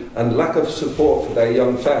housing and lack of support for their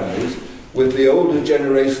young families with the older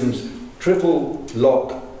generation's triple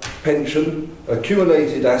lock pension,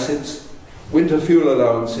 accumulated assets, winter fuel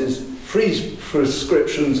allowances, free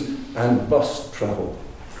prescriptions and bus travel.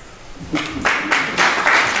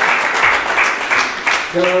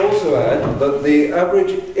 Can I also add that the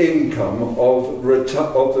average income of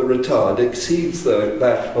the retired exceeds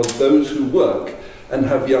that of those who work and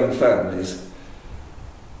have young families?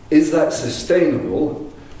 Is that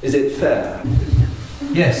sustainable? Is it fair?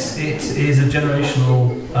 Yes, it is a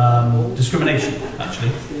generational discrimination,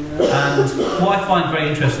 actually. And what I find very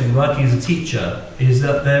interesting working as a teacher is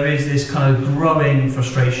that there is this kind of growing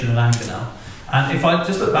frustration and anger now. And if I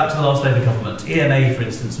just look back to the last Labour government, EMA, for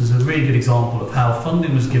instance, was a really good example of how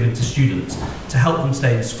funding was given to students to help them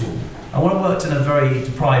stay in school. And when I worked in a very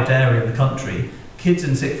deprived area of the country, kids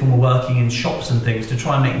in sixth form were working in shops and things to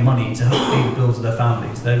try and make money to help pay the bills of their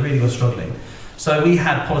families. They really were struggling. So we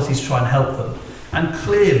had policies to try and help them. And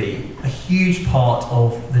clearly, a huge part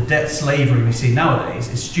of the debt slavery we see nowadays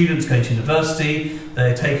is students going to university,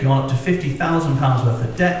 they're taking on up to £50,000 worth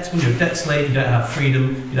of debt. When you're a debt slave, you don't have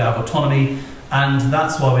freedom, you don't have autonomy, and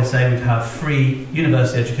that's why we're saying we'd have free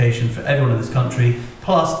university education for everyone in this country.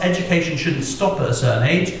 Plus, education shouldn't stop at a certain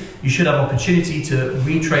age. You should have opportunity to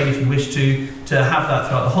retrain if you wish to have that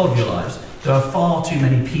throughout the whole of your lives. There are far too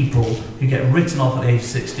many people who get written off at the age of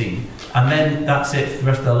 16, and then that's it for the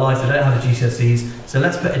rest of their lives. They don't have the GCSEs, so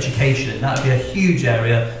let's put education in. That would be a huge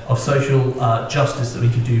area of social justice that we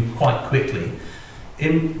could do quite quickly.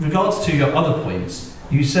 In regards to your other points,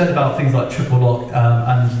 you said about things like triple lock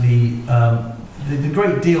and the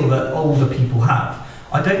great deal that older people have.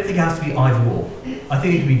 I don't think it has to be either or. I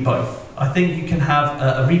think it can be both. I think you can have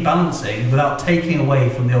a rebalancing without taking away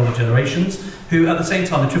from the older generations, who at the same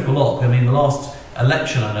time, the triple lock, I mean, the last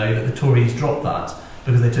election I know that the Tories dropped that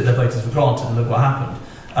because they took their voters for granted, and look what happened.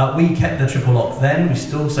 We kept the triple lock then. We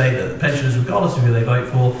still say that the pensioners, regardless of who they vote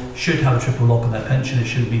for, should have a triple lock on their pension. It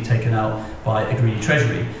shouldn't be taken out by a greedy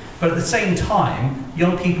treasury. But at the same time,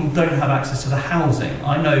 young people don't have access to the housing.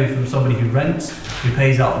 I know from somebody who rents, who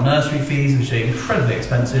pays out nursery fees, which are incredibly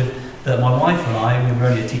expensive, that my wife and I, we were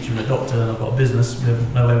only a teacher and a doctor, and I've got a business, we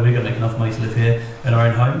have no way we're going to make enough money to live here in our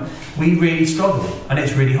own home. We really struggle, and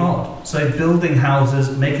it's really hard. So building houses,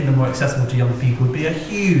 making them more accessible to young people would be a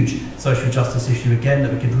huge social justice issue, again,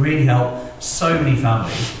 that we could really help so many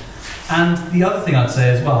families. And the other thing I'd say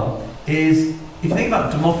as well is, if you think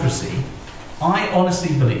about democracy, I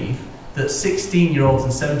honestly believe that 16-year-olds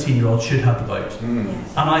and 17-year-olds should have the vote. And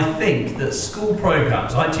I think that school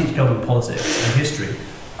programmes, I teach government politics and history,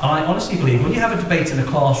 and I honestly believe when you have a debate in a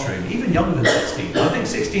classroom, even younger than 16, I think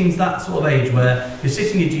 16 is that sort of age where you're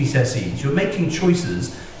sitting your GCSEs, you're making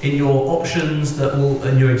choices in your options that will,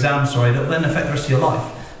 in your exams, sorry, that will then affect the rest of your life.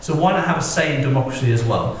 So why not have a say in democracy as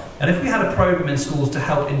well? And if we had a programme in schools to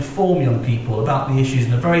help inform young people about the issues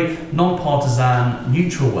in a very non-partisan,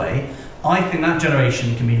 neutral way, I think that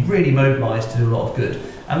generation can be really mobilised to do a lot of good.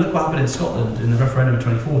 And look what happened in Scotland in the referendum in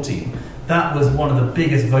 2014. That was one of the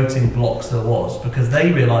biggest voting blocks there was, because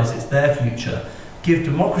they realised it's their future. Give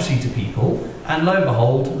democracy to people, and lo and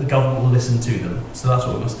behold, the government will listen to them. So that's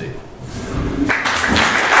what we must do.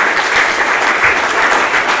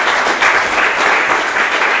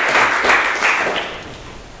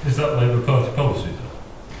 Is that Labour Party policy,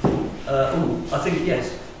 though? I think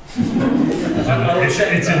yes.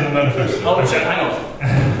 It's in the manifesto. I will check, hang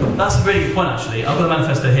on. That's a really good point, actually. I've got the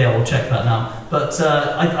manifesto here, I will check that now. But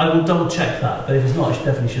I will double check that, but if it's not, it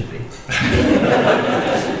definitely should be.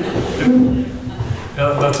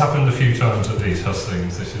 That's happened a few times at these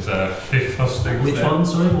hustings. This is our fifth husting. Which one,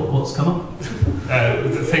 sorry? What's come up?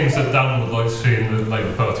 The things that Dan would like to see in the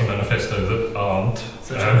Labour Party manifesto that aren't.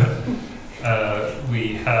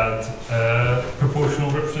 We had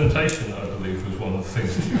proportional representation, I believe, was one of the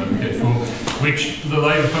things that you advocate for, which the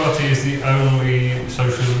Labour Party is the only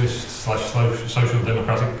socialist/social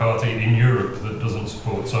democratic party in Europe that doesn't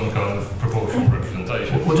support some kind of proportional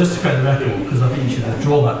representation. Well, just to correct the record, because I think you should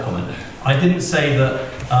withdraw that comment, I didn't say that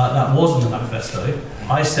that wasn't the manifesto.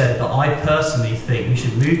 I said that I personally think we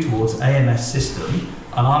should move towards AMS system,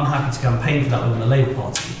 and I'm happy to campaign for that within the Labour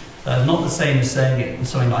Party. Not the same as saying it was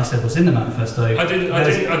something that I said was in the manifesto. I didn't make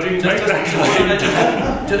that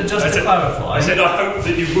claim. Just to clarify. I said I hope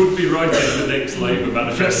that you would be writing the next Labour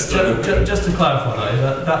manifesto. Just to clarify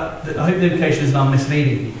though, that I hope the implication is that I'm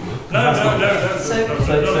misleading people. No.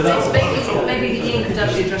 Maybe Ian could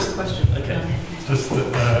actually address the question. Okay. Just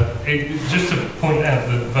to point out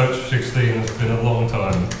that Votes for 16 has been a long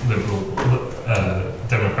time Liberal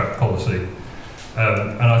Democrat policy.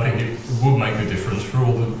 And I think it would make a difference for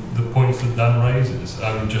all the points that Dan raises.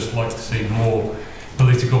 I would just like to see more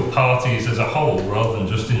political parties as a whole, rather than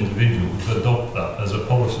just individuals, adopt that as a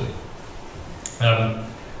policy.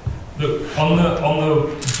 Look, on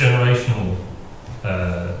the generational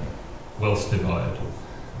wealth divide,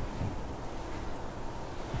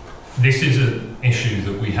 this is an issue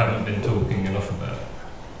that we haven't been talking enough about.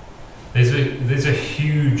 There's a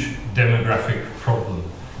huge demographic problem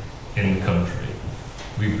in the country.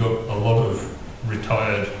 We've got a lot of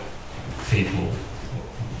retired people,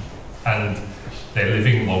 and they're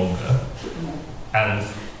living longer, and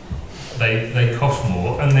they cost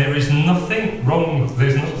more, and there is nothing wrong.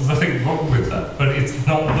 There's nothing wrong with that, but it's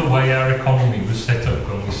not the way our economy was set up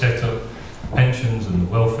when we set up pensions and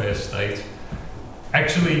the welfare state.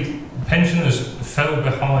 Actually, pensioners fell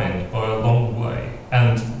behind by a long way,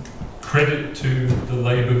 and credit to the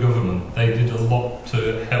Labour government, they did a lot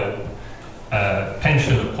to help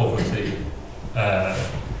pensioner poverty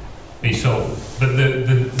be solved. But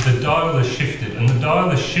the dial has shifted, and the dial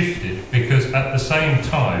has shifted because at the same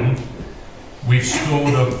time we've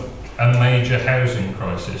stored up a major housing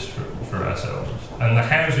crisis for ourselves, and the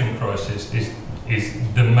housing crisis is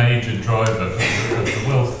the major driver of the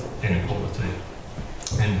wealth inequality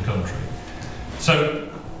in the country. So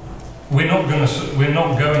we're not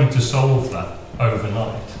going to solve that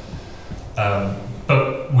overnight,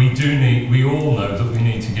 but we all know that we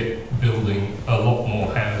need to get building a lot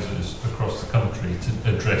more houses across the country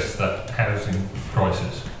to address that housing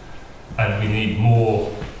crisis, and we need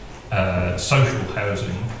more social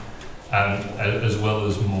housing, and as well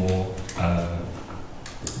as more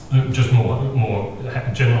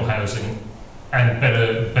general housing, and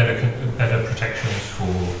better protections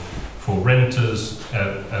for renters,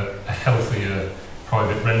 a healthier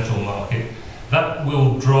private rental market. That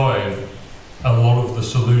will drive a lot of the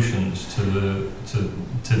solutions to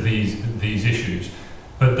these issues,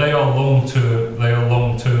 but they are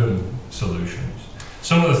long-term solutions.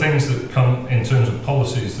 Some of the things that come in terms of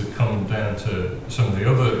policies that come down to some of the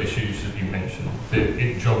other issues that you mentioned,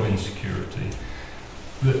 job insecurity.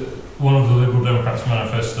 One of the Liberal Democrats'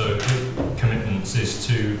 manifesto commitments is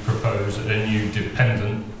to propose a new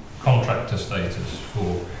dependent contractor status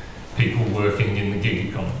for people working in the gig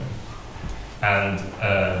economy, and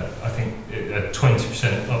I think a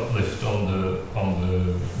 20% uplift on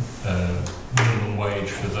the minimum wage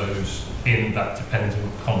for those in that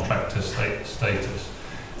dependent contractor status,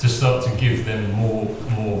 to start to give them more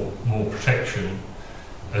protection,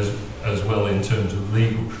 as well in terms of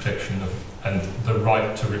legal protection and the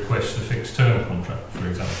right to request a fixed term contract, for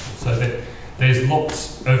example. So there's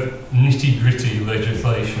lots of nitty-gritty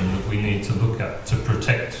legislation that we need to look at to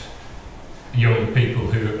protect young people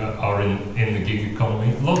who are in the gig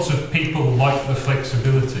economy. Lots of people like the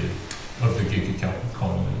flexibility of the gig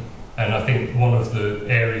economy, and I think one of the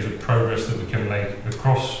areas of progress that we can make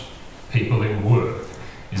across people in work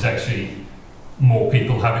is actually more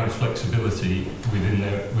people having flexibility within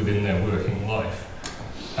their working life.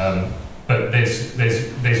 But there's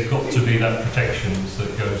got to be that protections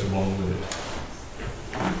that goes along with it.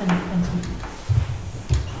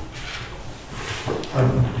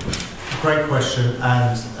 Great question,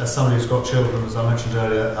 and as somebody who's got children, as I mentioned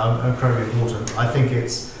earlier, incredibly important. I think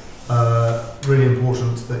it's really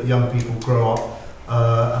important that young people grow up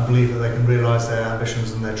and believe that they can realise their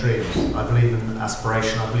ambitions and their dreams. I believe in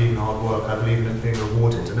aspiration, I believe in hard work, I believe in it being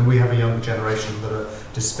rewarded. And then we have a younger generation that are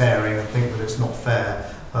despairing and think that it's not fair,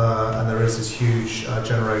 and there is this huge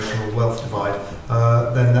generational wealth divide,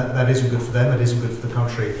 then that isn't good for them, it isn't good for the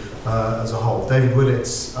country as a whole. David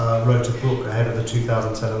Willits wrote a book ahead of the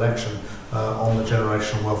 2010 election on the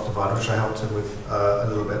generational wealth divide, which I helped him with a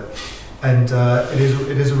little bit. And it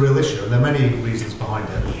is a real issue, and there are many reasons behind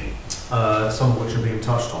it. Some of which are being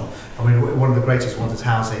touched on. I mean, one of the greatest ones is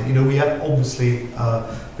housing. You know, we have obviously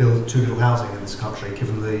built too little housing in this country,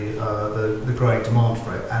 given the growing demand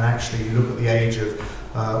for it. And actually, you look at the age of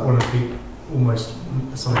almost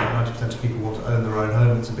something like 90% of people want to own their own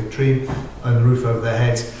home. It's a big dream, own the roof over their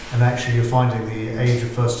heads. And actually, you're finding the age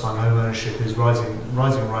of first-time home ownership is rising.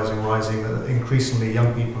 Increasingly,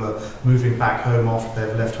 young people are moving back home after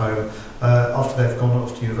they've left home. After they've gone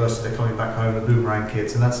off to university, they're coming back home, the boomerang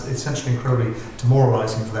kids, and that's essentially incredibly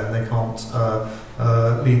demoralising for them. They can't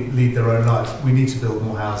lead their own lives. We need to build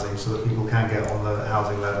more housing so that people can get on the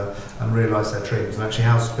housing ladder and realise their dreams. And actually,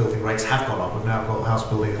 house building rates have gone up. We've now got house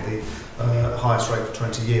building at the highest rate for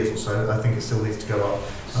 20 years or so. I think it still needs to go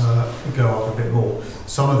up a bit more.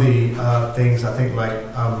 Some of the things I think, like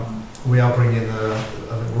we are bringing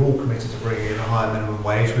we're all committed to bringing in a higher minimum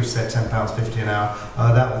wage. We've said £10.50 an hour.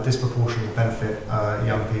 That will disproportionately benefit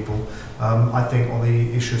young people. I think on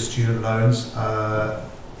the issue of student loans,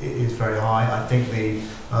 is very high. I think the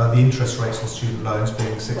interest rates on student loans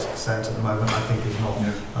being 6% at the moment, I think is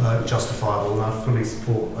not justifiable, and I fully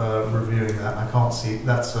support reviewing that. I can't see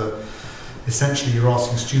that's essentially you're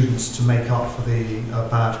asking students to make up for the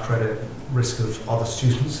bad credit risk of other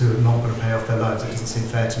students who are not going to pay off their loans. It doesn't seem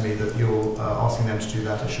fair to me that you're asking them to do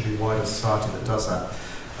that. It should be wider society that does that.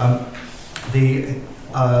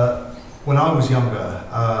 When I was younger,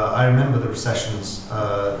 I remember the recessions,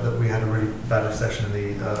 that we had a really bad recession in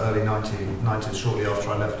the early 1990s, shortly after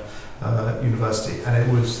I left university, and it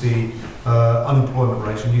was the unemployment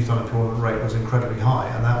rate, and youth unemployment rate was incredibly high,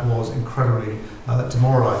 and that was incredibly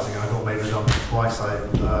demoralising. I got made redundant twice.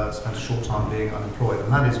 I spent a short time being unemployed,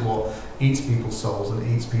 and that is what eats people's souls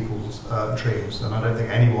and eats people's dreams, and I don't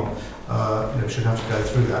think anyone should have to go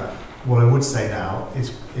through that. What I would say now is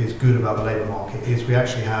good about the labour market is we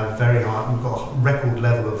actually have we've got a record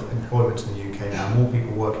level of employment in the UK now, more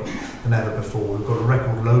people working than ever before. We've got a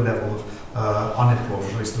record low level of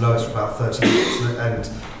unemployment, it's the lowest for about 30 years, and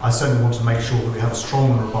I certainly want to make sure that we have a strong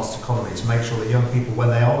and robust economy to make sure that young people, when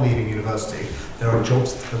they are leaving university, there are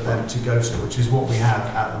jobs for them to go to, which is what we have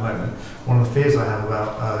at the moment. One of the fears I have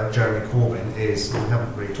about Jeremy Corbyn is, we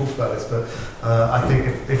haven't really talked about this, but I think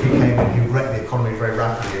if he came in, he would wreck the economy very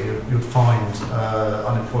rapidly, and you'd find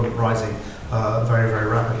unemployment rising very, very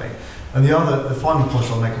rapidly. And the final point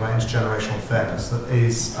I'll make about intergenerational fairness that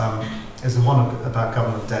is the one about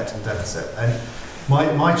government debt and deficit. And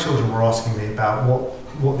my children were asking me about what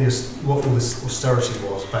all this austerity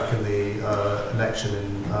was back in the election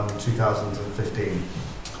in 2015,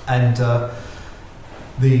 and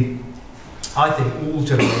I think all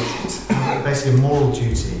generations have basically a moral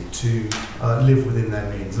duty to live within their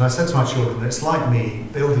means. And I said to my children, it's like me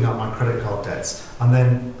building up my credit card debts, and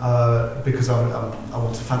then because I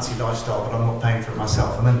want a fancy lifestyle, but I'm not paying for it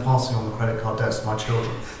myself, and then passing on the credit card debts to my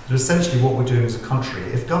children. But essentially what we're doing as a country,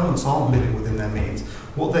 if governments aren't living within their means,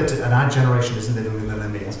 and our generation isn't living within their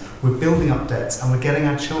means, we're building up debts, and we're getting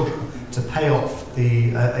our children to pay off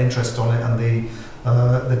the interest on it and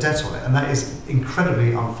the debt on it, and that is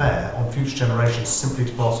incredibly unfair on future generations simply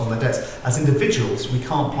to pass on their debts. As individuals, we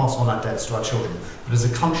can't pass on our debts to our children, but as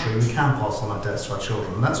a country, we can pass on our debts to our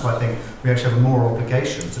children, and that's why I think we actually have a moral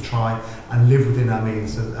obligation to try and live within our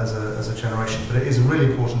means as a generation. But it is a really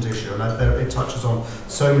important issue, and it touches on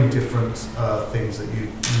so many different things that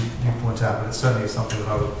you point out, but it certainly is something that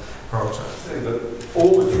I would prioritise. But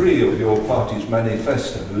all three of your party's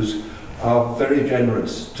manifestos are very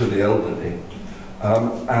generous to the elderly.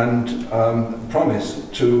 And promise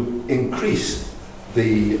to increase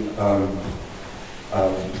the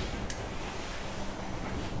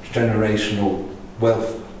generational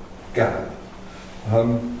wealth gap,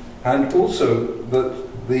 and also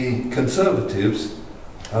that the Conservatives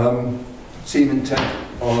seem intent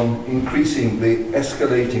on increasing the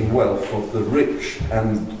escalating wealth of the rich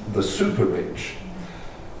and the super rich.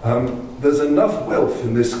 There's enough wealth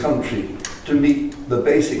in this country to meet the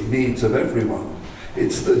basic needs of everyone.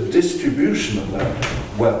 It's the distribution of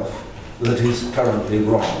that wealth that is currently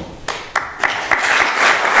wrong.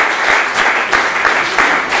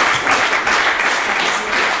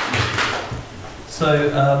 So,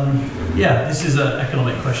 this is an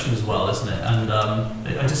economic question as well, isn't it? And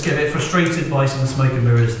I just get a bit frustrated by some smoke and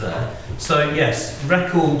mirrors there. So, yes,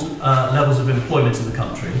 record levels of employment in the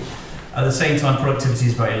country. At the same time, productivity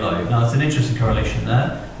is very low. Now, there's an interesting correlation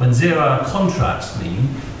there. When zero-hour contracts mean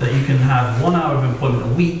that you can have 1 hour of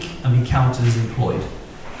employment a week and be counted as employed,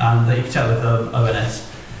 and that you can check with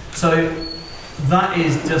ONS. So that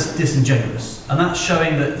is just disingenuous, and that's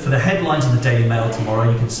showing that for the headlines in the Daily Mail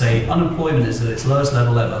tomorrow, you could say unemployment is at its lowest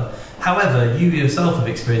level ever. However, you yourself have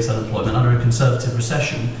experienced unemployment under a Conservative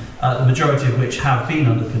recession, the majority of which have been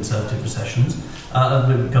under Conservative recessions,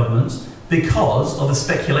 governments, because of the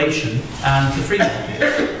speculation and the free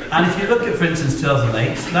market. And if you look at, for instance,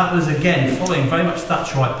 2008, that was again following very much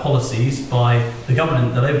Thatcherite policies by the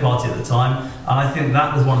government, the Labour Party at the time, and I think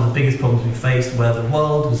that was one of the biggest problems we faced, where the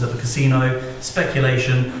world was at the casino,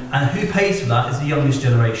 speculation, and who pays for that is the youngest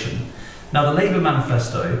generation. Now, the Labour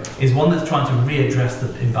manifesto is one that's trying to readdress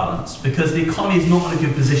the imbalance, because the economy is not in a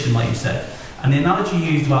good position, like you said, and the analogy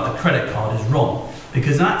used about the credit card is wrong,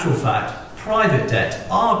 because in actual fact, private debt,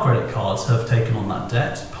 our credit cards have taken on that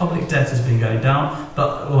debt. Public debt has been going down,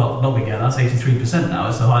 but, well, not again, that's 83% now.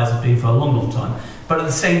 It's the highest it's been for a long, long time. But at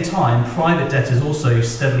the same time, private debt has also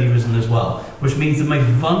steadily risen as well, which means the most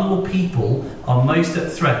vulnerable people are most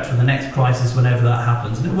at threat for the next crisis whenever that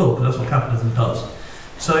happens. And it will, because that's what capitalism does.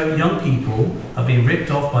 So young people have been ripped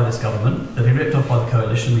off by this government. They've been ripped off by the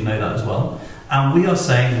coalition, we know that as well. And we are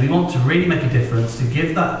saying we want to really make a difference to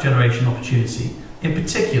give that generation opportunity. In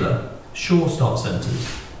particular, Sure Start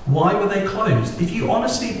centres. Why were they closed? If you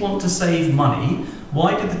honestly want to save money,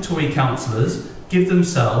 why did the Tory councillors give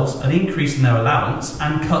themselves an increase in their allowance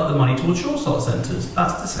and cut the money towards Sure Start centres?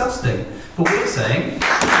 That's disgusting. But we're saying...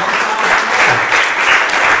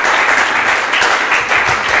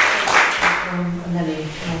 Nelly,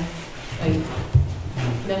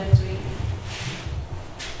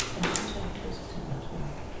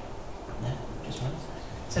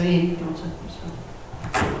 so Ian, you want to respond?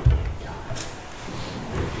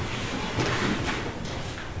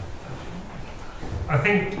 I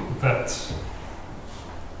think that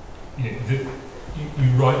you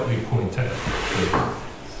rightly point out that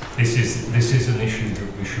this is an issue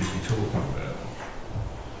that we should be talking about.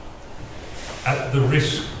 At the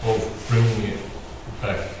risk of bringing it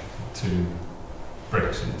back to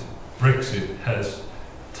Brexit, Brexit has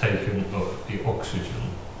taken up the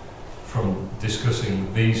oxygen from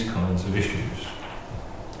discussing these kinds of issues.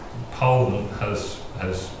 Parliament has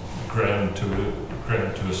ground to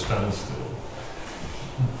a standstill,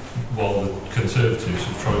 while the Conservatives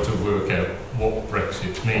have tried to work out what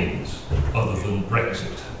Brexit means, other than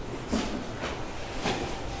Brexit.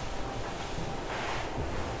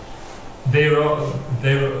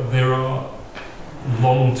 There are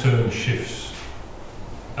long-term shifts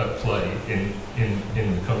at play in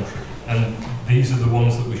the country, and these are the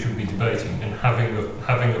ones that we should be debating and having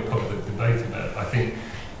a public debate about. I think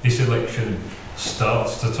this election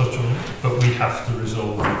starts to touch on it, but we have to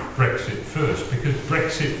resolve Brexit first, because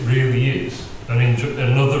Brexit really is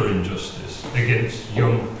another injustice against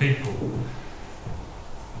young people.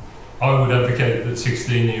 I would advocate that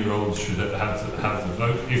 16-year-olds should have the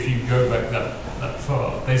vote. If you go back that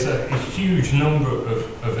far, there's a huge number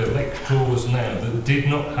of electors now that did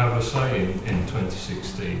not have a say in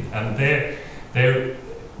 2016, and their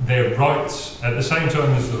rights, at the same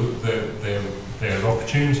time as their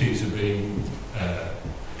opportunities are being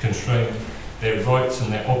constrained, their rights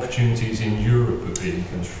and their opportunities in Europe are being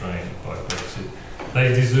constrained by Brexit. They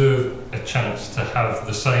deserve a chance to have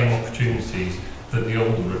the same opportunities that the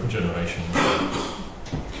older generation has.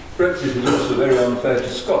 Brexit is also very unfair to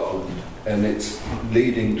Scotland, and it's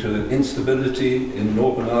leading to instability in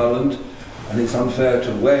Northern Ireland, and it's unfair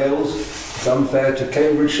to Wales, it's unfair to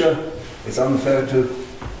Cambridgeshire, it's unfair to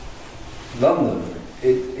London.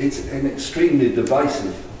 It's an extremely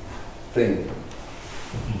divisive thing.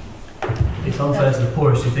 It's unfair to the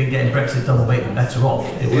poorest who think getting Brexit done will make them better off.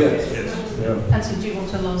 Yes. Yeah. Anthony, do you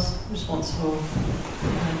want a last response for?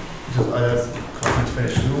 I don't quite to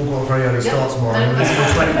finish. We've all got a very early start tomorrow.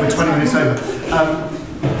 We're 20 minutes over.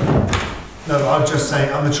 No, I'll just say,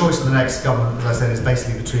 the choice of the next government, as I said, is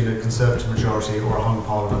basically between a Conservative majority or a hung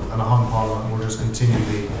Parliament, and a hung Parliament will just continue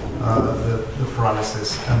the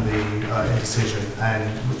paralysis and the indecision, and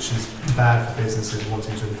which is bad for businesses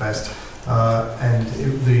wanting to invest, and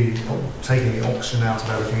taking the auction out of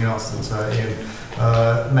everything else that Ian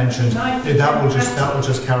mentioned. That will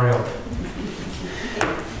just carry on.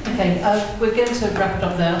 Okay, we're going to wrap it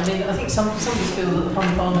up there. I mean, I think some of us feel that the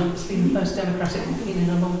Parliament has been the most democratic we've been in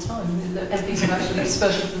a long time. The MPs have actually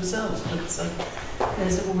spoken for themselves, but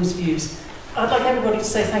there's always views. I'd like everybody to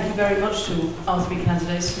say thank you very much to our three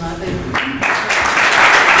candidates tonight.